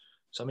opposition.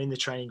 So I'm in the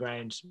training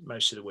ground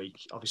most of the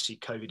week. Obviously,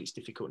 COVID, it's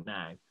difficult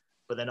now.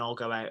 But then I'll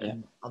go out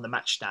and on the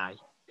match day,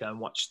 go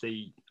and watch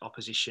the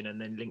opposition and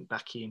then link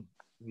back in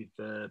with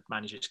the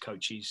managers,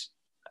 coaches,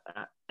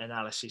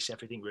 analysis,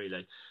 everything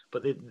really.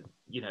 But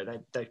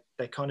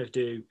they kind of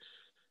do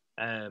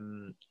a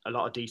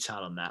lot of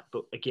detail on that.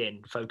 But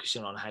again,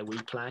 focusing on how we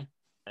play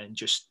and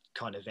just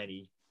kind of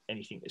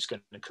anything that's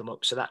going to come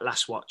up. So that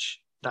last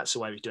watch, that's the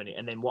way we've done it.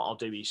 And then what I'll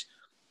do is,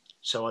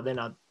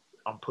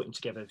 I'm putting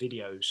together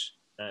videos,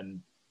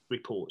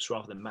 reports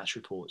rather than match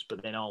reports,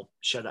 but then I'll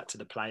show that to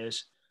the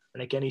players.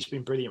 And again, he's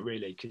been brilliant,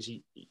 really, because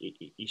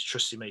he's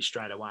trusted me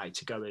straight away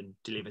to go and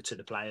deliver to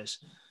the players.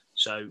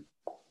 So,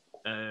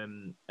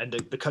 and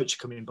the coach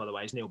coming in, by the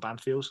way, is Neil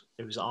Banfield,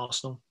 who was at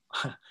Arsenal.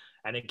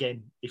 And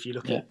again, if you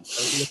look at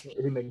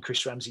him and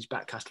Chris Ramsey's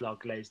back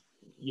catalogue,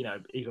 you know,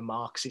 even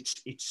Mark's,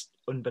 it's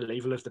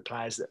unbelievable of the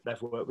players that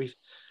they've worked with.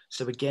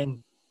 So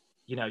again,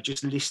 you know,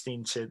 just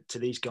listening to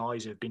these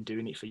guys who have been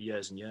doing it for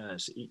years and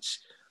years, it's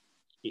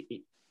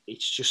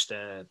just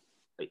the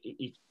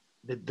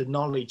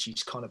knowledge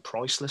is kind of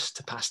priceless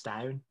to pass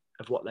down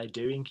of what they're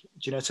doing. Do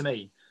you know what I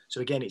mean?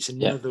 So again, it's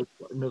another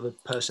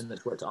person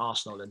that's worked at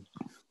Arsenal and,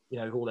 you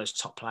know, all those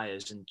top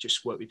players and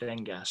just worked with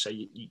Wenger. So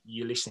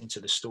you're listening to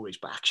the stories,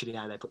 but actually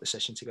how they put the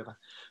session together.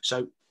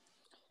 So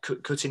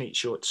cutting it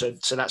short. So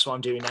that's what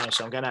I'm doing now.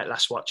 So I'm going out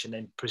last watch and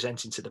then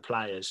presenting to the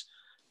players.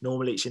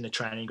 Normally it's in the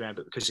training ground,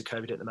 but because of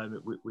COVID at the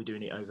moment, we're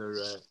doing it over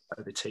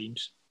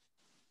Teams.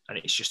 And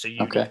it's just a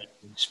unit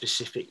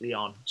specifically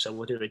on. So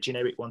we'll do a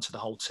generic one to the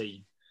whole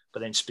team, but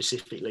then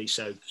specifically,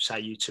 so say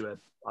you to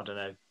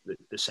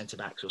the centre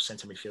backs or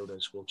centre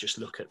midfielders, we'll just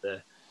look at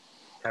the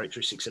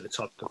characteristics of the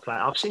type of player.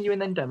 I've seen you in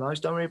them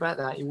demos. Don't worry about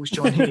that. You always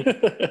join in.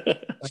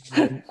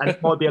 And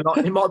it might be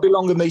it might be a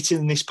longer meeting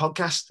than this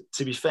podcast,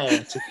 to be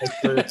fair, to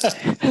go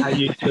through how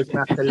you're going to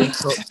have to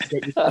link up.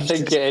 I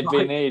think it'd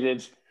be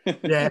needed.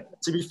 Yeah,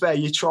 to be fair,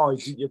 you tried,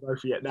 didn't you, both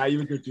of you? No, you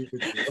were good.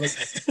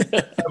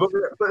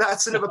 But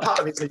that's another part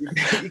of it, so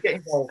you get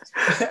involved.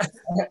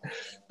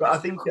 But I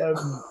think,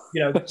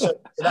 so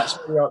that's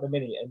where we are at the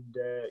minute. And,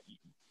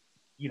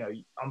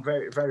 I'm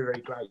very, very,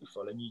 very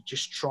grateful. And you're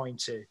just trying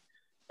to,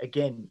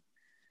 again,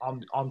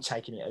 I'm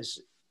taking it as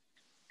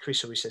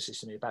Chris always says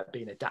this to me about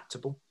being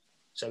adaptable.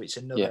 So it's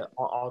another,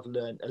 I've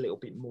learned a little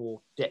bit more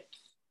depth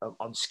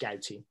on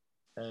scouting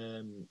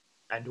and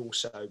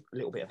also a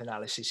little bit of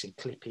analysis and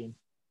clipping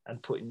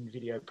and putting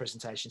video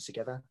presentations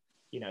together,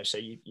 so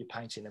you're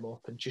painting them up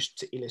and just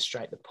to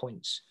illustrate the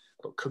points,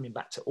 but coming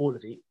back to all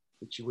of it,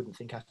 which you wouldn't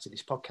think after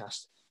this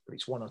podcast, but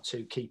it's 1 or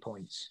 2 key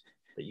points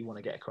that you want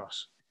to get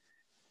across.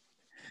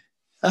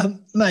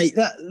 Mate,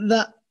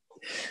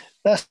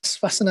 that's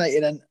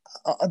fascinating. And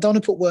I don't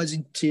want to put words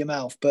into your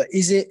mouth, but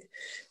is it,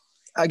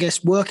 I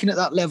guess, working at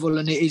that level,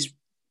 and it is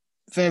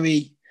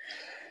very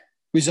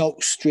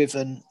results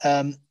driven,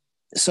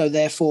 so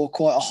therefore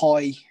quite a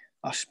high,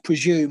 I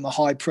presume, a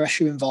high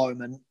pressure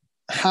environment.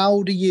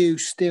 How do you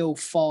still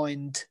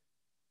find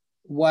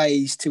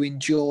ways to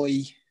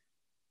enjoy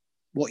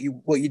what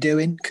you're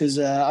doing? Because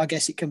I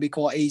guess it can be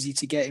quite easy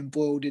to get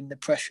embroiled in the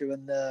pressure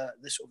and the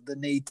sort of the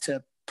need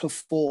to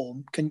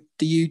perform.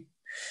 Do you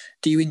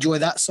enjoy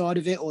that side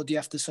of it, or do you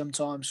have to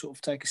sometimes sort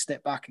of take a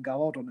step back and go,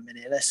 hold on a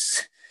minute,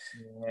 let's...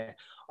 Yeah,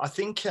 I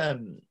think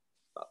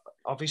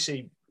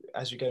obviously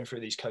as you're going through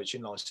these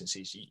coaching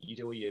licenses, you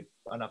do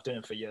and I've done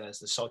it for years,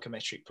 the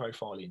psychometric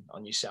profiling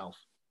on yourself.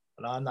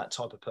 And I'm that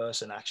type of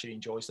person that actually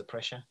enjoys the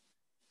pressure.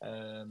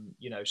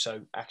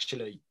 So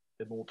actually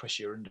the more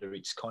pressure you're under,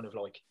 it's kind of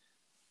like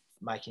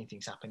making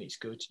things happen. It's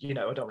good. I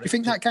don't really... You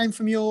think that came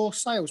from your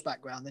sales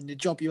background and the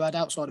job you had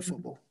outside of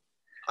football?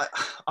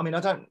 I mean, I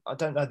don't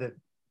know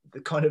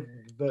the kind of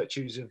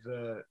virtues of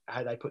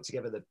how they put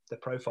together the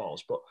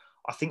profiles, but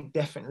I think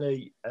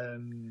definitely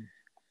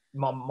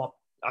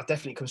it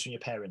definitely comes from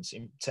your parents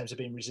in terms of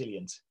being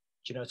resilient.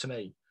 Do you know what I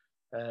mean?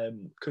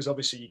 Because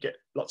obviously you get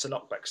lots of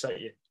knockbacks,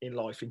 don't you, in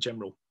life in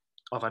general.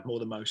 I've had more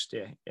than most.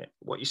 Yeah.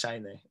 What you're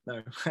saying there,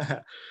 no,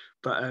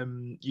 but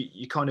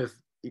you kind of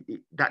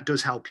that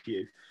does help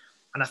you.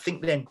 And I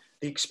think then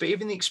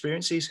even the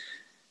experiences,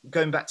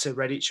 going back to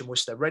Redditch and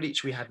Worcester.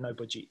 Redditch, we had no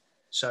budget,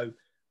 so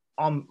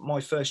my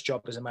first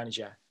job as a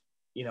manager.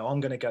 I'm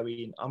going to go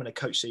in, I'm going to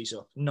coach these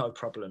up, no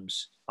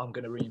problems. I'm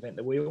going to reinvent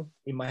the wheel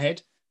in my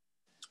head,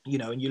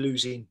 and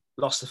you're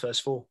lost the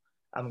first 4,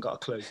 haven't got a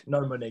clue,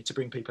 no money to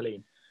bring people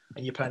in,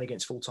 and you're playing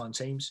against full-time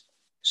teams.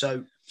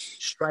 So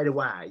straight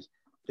away,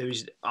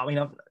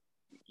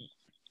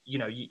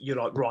 you're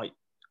like, right,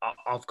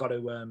 I've got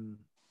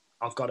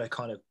to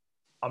kind of,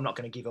 I'm not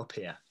going to give up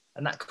here.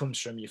 And that comes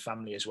from your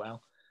family as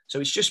well. So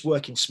it's just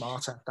working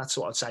smarter. That's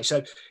what I'd say.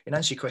 So in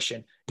answer to your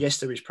question, yes,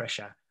 there is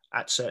pressure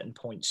at certain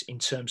points in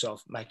terms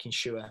of making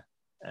sure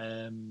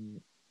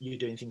you're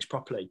doing things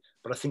properly.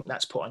 But I think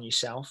that's put on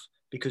yourself,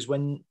 because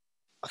when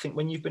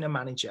you've been a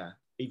manager,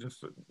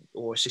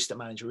 or assistant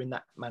manager in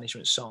that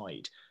management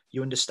side,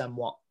 you understand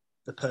what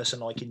the person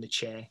like in the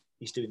chair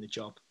is doing the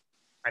job,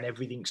 and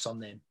everything's on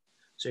them.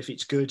 So if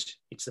it's good,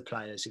 it's the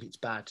players. If it's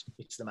bad,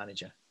 it's the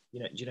manager. Do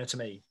you know what I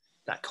mean?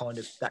 That kind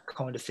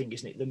of thing,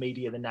 isn't it? The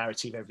media, the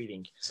narrative,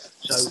 everything.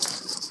 So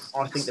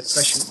I think the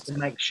pressure to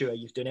make sure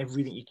you've done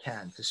everything you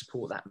can to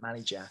support that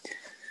manager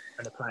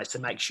and the players, to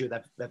make sure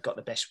they've got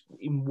the best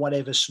in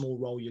whatever small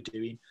role you're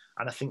doing.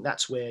 And I think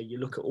that's where you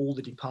look at all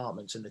the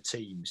departments and the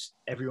teams.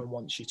 Everyone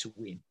wants you to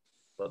win,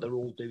 but they're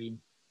all doing,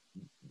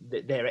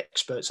 they're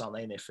experts, aren't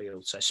they, in their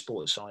field? So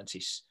sports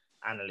scientists,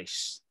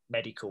 analysts,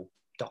 medical,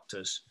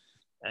 doctors,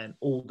 and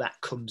all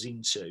that comes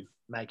into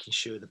making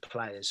sure the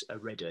players are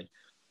ready.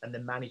 And the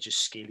manager's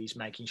skill is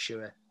making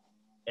sure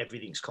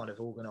everything's kind of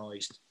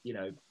organised.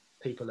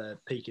 People are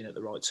peaking at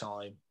the right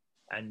time,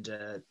 and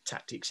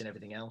tactics and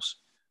everything else.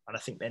 And I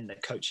think then the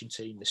coaching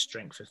team, the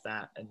strength of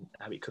that, and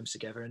how it comes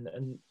together.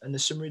 And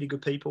there's some really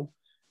good people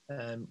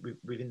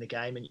within the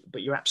game.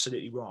 But you're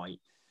absolutely right.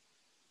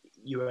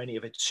 You only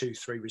have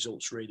 2-3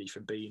 results really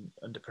from being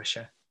under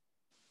pressure.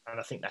 And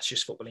I think that's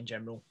just football in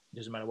general. It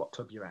doesn't matter what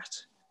club you're at,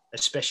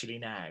 especially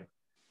now.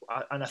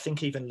 And I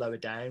think even lower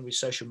down with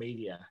social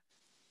media,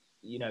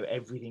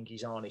 everything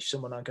is on. If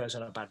someone goes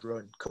on a bad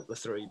run, couple of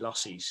 3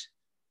 losses,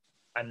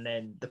 and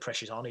then the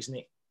pressure's on, isn't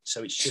it?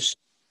 So it's just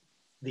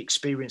the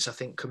experience, I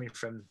think, coming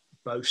from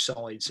both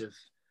sides of,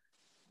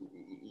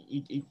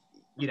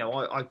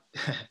 I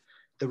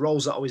the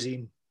roles that I was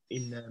in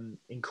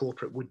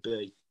corporate would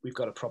be, we've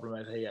got a problem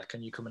over here,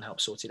 can you come and help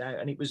sort it out?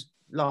 And it was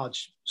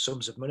large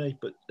sums of money,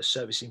 but a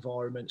service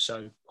environment,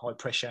 so high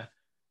pressure.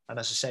 And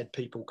as I said,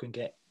 people can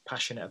get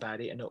passionate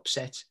about it and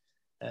upset.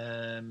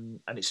 And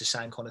it's the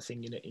same kind of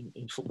thing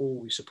in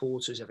football with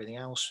supporters, everything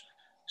else.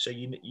 So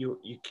you're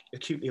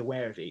acutely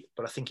aware of it,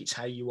 but I think it's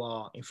how you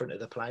are in front of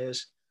the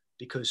players,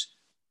 because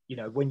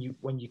when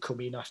you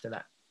come in after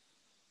that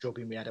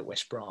drubbing we had at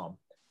West Brom,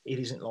 it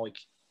isn't like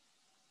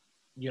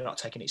you're not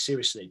taking it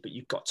seriously, but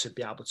you've got to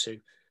be able to,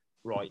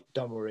 right,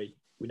 don't worry,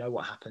 we know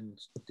what happened,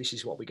 this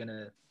is what we're going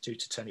to do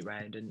to turn it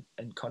around,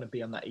 and kind of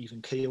be on that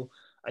even keel.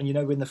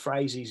 And when the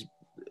phrase is,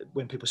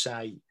 when people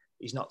say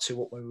he's not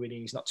too up when we're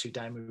winning, he's not too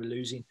down when we're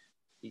losing,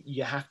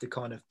 you have to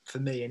kind of, for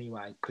me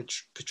anyway,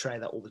 portray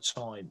that all the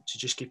time, to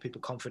just give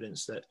people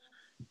confidence that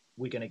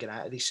we're going to get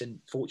out of this. And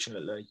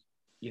fortunately,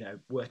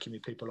 working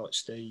with people like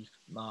Steve,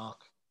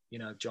 Mark,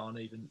 John,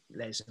 even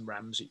Les and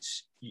Rams,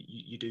 it's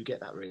you do get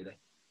that, really.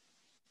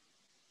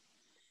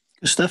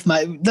 Good stuff,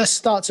 mate. Let's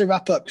start to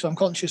wrap up, because I'm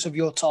conscious of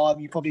your time.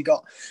 You've probably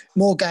got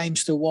more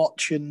games to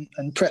watch and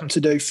prep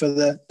to do for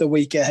the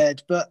week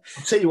ahead. But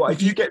I'll tell you what,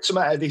 if you get some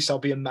out of this, I'll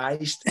be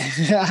amazed.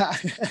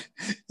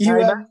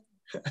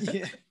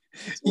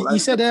 You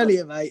said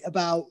earlier, mate,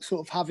 about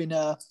sort of having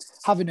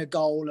a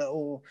goal,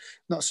 or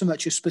not so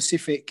much a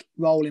specific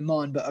role in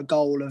mind, but a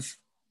goal of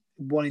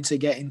wanting to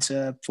get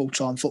into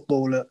full-time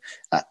football.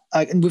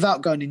 And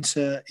without going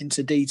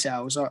into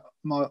details,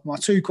 my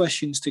 2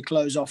 questions to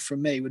close off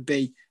from me would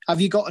be, have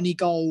you got any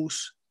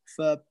goals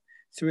for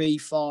 3,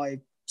 5,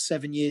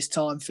 7 years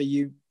time for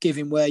you,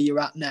 given where you're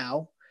at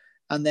now?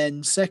 And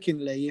then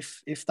secondly,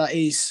 if that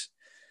is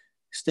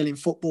still in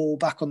football,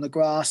 back on the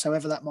grass,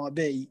 however that might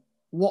be,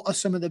 what are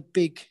some of the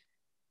big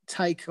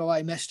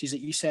takeaway messages that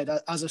you said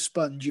as a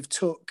sponge you've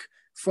took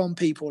from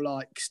people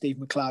like Steve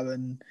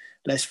McClaren,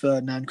 Les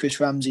Ferdinand, Chris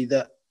Ramsey,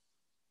 that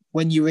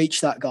when you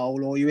reach that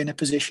goal, or you're in a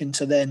position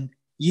to then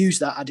use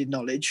that added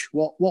knowledge,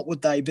 what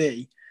would they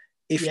be,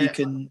 if you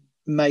can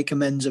make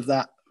amends of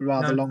that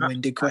rather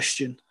long-winded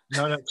question?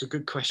 No, it's a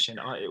good question.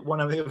 One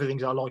of the other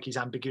things I like is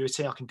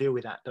ambiguity. I can deal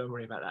with that. Don't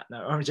worry about that.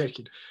 No, I'm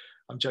joking.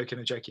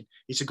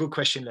 It's a good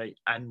question, Lee.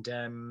 And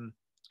I'm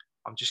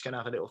just going to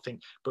have a little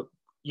think. But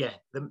yeah,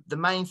 the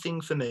main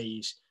thing for me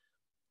is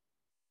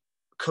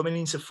coming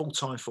into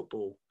full-time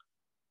football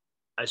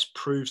has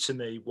proved to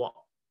me what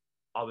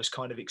I was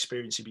kind of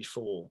experiencing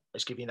before,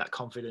 as giving that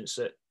confidence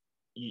that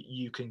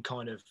you can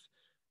kind of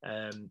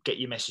get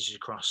your message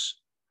across,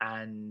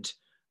 and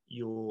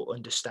you're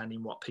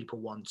understanding what people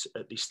want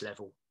at this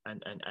level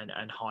and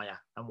higher,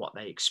 and what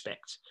they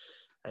expect.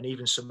 And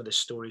even some of the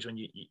stories when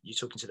you're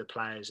talking to the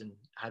players and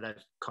how they've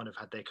kind of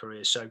had their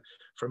careers. So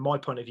from my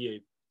point of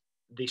view,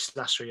 this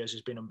last 3 years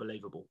has been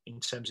unbelievable in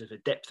terms of the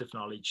depth of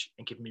knowledge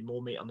and giving me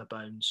more meat on the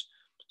bones.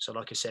 So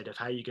like I said, of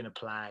how you're going to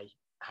play,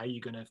 how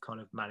you're going to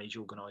kind of manage,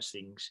 organise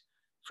things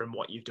from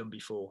what you've done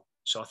before.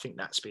 So I think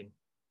that's been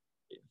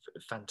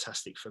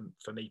fantastic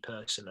for me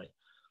personally.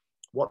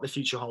 What the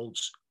future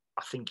holds,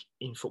 I think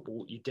in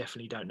football, you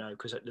definitely don't know,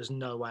 because there's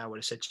no way I would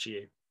have said to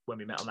you when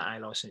we met on that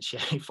A licence,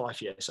 in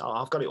 5 years,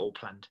 I've got it all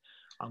planned.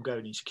 I'm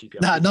going into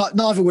QPR. No,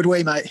 neither would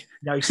we, mate.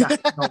 No, exactly.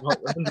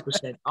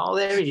 100%. Oh,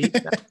 there he is.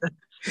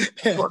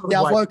 Yeah,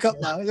 I've woke up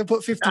now. I'll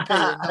put 50p in.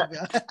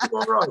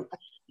 All right.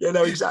 Yeah,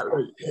 no,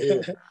 exactly.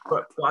 Yeah.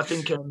 But I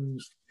think I'm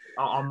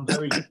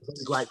very, very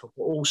grateful.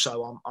 But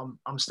also,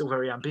 I'm still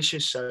very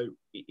ambitious. So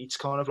it's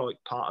kind of like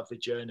part of the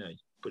journey,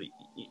 but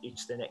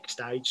it's the next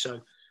stage. So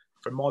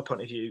from my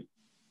point of view,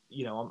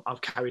 you know,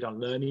 I've carried on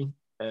learning.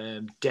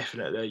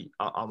 Definitely,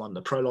 I'm on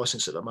the pro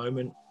license at the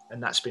moment,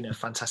 and that's been a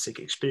fantastic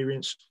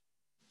experience.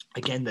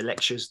 Again, the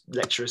lecturers,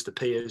 the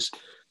peers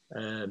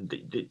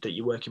that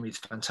you're working with,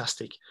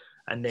 fantastic.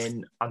 And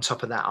then on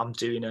top of that, I'm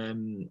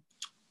doing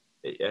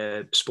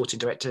a sporting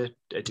director,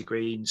 a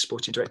degree in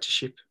sporting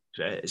directorship.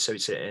 So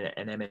it's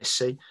an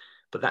MSc,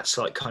 but that's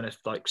like kind of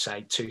like,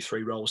 say,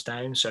 2-3 roles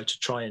down. So to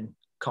try and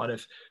kind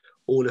of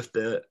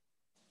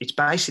it's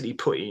basically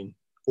putting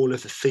all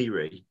of the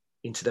theory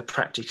into the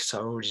practice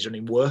I've already done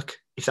in work,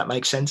 if that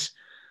makes sense.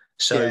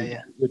 So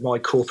with my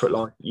corporate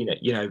life,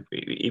 you know,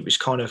 it was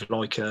kind of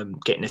like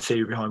getting a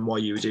theory behind why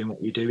you were doing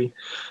what you're doing.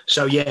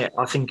 So yeah,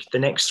 I think the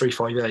next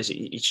 3-5 years,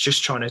 it's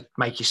just trying to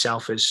make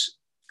yourself as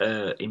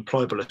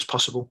employable as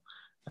possible,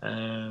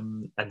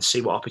 and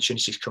see what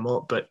opportunities come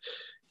up. But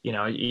you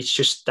know, it's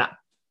just that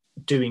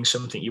doing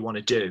something you want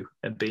to do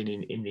and being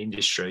in the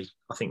industry.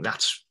 I think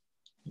that's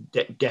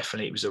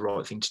definitely, it was the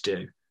right thing to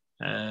do.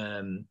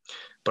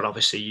 But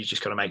obviously, you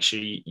just got to make sure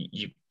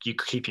you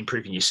keep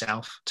improving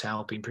yourself to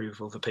help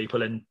improve other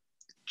people and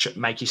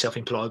make yourself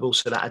employable.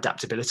 So that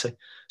adaptability.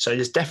 So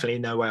there's definitely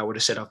no way I would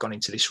have said I've gone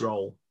into this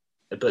role,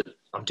 but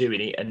I'm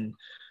doing it and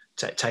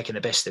taking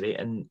the best of it.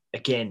 And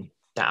again,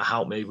 that'll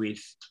help me with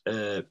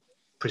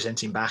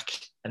presenting back,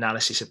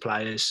 analysis of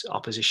players,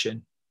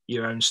 opposition,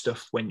 your own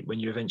stuff when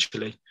you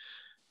eventually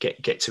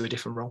get to a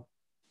different role.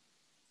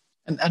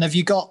 And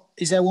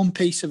is there one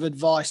piece of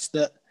advice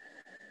that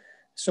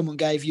someone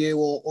gave you,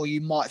 or you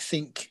might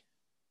think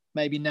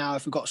maybe now,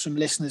 if we've got some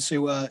listeners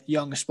who are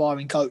young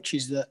aspiring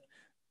coaches that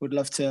would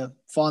love to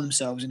find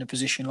themselves in a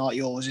position like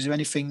yours, is there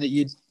anything that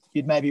you'd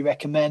maybe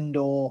recommend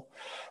or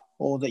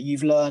that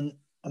you've learned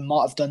and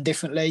might have done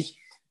differently?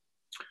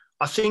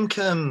 I think,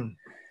 as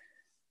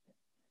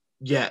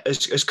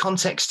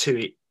context to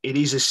it, it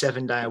is a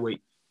 7-day a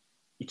week.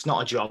 It's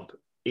not a job.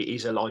 It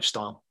is a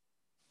lifestyle.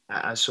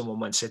 As someone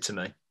once said to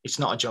me, it's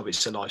not a job,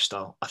 it's a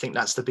lifestyle. I think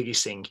that's the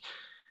biggest thing.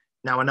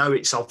 Now, I know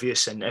it's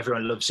obvious and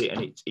everyone loves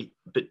it,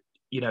 but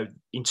you know,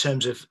 in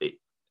terms of it,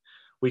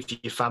 with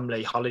your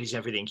family, holidays,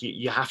 everything,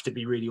 you have to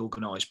be really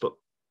organised, but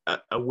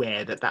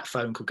aware that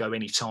phone could go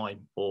any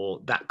time,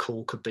 or that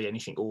call could be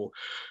anything, or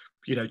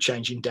you know,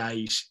 changing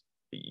days.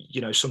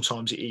 You know,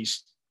 sometimes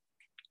it's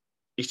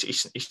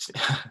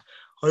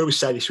I always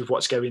say this with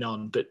what's going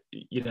on, but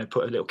you know,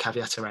 put a little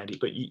caveat around it.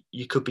 But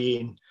you could be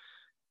in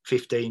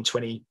 15,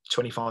 20,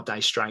 25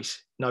 days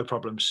straight, no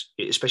problems,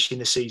 especially in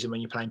the season when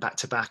you're playing back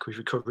to back with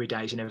recovery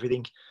days and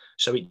everything.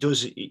 So it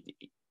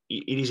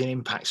is an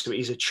impact. So it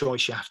is a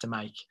choice you have to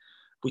make,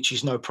 which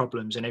is no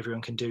problems, and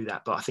everyone can do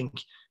that. But I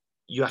think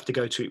you have to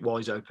go to it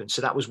wide open.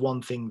 So that was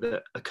one thing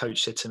that a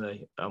coach said to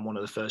me on one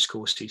of the first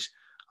courses.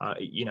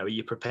 You know, are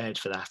you prepared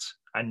for that?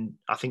 And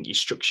I think your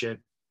structure,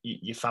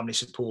 your family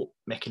support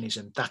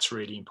mechanism, that's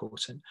really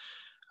important.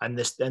 And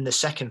the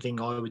second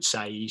thing I would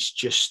say is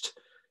just,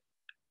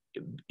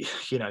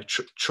 you know,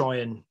 try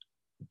and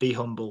be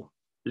humble,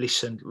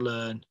 listen,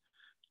 learn,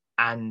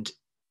 and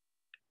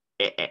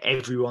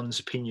everyone's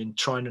opinion,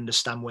 try and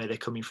understand where they're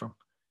coming from,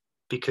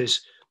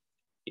 because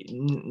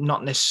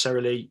not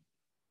necessarily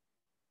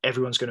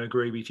everyone's going to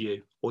agree with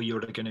you, or you're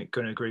going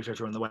to agree with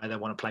everyone the way they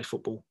want to play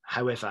football.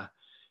 However,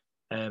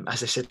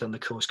 as I said on the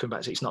course, come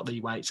back to it's not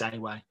the way, it's a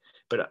way.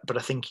 But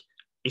I think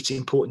it's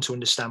important to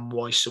understand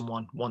why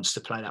someone wants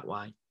to play that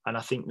way. And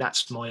I think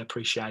that's my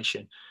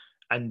appreciation.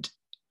 And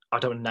I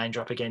don't want to name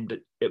drop again, but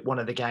at one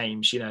of the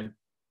games, you know,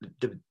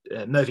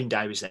 Mervyn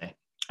Day was there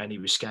and he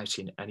was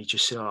scouting, and he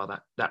just said, oh,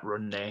 that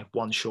run there,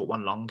 one short,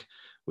 one long.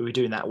 We were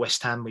doing that at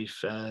West Ham with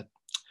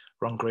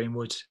Ron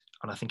Greenwood,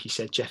 and I think he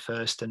said Jeff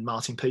Hurst and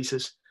Martin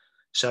Peters.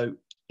 So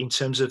in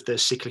terms of the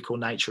cyclical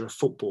nature of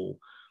football,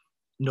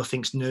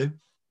 nothing's new,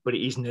 but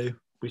it is new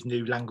with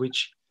new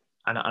language.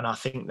 And I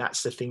think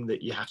that's the thing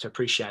that you have to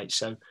appreciate.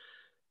 So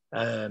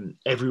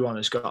everyone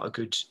has got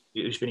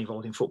who's been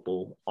involved in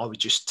football, I would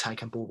just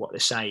take on board what they're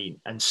saying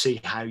and see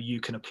how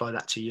you can apply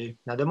that to you.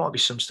 Now, there might be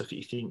some stuff that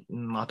you think,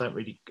 I don't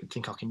really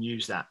think I can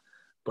use that,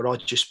 but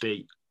I'd just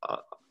be,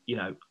 you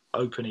know,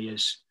 open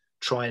ears,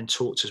 try and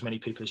talk to as many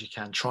people as you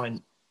can, try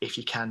and, if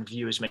you can,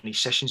 view as many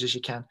sessions as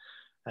you can.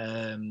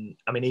 I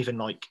mean, even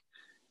like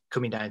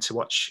coming down to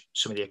watch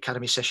some of the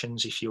academy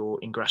sessions, if you're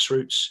in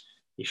grassroots,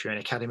 if you're in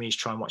academies,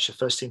 try and watch the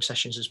first team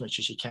sessions as much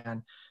as you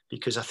can,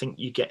 because I think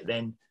you get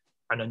then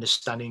an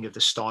understanding of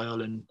the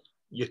style, and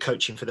you're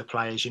coaching for the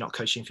players, you're not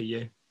coaching for you.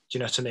 Do you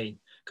know what I mean?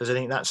 Because I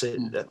think that's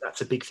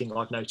a big thing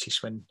I've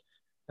noticed when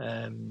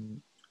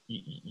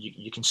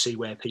you can see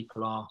where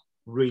people are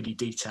really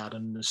detailed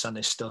and understand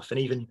their stuff. And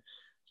even,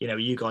 you know,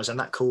 you guys on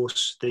that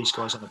course, these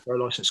guys on the pro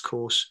license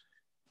course,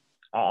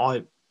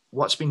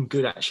 what's been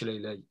good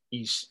actually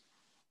is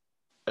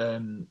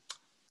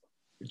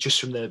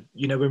just from the,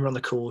 you know, when we're on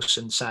the course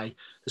and say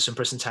there's some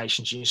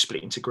presentations, you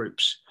split into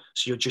groups.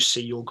 So you'll just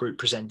see your group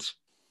present.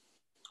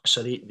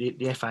 So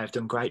the FA have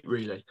done great,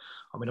 really.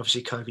 I mean,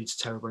 obviously COVID's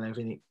terrible and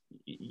everything,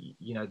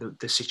 you know,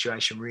 the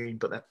situation we're in,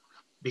 but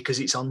because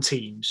it's on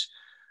Teams,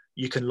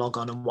 you can log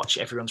on and watch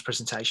everyone's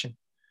presentation.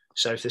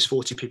 So if there's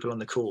 40 people on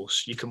the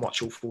course, you can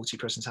watch all 40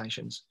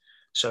 presentations.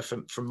 So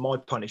from my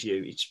point of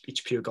view,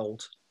 it's pure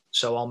gold.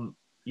 So I'm,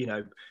 you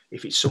know,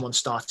 if it's someone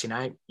starting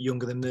out,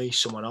 younger than me,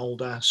 someone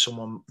older,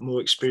 someone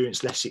more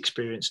experienced, less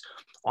experienced,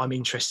 I'm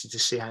interested to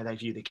see how they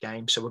view the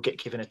game. So we'll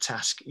get given a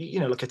task, you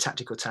know, like a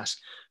tactical task,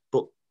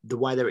 but the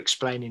way they're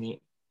explaining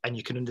it, and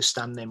you can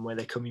understand them, where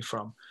they're coming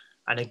from.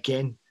 And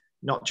again,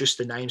 not just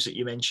the names that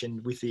you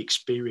mentioned, with the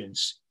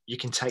experience, you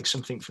can take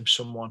something from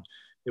someone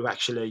who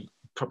actually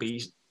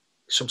probably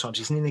sometimes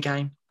isn't in the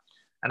game.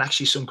 And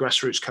actually some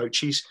grassroots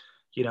coaches,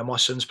 you know, my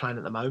son's playing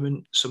at the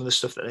moment, some of the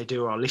stuff that they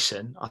do, or I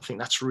listen, I think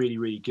that's really,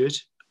 really good.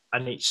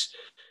 And it's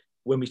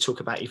when we talk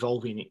about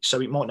evolving it,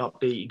 so it might not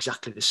be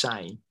exactly the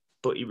same,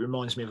 but it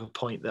reminds me of a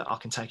point that I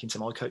can take into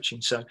my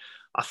coaching. So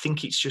I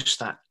think it's just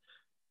that,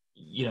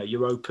 you know,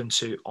 you're open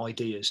to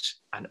ideas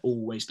and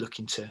always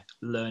looking to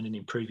learn and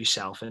improve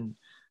yourself. And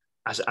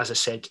as I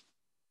said,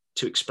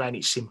 to explain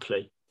it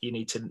simply, you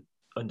need to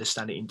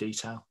understand it in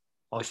detail,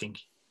 I think.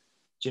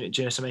 Do you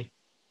know what I mean?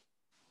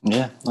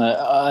 Yeah,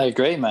 I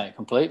agree, mate,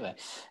 completely.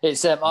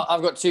 It's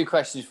I've got two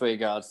questions for you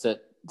guys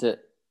to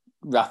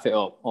wrap it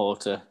up, or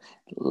to,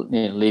 you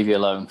know, leave you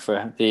alone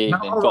for the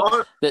evening.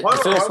 But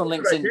the first one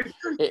links in.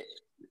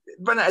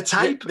 Run out of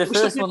tape. The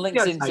first one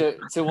links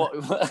into what.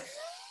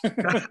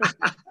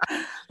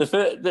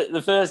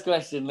 The first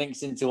question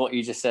links into what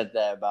you just said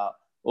there about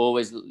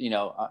always, you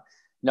know,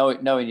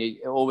 knowing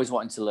you always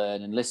wanting to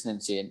learn and listening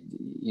to you.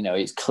 You know,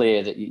 it's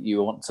clear that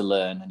you want to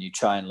learn and you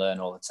try and learn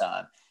all the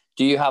time.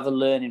 Do you have a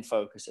learning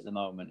focus at the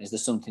moment? Is there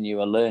something you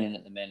are learning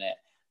at the minute,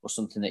 or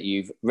something that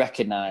you've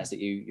recognised that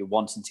you're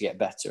wanting to get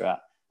better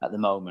at the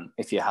moment?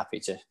 If you're happy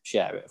to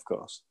share it, of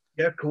course.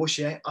 Yeah, of course.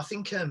 Yeah, I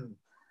think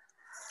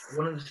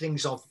one of the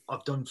things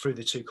I've done through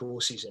the two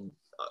courses, and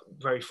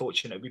very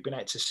fortunate, we've been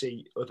able to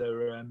see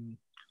other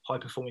high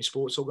performing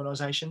sports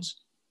organisations.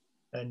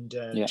 And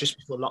just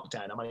before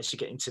lockdown, I managed to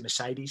get into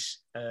Mercedes,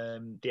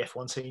 the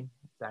F1 team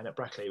down at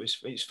Brackley. It was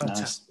fantastic.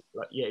 Nice.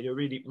 Like, yeah, they're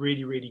really,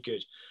 really, really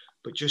good.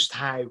 But just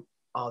how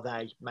are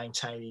they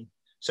maintaining?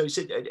 So it's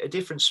a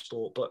different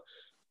sport, but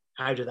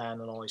how do they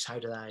analyse? How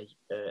do they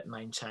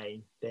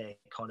maintain their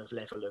kind of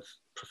level of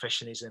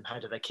professionalism? How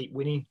do they keep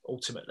winning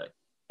ultimately?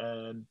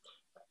 And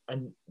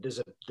there's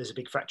a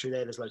big factory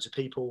there. There's loads of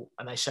people,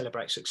 and they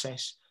celebrate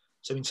success.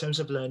 So in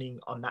terms of learning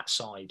on that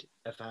side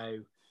of how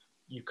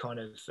you kind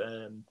of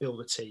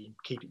build a team,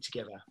 keep it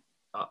together,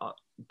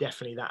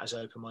 definitely that has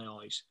opened my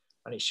eyes.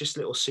 And it's just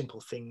little simple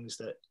things,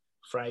 that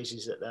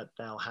phrases that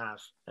they'll have,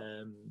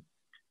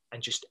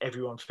 and just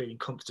everyone feeling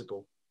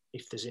comfortable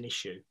if there's an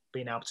issue,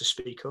 being able to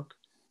speak up.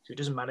 So it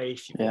doesn't matter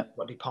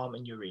what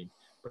department you're in,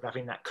 but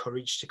having that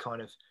courage to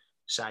kind of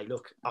say,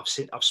 look, I've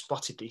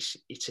spotted this,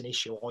 it's an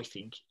issue, I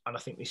think, and I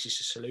think this is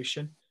a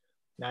solution.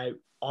 Now,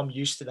 I'm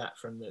used to that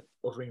from the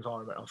other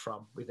environment I'm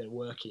from, within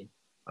working.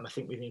 And I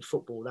think within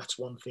football, that's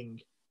one thing.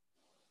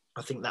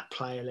 I think that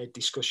player-led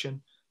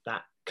discussion,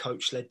 that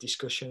coach-led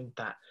discussion,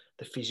 that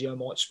the physio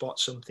might spot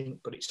something,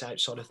 but it's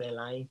outside of their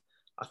lane.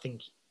 I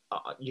think,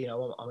 you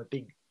know, I'm a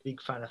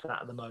big fan of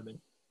that at the moment.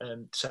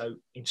 So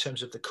in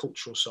terms of the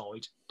cultural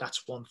side,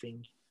 that's one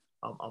thing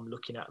I'm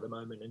looking at the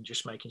moment, and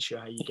just making sure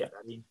how you get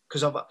that in.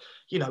 Because I've,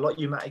 you know, like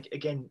you, Matt,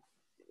 again,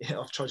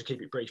 I've tried to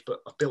keep it brief,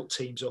 but I've built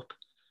teams up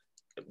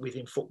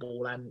within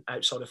football and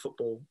outside of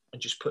football,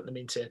 and just put them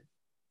into,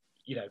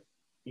 you know,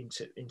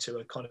 into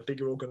a kind of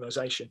bigger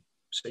organisation.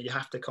 So you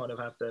have to kind of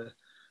have the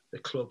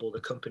club or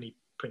the company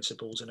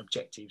principles and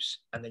objectives,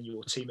 and then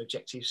your team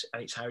objectives,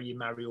 and it's how you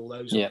marry all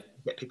those, and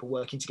get people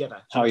working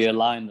together. How you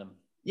align them.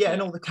 Yeah,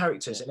 and all the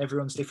characters and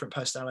everyone's different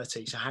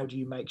personality. So how do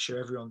you make sure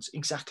everyone's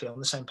exactly on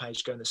the same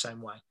page, going the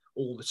same way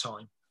all the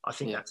time? I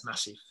think that's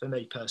massive for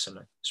me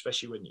personally,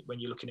 especially when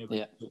you're looking at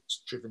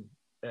results-driven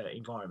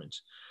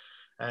environments.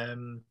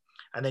 And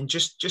then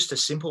just a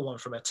simple one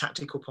from a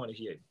tactical point of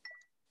view.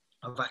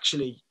 I'm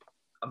actually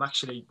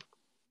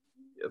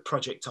a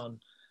project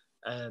on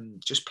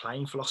just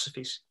playing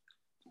philosophies.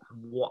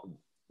 What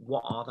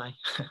are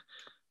they?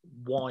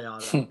 Why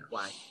are they that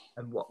way?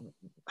 And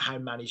how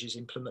managers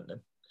implement them.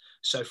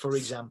 So, for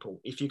example,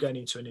 if you're going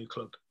into a new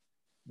club,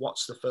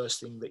 what's the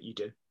first thing that you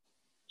do?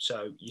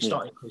 So you're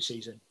starting a new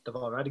season. They've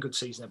either had a good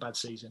season, a bad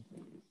season.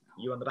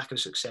 You're on the back of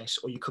success,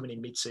 or you're coming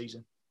in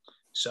mid-season.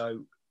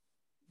 So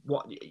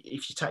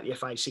if you take the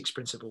FA 6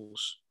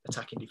 principles,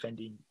 attacking,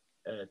 defending,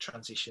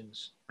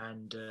 transitions,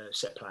 and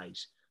set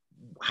plays,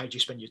 how do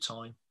you spend your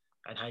time,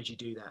 and how do you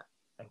do that?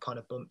 And kind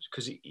of bump,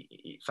 because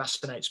it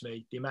fascinates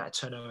me, the amount of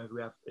turnover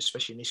we have,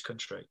 especially in this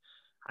country,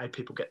 how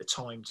people get the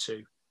time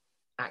to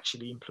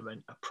actually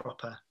implement a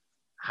proper,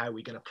 how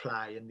we're going to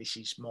play, and this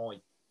is my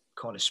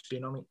kind of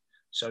spin on it.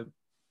 So,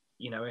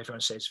 you know,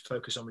 everyone says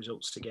focus on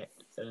results to get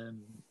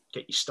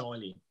your style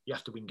in. You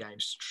have to win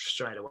games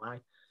straight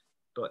away,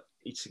 but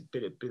it's a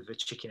bit of a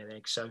chicken and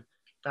egg. So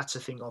that's a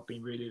thing I've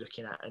been really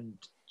looking at, and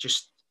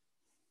just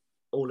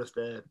all of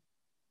the,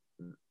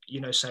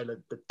 say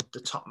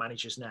the top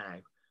managers now,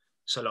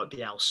 so like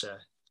Bielsa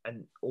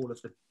and all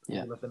of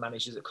the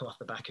managers that come off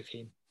the back of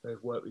him who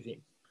have worked with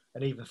him,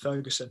 and even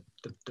Ferguson,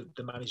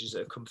 the managers that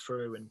have come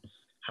through, and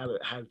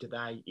how do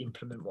they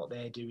implement what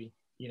they're doing?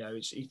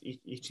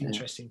 It's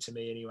interesting to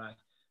me anyway,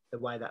 the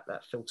way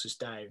that filters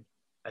down,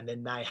 and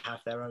then they have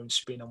their own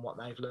spin on what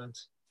they've learned.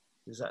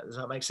 Does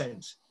that make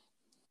sense?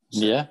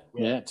 So, yeah,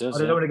 it does.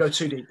 I don't want to go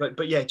too deep,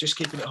 but yeah, just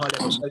keeping it high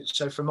level.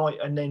 So for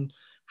and then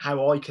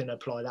how I can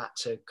apply that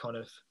to kind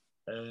of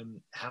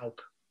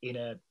help in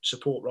a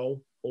support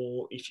role,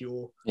 or if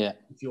you're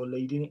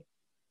leading it.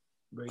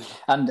 Really.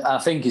 And I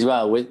think as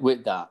well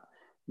with that,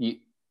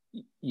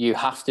 you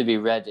have to be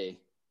ready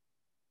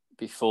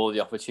before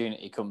the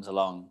opportunity comes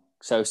along.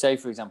 So say,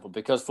 for example,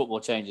 because football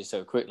changes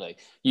so quickly,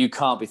 you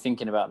can't be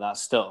thinking about that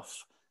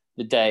stuff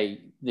the day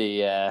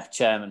the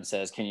chairman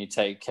says, can you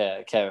take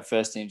care of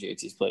first team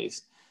duties,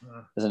 please,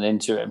 as an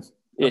interim.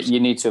 You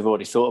need to have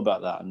already thought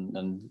about that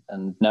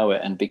and know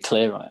it and be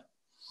clear on it.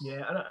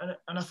 Yeah,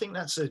 and I think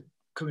that's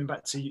coming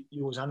back to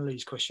yours and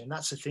Lee's question,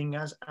 that's the thing,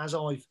 as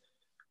I've,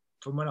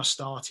 from when I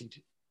started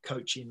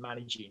coaching,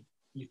 managing,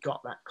 you've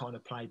got that kind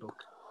of playbook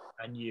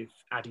and you've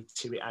added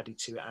to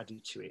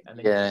it. And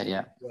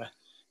then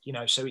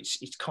so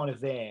it's kind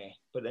of there,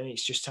 but then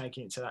it's just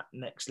taking it to that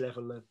next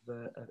level of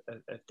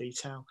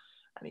detail.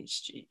 And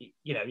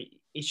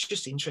it's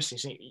just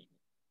interesting.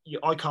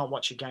 I can't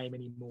watch a game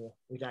anymore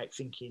without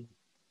thinking,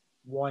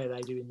 why are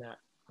they doing that?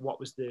 What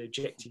was the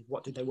objective?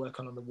 What did they work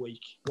on the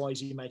week? Why is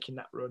he making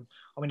that run?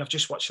 I mean, I've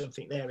just watched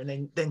something there,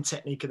 and then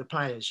technique of the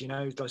players,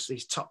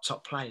 these top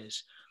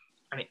players.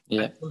 And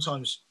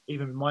sometimes,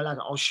 even with my lad,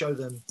 I'll show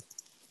them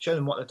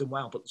what they've done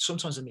well, but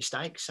sometimes the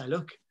mistakes, say,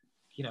 look,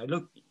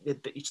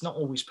 it's not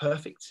always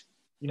perfect.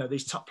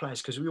 These top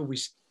players, because we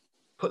always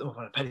put them up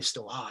on a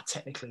pedestal.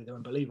 Technically they're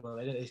unbelievable.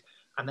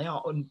 And they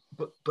are,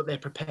 but they're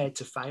prepared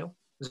to fail.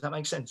 Does that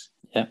make sense?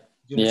 Yeah.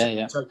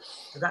 Yeah. So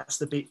that's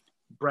the bit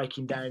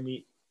breaking down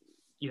the,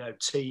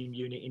 team,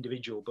 unit,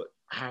 individual. But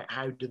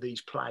how do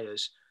these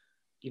players,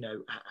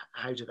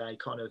 how do they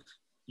kind of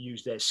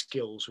use their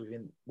skills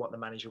within what the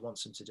manager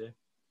wants them to do?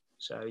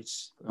 So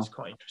it's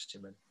quite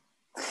interesting, man.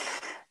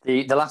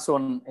 The last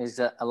one is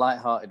a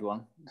light-hearted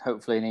one,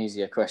 hopefully an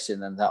easier question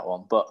than that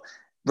one. But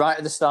right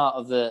at the start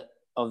of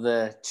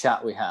the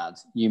chat we had,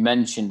 you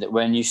mentioned that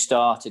when you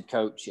started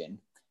coaching,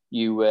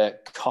 you were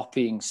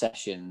copying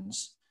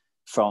sessions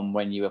from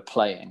when you were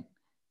playing,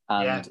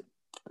 and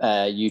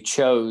you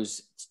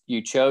chose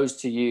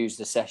to use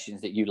the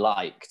sessions that you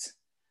liked.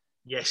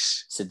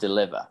 Yes. To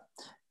deliver.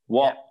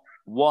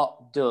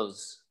 What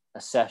does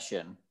a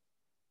session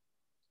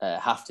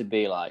have to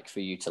be like for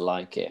you to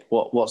like it?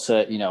 What's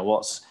a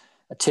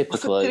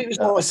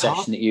typical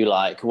session that you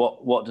like?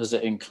 What does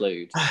it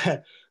include?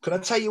 Can I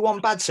tell you one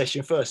bad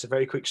session first? A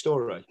very quick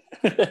story.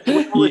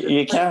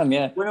 You can,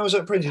 yeah. When I was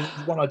at Princeton,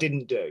 one I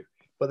didn't do,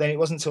 but then it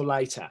wasn't until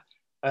later.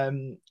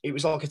 It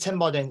was like a 10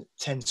 by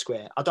 10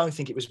 square. I don't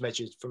think it was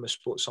measured from a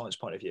sports science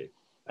point of view.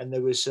 And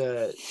there was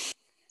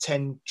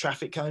 10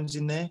 traffic cones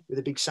in there with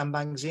the big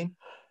sandbags in.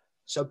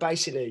 So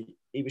basically,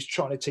 he was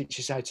trying to teach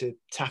us how to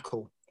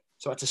tackle.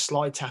 So I had to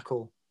slide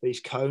tackle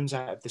these cones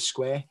out of the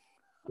square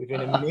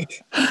within a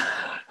minute.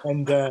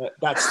 And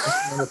that's the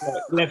kind of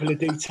level of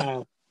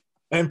detail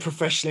and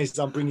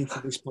professionalism I'm bringing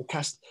to this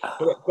podcast.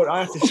 But I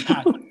have to say,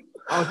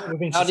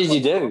 how did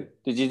you do?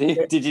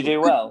 Did you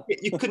do well?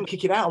 You couldn't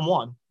kick it out on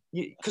one.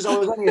 Because I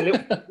was only a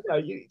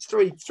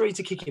little, three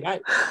to kick it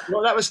out.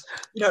 Well, that was,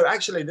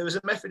 actually there was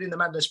a method in the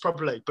madness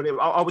probably, but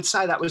I would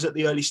say that was at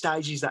the early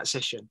stages, that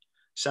session.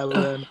 So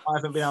I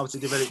haven't been able to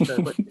develop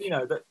that, but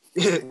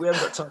we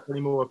haven't got time for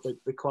any more of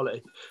the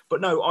quality. But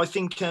no, I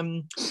think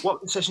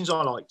what sessions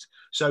I liked.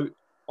 So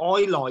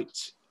I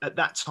liked at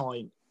that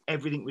time,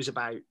 everything was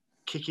about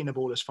kicking the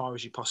ball as far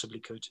as you possibly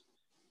could,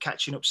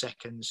 catching up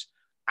seconds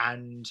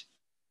and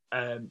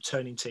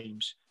turning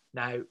teams.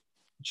 Now,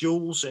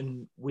 duels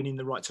and winning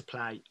the right to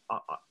play,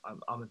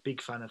 I'm a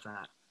big fan of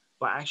that.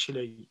 But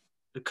actually,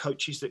 the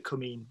coaches that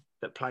come in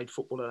that played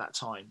football at that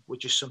time were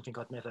just something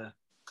I'd never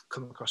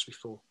come across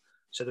before.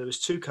 So there was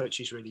two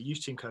coaches, really,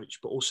 youth team coach,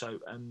 but also,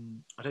 I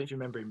don't know if you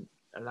remember him,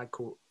 a lad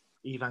called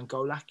Ivan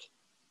Golak,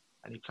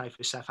 and he played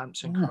for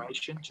Southampton,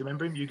 Croatian. Do you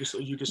remember him?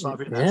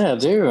 Yugoslavia. Yeah, I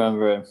do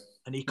remember him.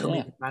 And he come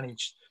in and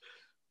managed.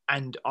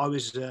 And I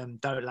was,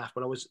 don't laugh,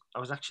 but I was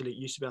actually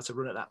used to be able to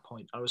run at that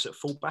point. I was at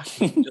fullback.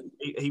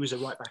 He was a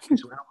right back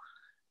as well.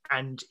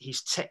 And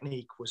his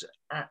technique was an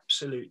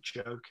absolute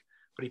joke.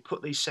 But he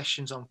put these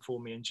sessions on for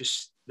me. And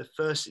just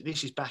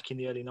this is back in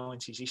the early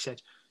 90s. He said,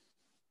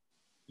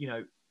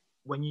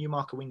 when you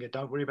mark a winger,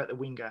 don't worry about the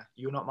winger.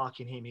 You're not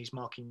marking him, he's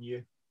marking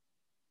you.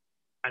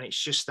 And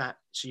it's just that.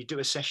 So you do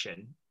a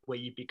session where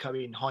you'd be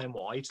coming high and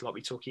wide, like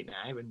we talk it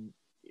now, and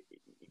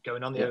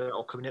going on the other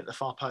or coming at the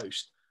far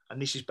post.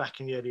 And this is back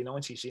in the early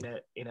 90s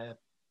in a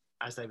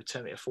as they would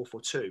term it, a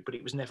 4-4-2, but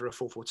it was never a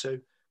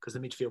 4-4-2 because the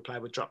midfield player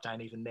would drop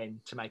down even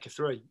then to make a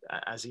three,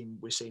 as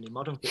we're seeing in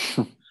modern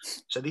football.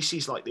 So this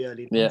is like the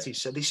early 90s.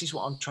 So this is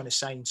what I'm trying to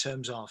say in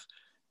terms of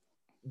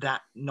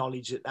that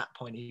knowledge at that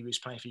point, he was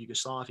playing for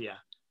Yugoslavia.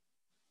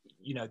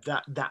 You know,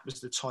 that was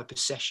the type of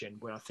session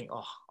where I think,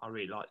 oh, I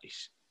really like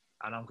this,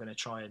 and I'm going to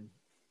try and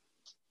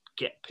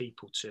get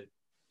people to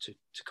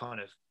kind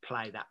of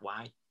play that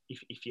way,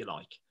 if you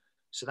like.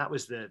 So that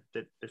was the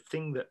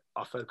thing that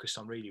I focused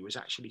on really, was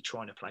actually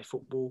trying to play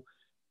football,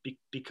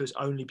 because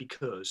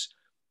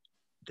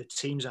the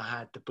teams I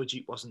had, the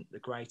budget wasn't the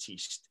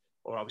greatest,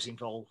 or I was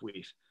involved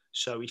with.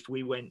 So if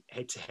we went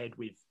head to head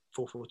with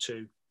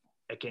 4-4-2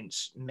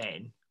 against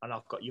men, and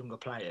I've got younger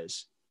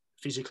players,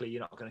 physically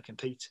you're not going to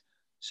compete.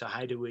 So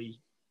how do we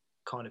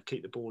kind of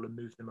keep the ball and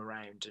move them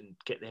around and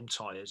get them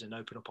tired and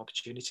open up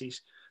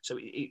opportunities? So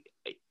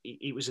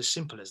it was as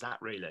simple as that,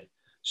 really.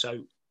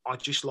 So I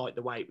just liked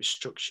the way it was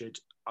structured.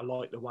 I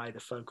liked the way the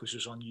focus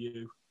was on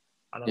you,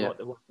 and I liked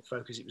the way the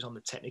focus it was on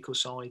the technical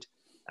side,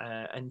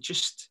 and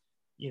just,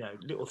 you know,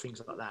 little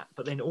things like that.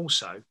 But then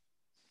also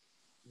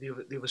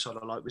the other side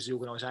I liked was the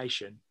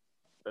organisation.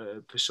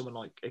 For someone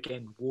like,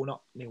 again,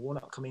 Neil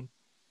Warnock coming,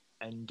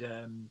 and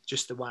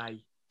just the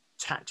way,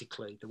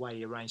 tactically, the way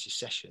he arranged his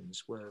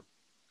sessions were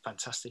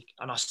fantastic,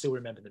 and I still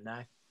remember them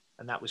now.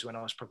 And that was when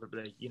I was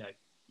probably, you know,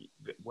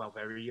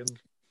 very young.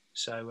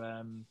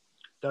 So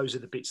those are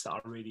the bits that I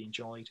really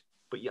enjoyed.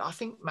 But yeah, I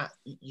think, Matt,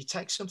 you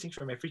take something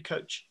from every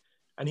coach,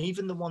 and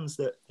even the ones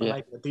that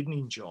maybe I didn't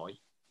enjoy,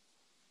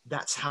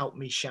 that's helped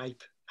me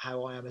shape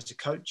how I am as a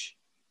coach.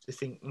 To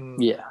think,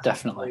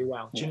 definitely. Very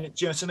well. Do you know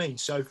what I mean?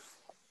 So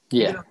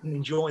even though I didn't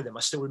enjoy them,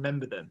 I still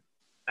remember them.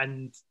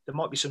 And there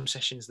might be some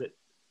sessions that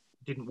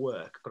didn't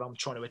work, but I'm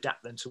trying to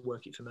adapt them to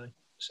work it for me.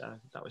 So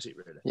that was it,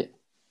 really. Yeah.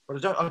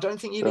 But I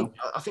don't think you need.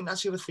 I think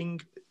that's the other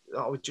thing that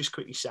I would just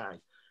quickly say.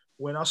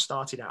 When I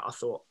started out, I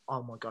thought,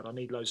 oh my God, I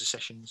need loads of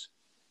sessions.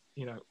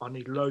 You know, I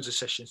need loads of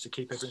sessions to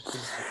keep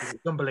everything.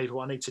 It's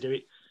unbelievable. I need to do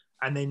it.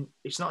 And then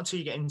it's not until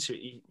you get into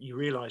it, you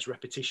realise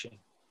repetition,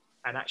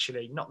 and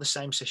actually not the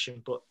same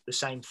session, but the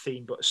same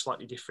theme, but a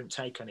slightly different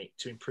take on it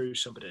to improve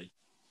somebody.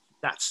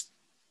 That's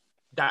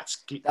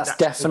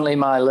definitely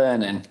my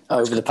learning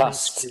over the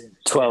past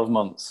 12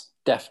 months.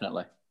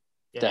 Definitely.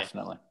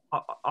 Definitely.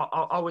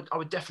 I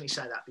would definitely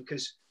say that,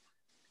 because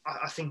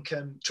I think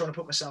trying to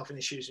put myself in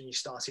the shoes when you're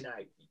starting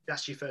out,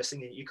 that's your first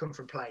thing. You come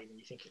from playing and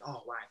you're thinking,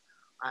 oh wow,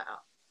 I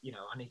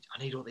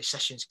need all these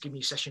sessions. Give me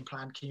a session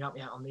plan. Can you help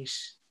me out on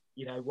this?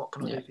 You know, what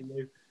can I do for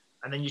you?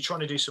 And then you're trying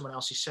to do someone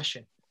else's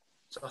session.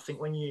 So I think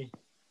when you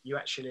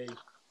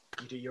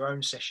do your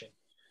own session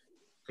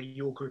for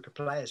your group of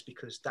players,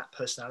 because that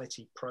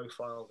personality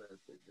profile,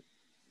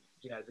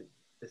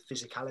 the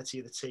physicality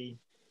of the team,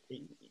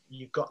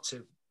 you've got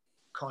to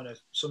kind of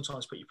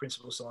sometimes put your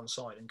principles to one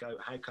side and go,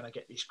 how can I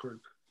get this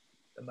group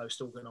the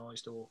most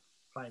organised or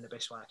playing the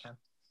best way I can?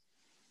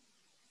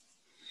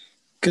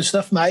 Good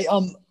stuff, mate.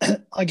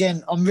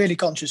 I'm really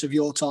conscious of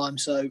your time,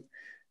 so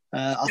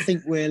I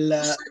think we'll.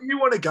 You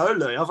want to go,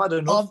 Louis? I've had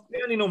enough.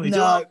 We only normally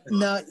No.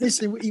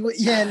 Listen,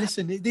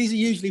 listen. These are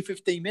usually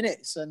 15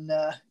 minutes, and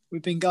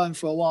we've been going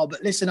for a while.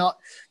 But listen,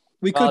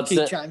 we could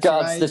keep chatting.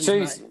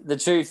 The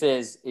truth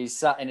is, he's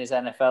sat in his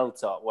NFL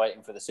top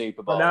waiting for the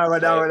Super Bowl. I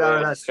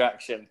know.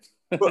 Distraction.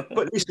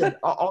 but listen,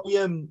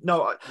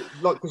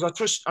 because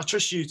I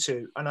trust you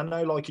two, and I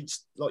know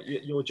it's like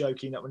you're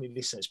joking that when you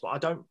listen, but I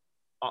don't.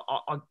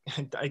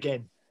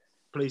 Again,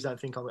 please don't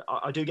think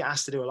I do get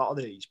asked to do a lot of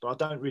these, but I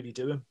don't really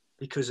do them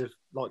because of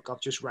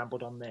I've just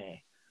rambled on there,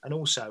 and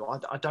also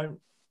I don't.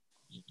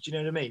 Do you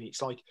know what I mean?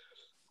 It's like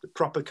the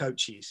proper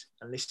coaches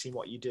and listening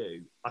what you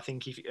do. I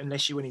think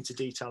unless you went into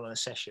detail on a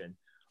session,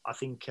 I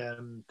think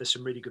there's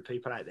some really good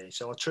people out there.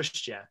 So I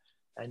trust you.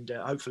 And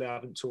hopefully I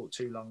haven't talked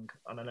too long,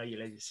 and I know you're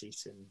lazy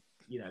seat, and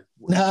you know.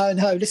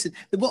 No. Listen,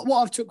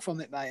 what I've took from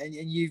it, mate, and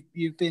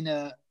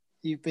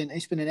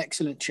it's been an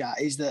excellent chat.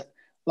 Is that,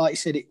 like you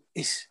said,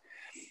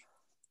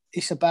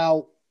 it's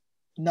about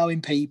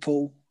knowing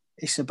people.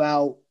 It's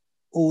about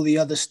all the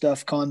other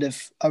stuff kind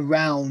of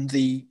around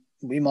we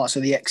might say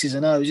the X's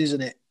and O's,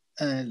 isn't it?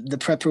 The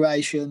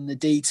preparation, the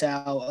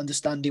detail,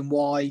 understanding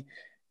why,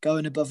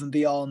 going above and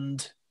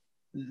beyond.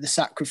 The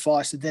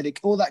sacrifice, the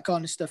dedication, all that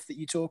kind of stuff that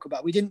you talk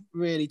about. We didn't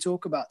really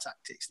talk about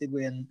tactics, did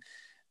we? And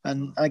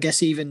I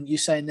guess even you're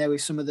saying there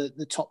with some of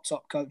the top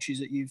coaches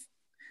that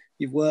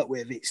you've worked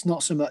with, it's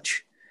not so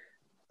much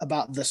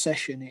about the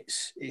session.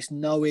 It's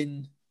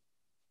knowing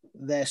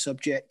their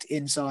subject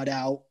inside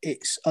out.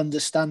 It's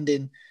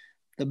understanding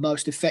the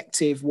most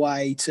effective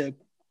way to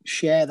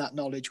share that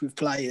knowledge with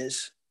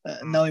players,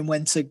 knowing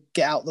when to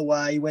get out the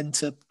way, when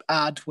to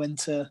add, when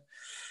to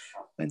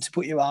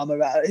put your arm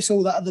around. It's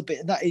all that other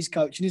bit. That is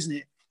coaching, isn't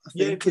it?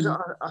 Because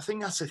I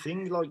think that's the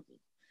thing.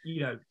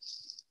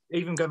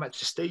 Even going back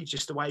to Steve,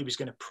 just the way he was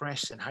going to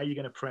press and how you're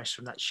going to press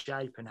from that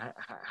shape and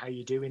how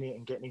you're doing it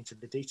and getting into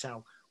the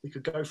detail. We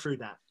could go through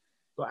that.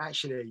 But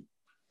actually,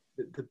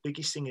 the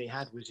biggest thing he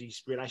had was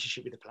his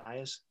relationship with the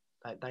players.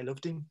 They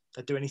loved him.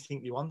 They'd do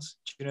anything he wants.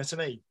 Do you know what I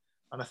mean?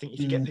 And I think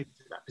if you get people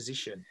to that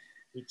position,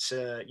 it's,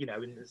 and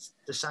it's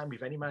the same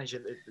with any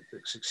manager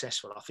that's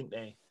successful. I think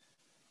they're,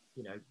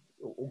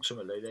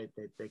 ultimately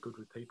they're good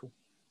with people.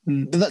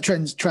 But that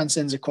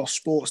transcends across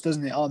sports,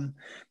 doesn't it?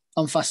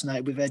 I'm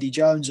fascinated with Eddie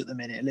Jones at the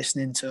minute,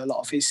 listening to a lot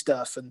of his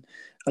stuff, and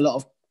a lot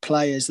of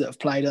players that have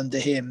played under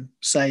him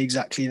say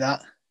exactly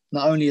that.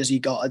 Not only has he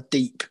got a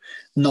deep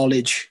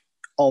knowledge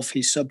of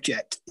his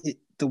subject,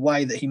 the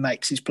way that he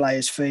makes his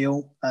players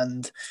feel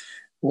and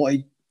what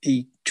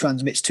he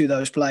transmits to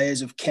those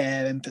players of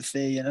care,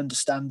 empathy, and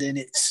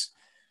understanding.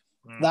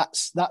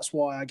 That's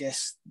why I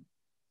guess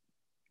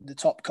the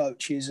top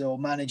coaches or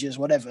managers,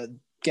 whatever,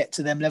 get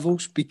to them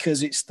levels,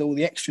 because it's all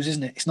the extras,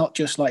 isn't it? It's not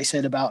just like you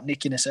said about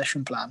nicking a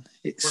session plan.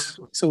 It's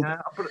all.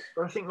 Yeah, but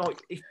I think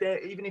like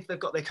even if they've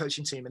got their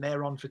coaching team and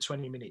they're on for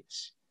 20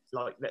 minutes,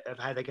 like of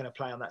how they're going to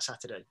play on that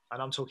Saturday,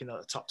 and I'm talking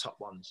about the top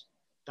ones,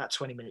 that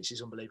 20 minutes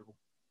is unbelievable.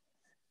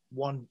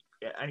 And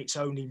it's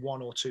only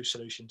one or two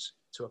solutions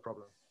to a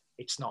problem.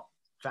 It's not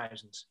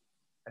thousands,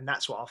 and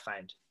that's what I've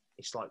found.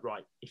 It's like,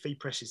 right, if he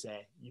presses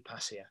there, you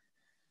pass here.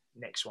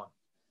 Next one.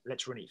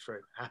 Let's run it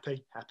through.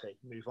 Happy,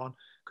 move on.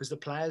 Because the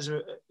players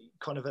are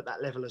kind of at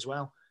that level as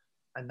well,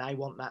 and they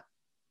want that.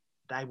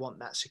 They want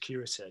that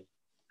security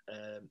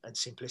and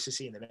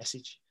simplicity in the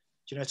message.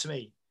 Do you know what I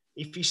mean?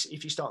 If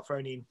you start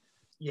throwing in,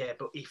 yeah,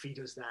 but if he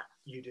does that,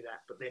 you do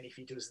that. But then if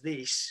he does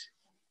this,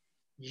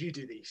 you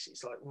do this.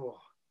 It's like, whoa,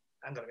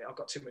 hang on a minute, I've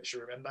got too much to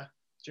remember.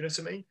 Do you know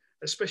what I mean?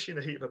 Especially in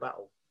the heat of a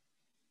battle.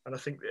 And I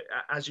think that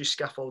as you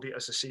scaffold it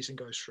as the season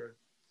goes through,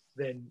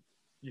 then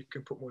you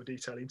can put more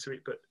detail into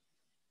it. But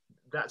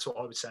that's what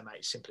I would say,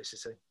 mate,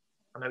 simplicity.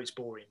 I know it's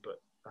boring,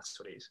 but that's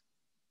what it is.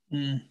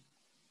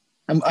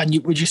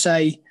 And would you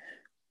say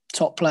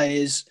top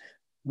players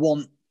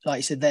want, like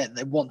you said,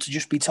 they want to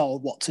just be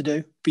told what to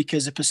do?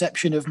 Because the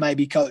perception of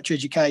maybe coach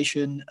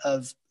education,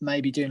 of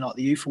maybe doing like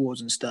the youth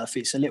awards and stuff,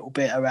 it's a little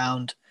bit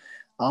around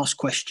ask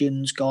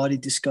questions, guided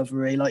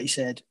discovery, like you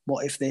said,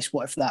 what if this,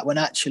 what if that, when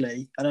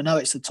actually, and I know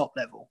it's the top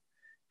level,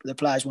 but the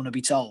players want to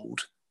be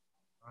told,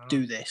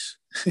 do this.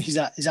 Is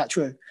that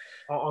true?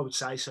 I would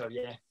say so,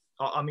 yeah.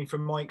 I mean,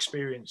 from my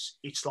experience,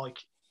 it's like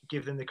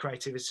give them the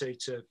creativity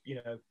to,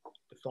 the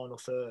final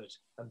third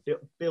and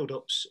build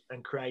ups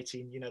and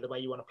creating, the way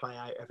you want to play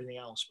out everything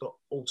else. But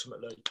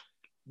ultimately,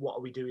 what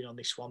are we doing on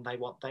this one? They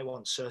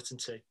want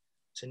certainty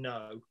to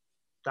know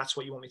that's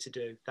what you want me to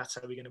do. That's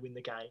how we're going to win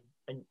the game.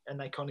 And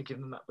they kind of give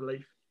them that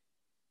belief.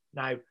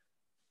 Now,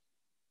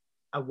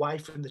 away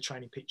from the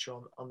training picture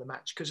on the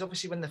match, because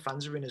obviously when the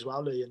fans are in as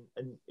well, Lee,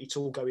 and it's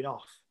all going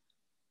off,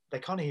 they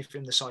can't hear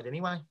from the side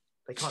anyway.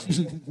 They can't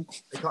hear.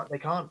 They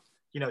can't.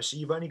 So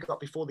you've only got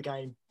before the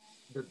game,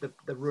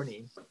 the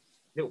running, a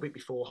little bit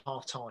before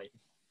half time,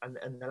 and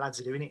the lads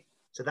are doing it.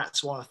 So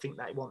that's why I think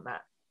they want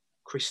that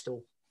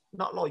crystal,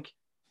 not like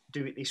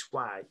do it this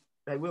way.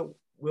 They will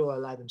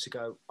allow them to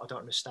go, I don't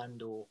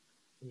understand, or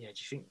do you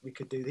think we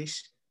could do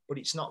this? But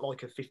it's not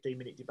like a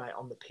 15-minute debate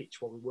on the pitch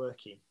while we're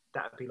working.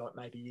 That would be like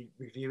maybe you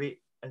review it,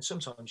 and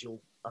sometimes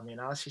you'll, on the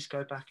analysis,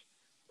 go back.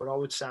 But I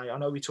would say, I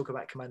know we talk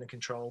about command and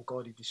control,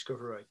 guided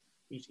discovery.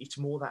 It's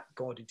more that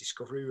guided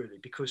discovery, really,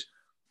 because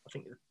I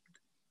think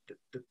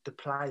the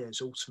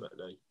players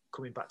ultimately,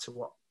 coming back to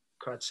what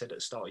Crad said at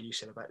the start, you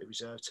said about the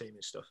reserve team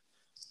and stuff,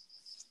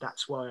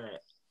 that's where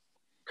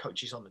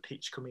coaches on the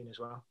pitch come in as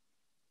well.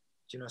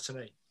 Do you know what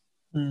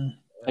I mean?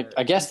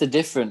 I guess the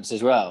difference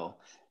as well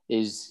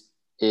is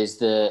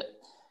that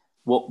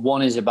what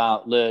one is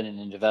about learning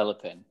and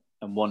developing,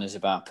 and one is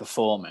about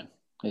performing,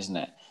 isn't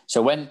it?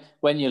 So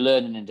when you're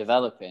learning and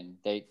developing,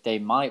 they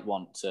might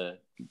want to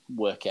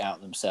work it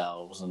out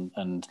themselves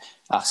and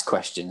ask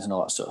questions and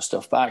all that sort of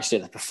stuff. But actually,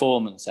 at the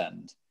performance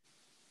end,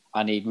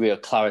 I need real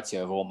clarity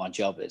over what my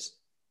job is.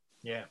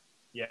 Yeah,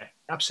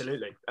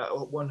 absolutely,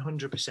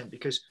 100%.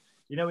 Because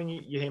when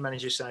you hear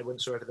managers say,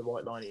 "Once they're over the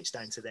white line, it's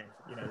down to them."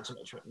 There's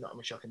not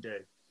much I can do.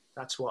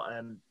 That's what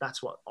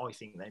I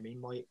think they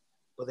mean.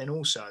 But then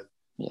also,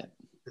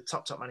 the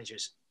top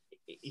managers,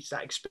 it's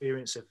that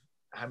experience of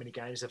how many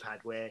games they've had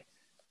where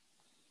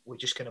we're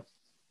just going to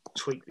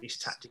tweak this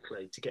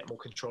tactically to get more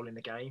control in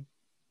the game.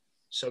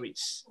 So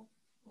it's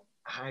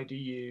how do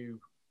you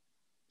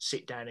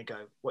sit down and go,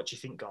 what do you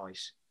think,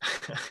 guys?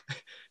 Do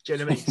you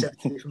know what I mean?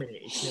 70th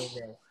minute, it's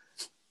 0-0.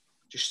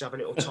 Just have a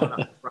little time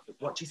up.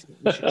 What do you think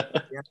we should do?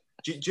 Yeah?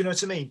 Do you know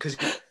what I mean? Because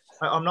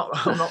I'm not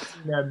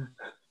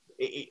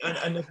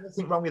and there's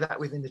nothing wrong with that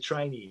within the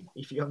training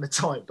if you're on the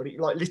time, but it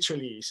like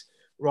literally is,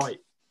 right,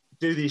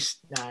 do this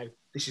now.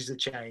 This is the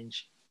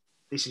change.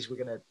 We're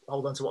going to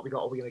hold on to what we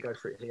got, or we're going to go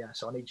for it here.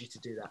 So I need you to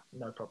do that.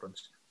 No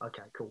problems.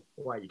 Okay, cool.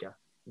 Away you go.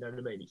 You know what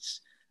I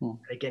mean?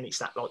 Again, it's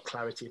that like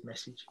clarity of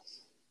message.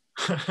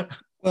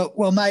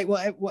 well, mate,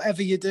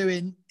 whatever you're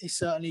doing, it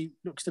certainly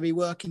looks to be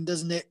working,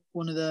 doesn't it?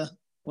 One of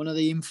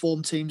the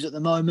informed teams at the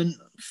moment,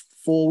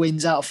 4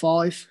 wins out of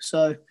 5.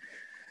 So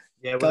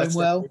going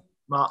well.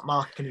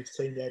 Mark and his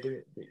team there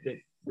doing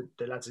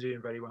the lads are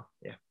doing very well.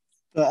 Yeah.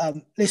 But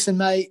listen,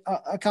 mate,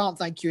 I can't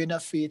thank you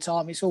enough for your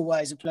time. It's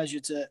always a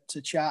pleasure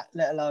to chat,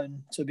 let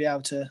alone to be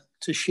able to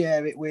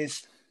share it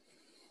with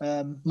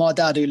my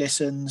dad who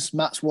listens,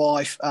 Matt's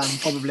wife, and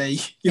probably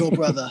your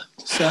brother.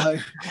 So,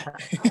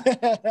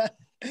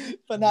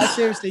 but no,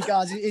 seriously,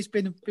 guys, it's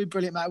been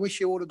brilliant, mate. I wish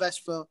you all the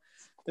best for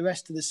the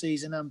rest of the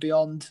season and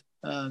beyond.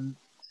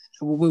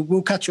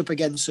 we'll catch up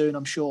again soon,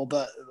 I'm sure.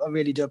 But I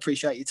really do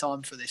appreciate your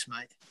time for this,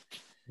 mate.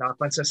 No,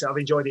 fantastic. I've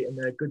enjoyed it,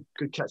 and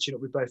good catching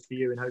up with both of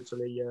you. And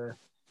hopefully,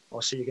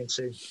 I'll see you again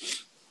soon.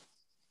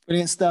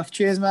 Brilliant stuff.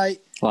 Cheers,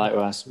 mate.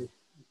 Likewise.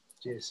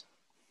 Cheers.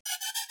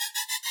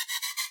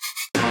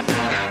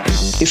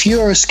 If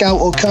you are a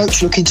scout or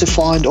coach looking to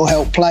find or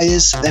help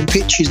players, then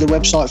Pitch is the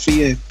website for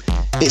you.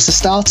 It's a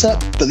startup,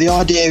 but the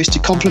idea is to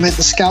complement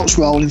the scout's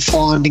role in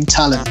finding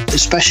talent,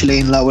 especially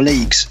in lower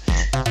leagues.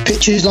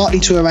 Pitch is likely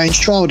to arrange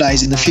trial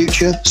days in the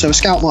future, so a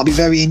scout might be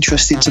very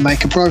interested to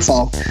make a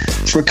profile.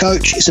 For a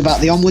coach, it's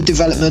about the onward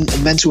development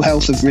and mental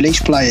health of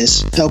released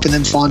players, helping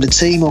them find a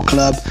team or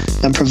club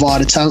and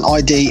provide a talent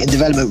ID and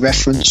development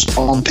reference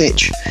on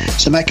Pitch.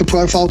 So make a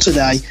profile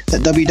today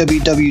at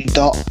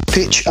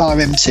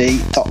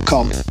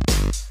www.pitchrmt.com.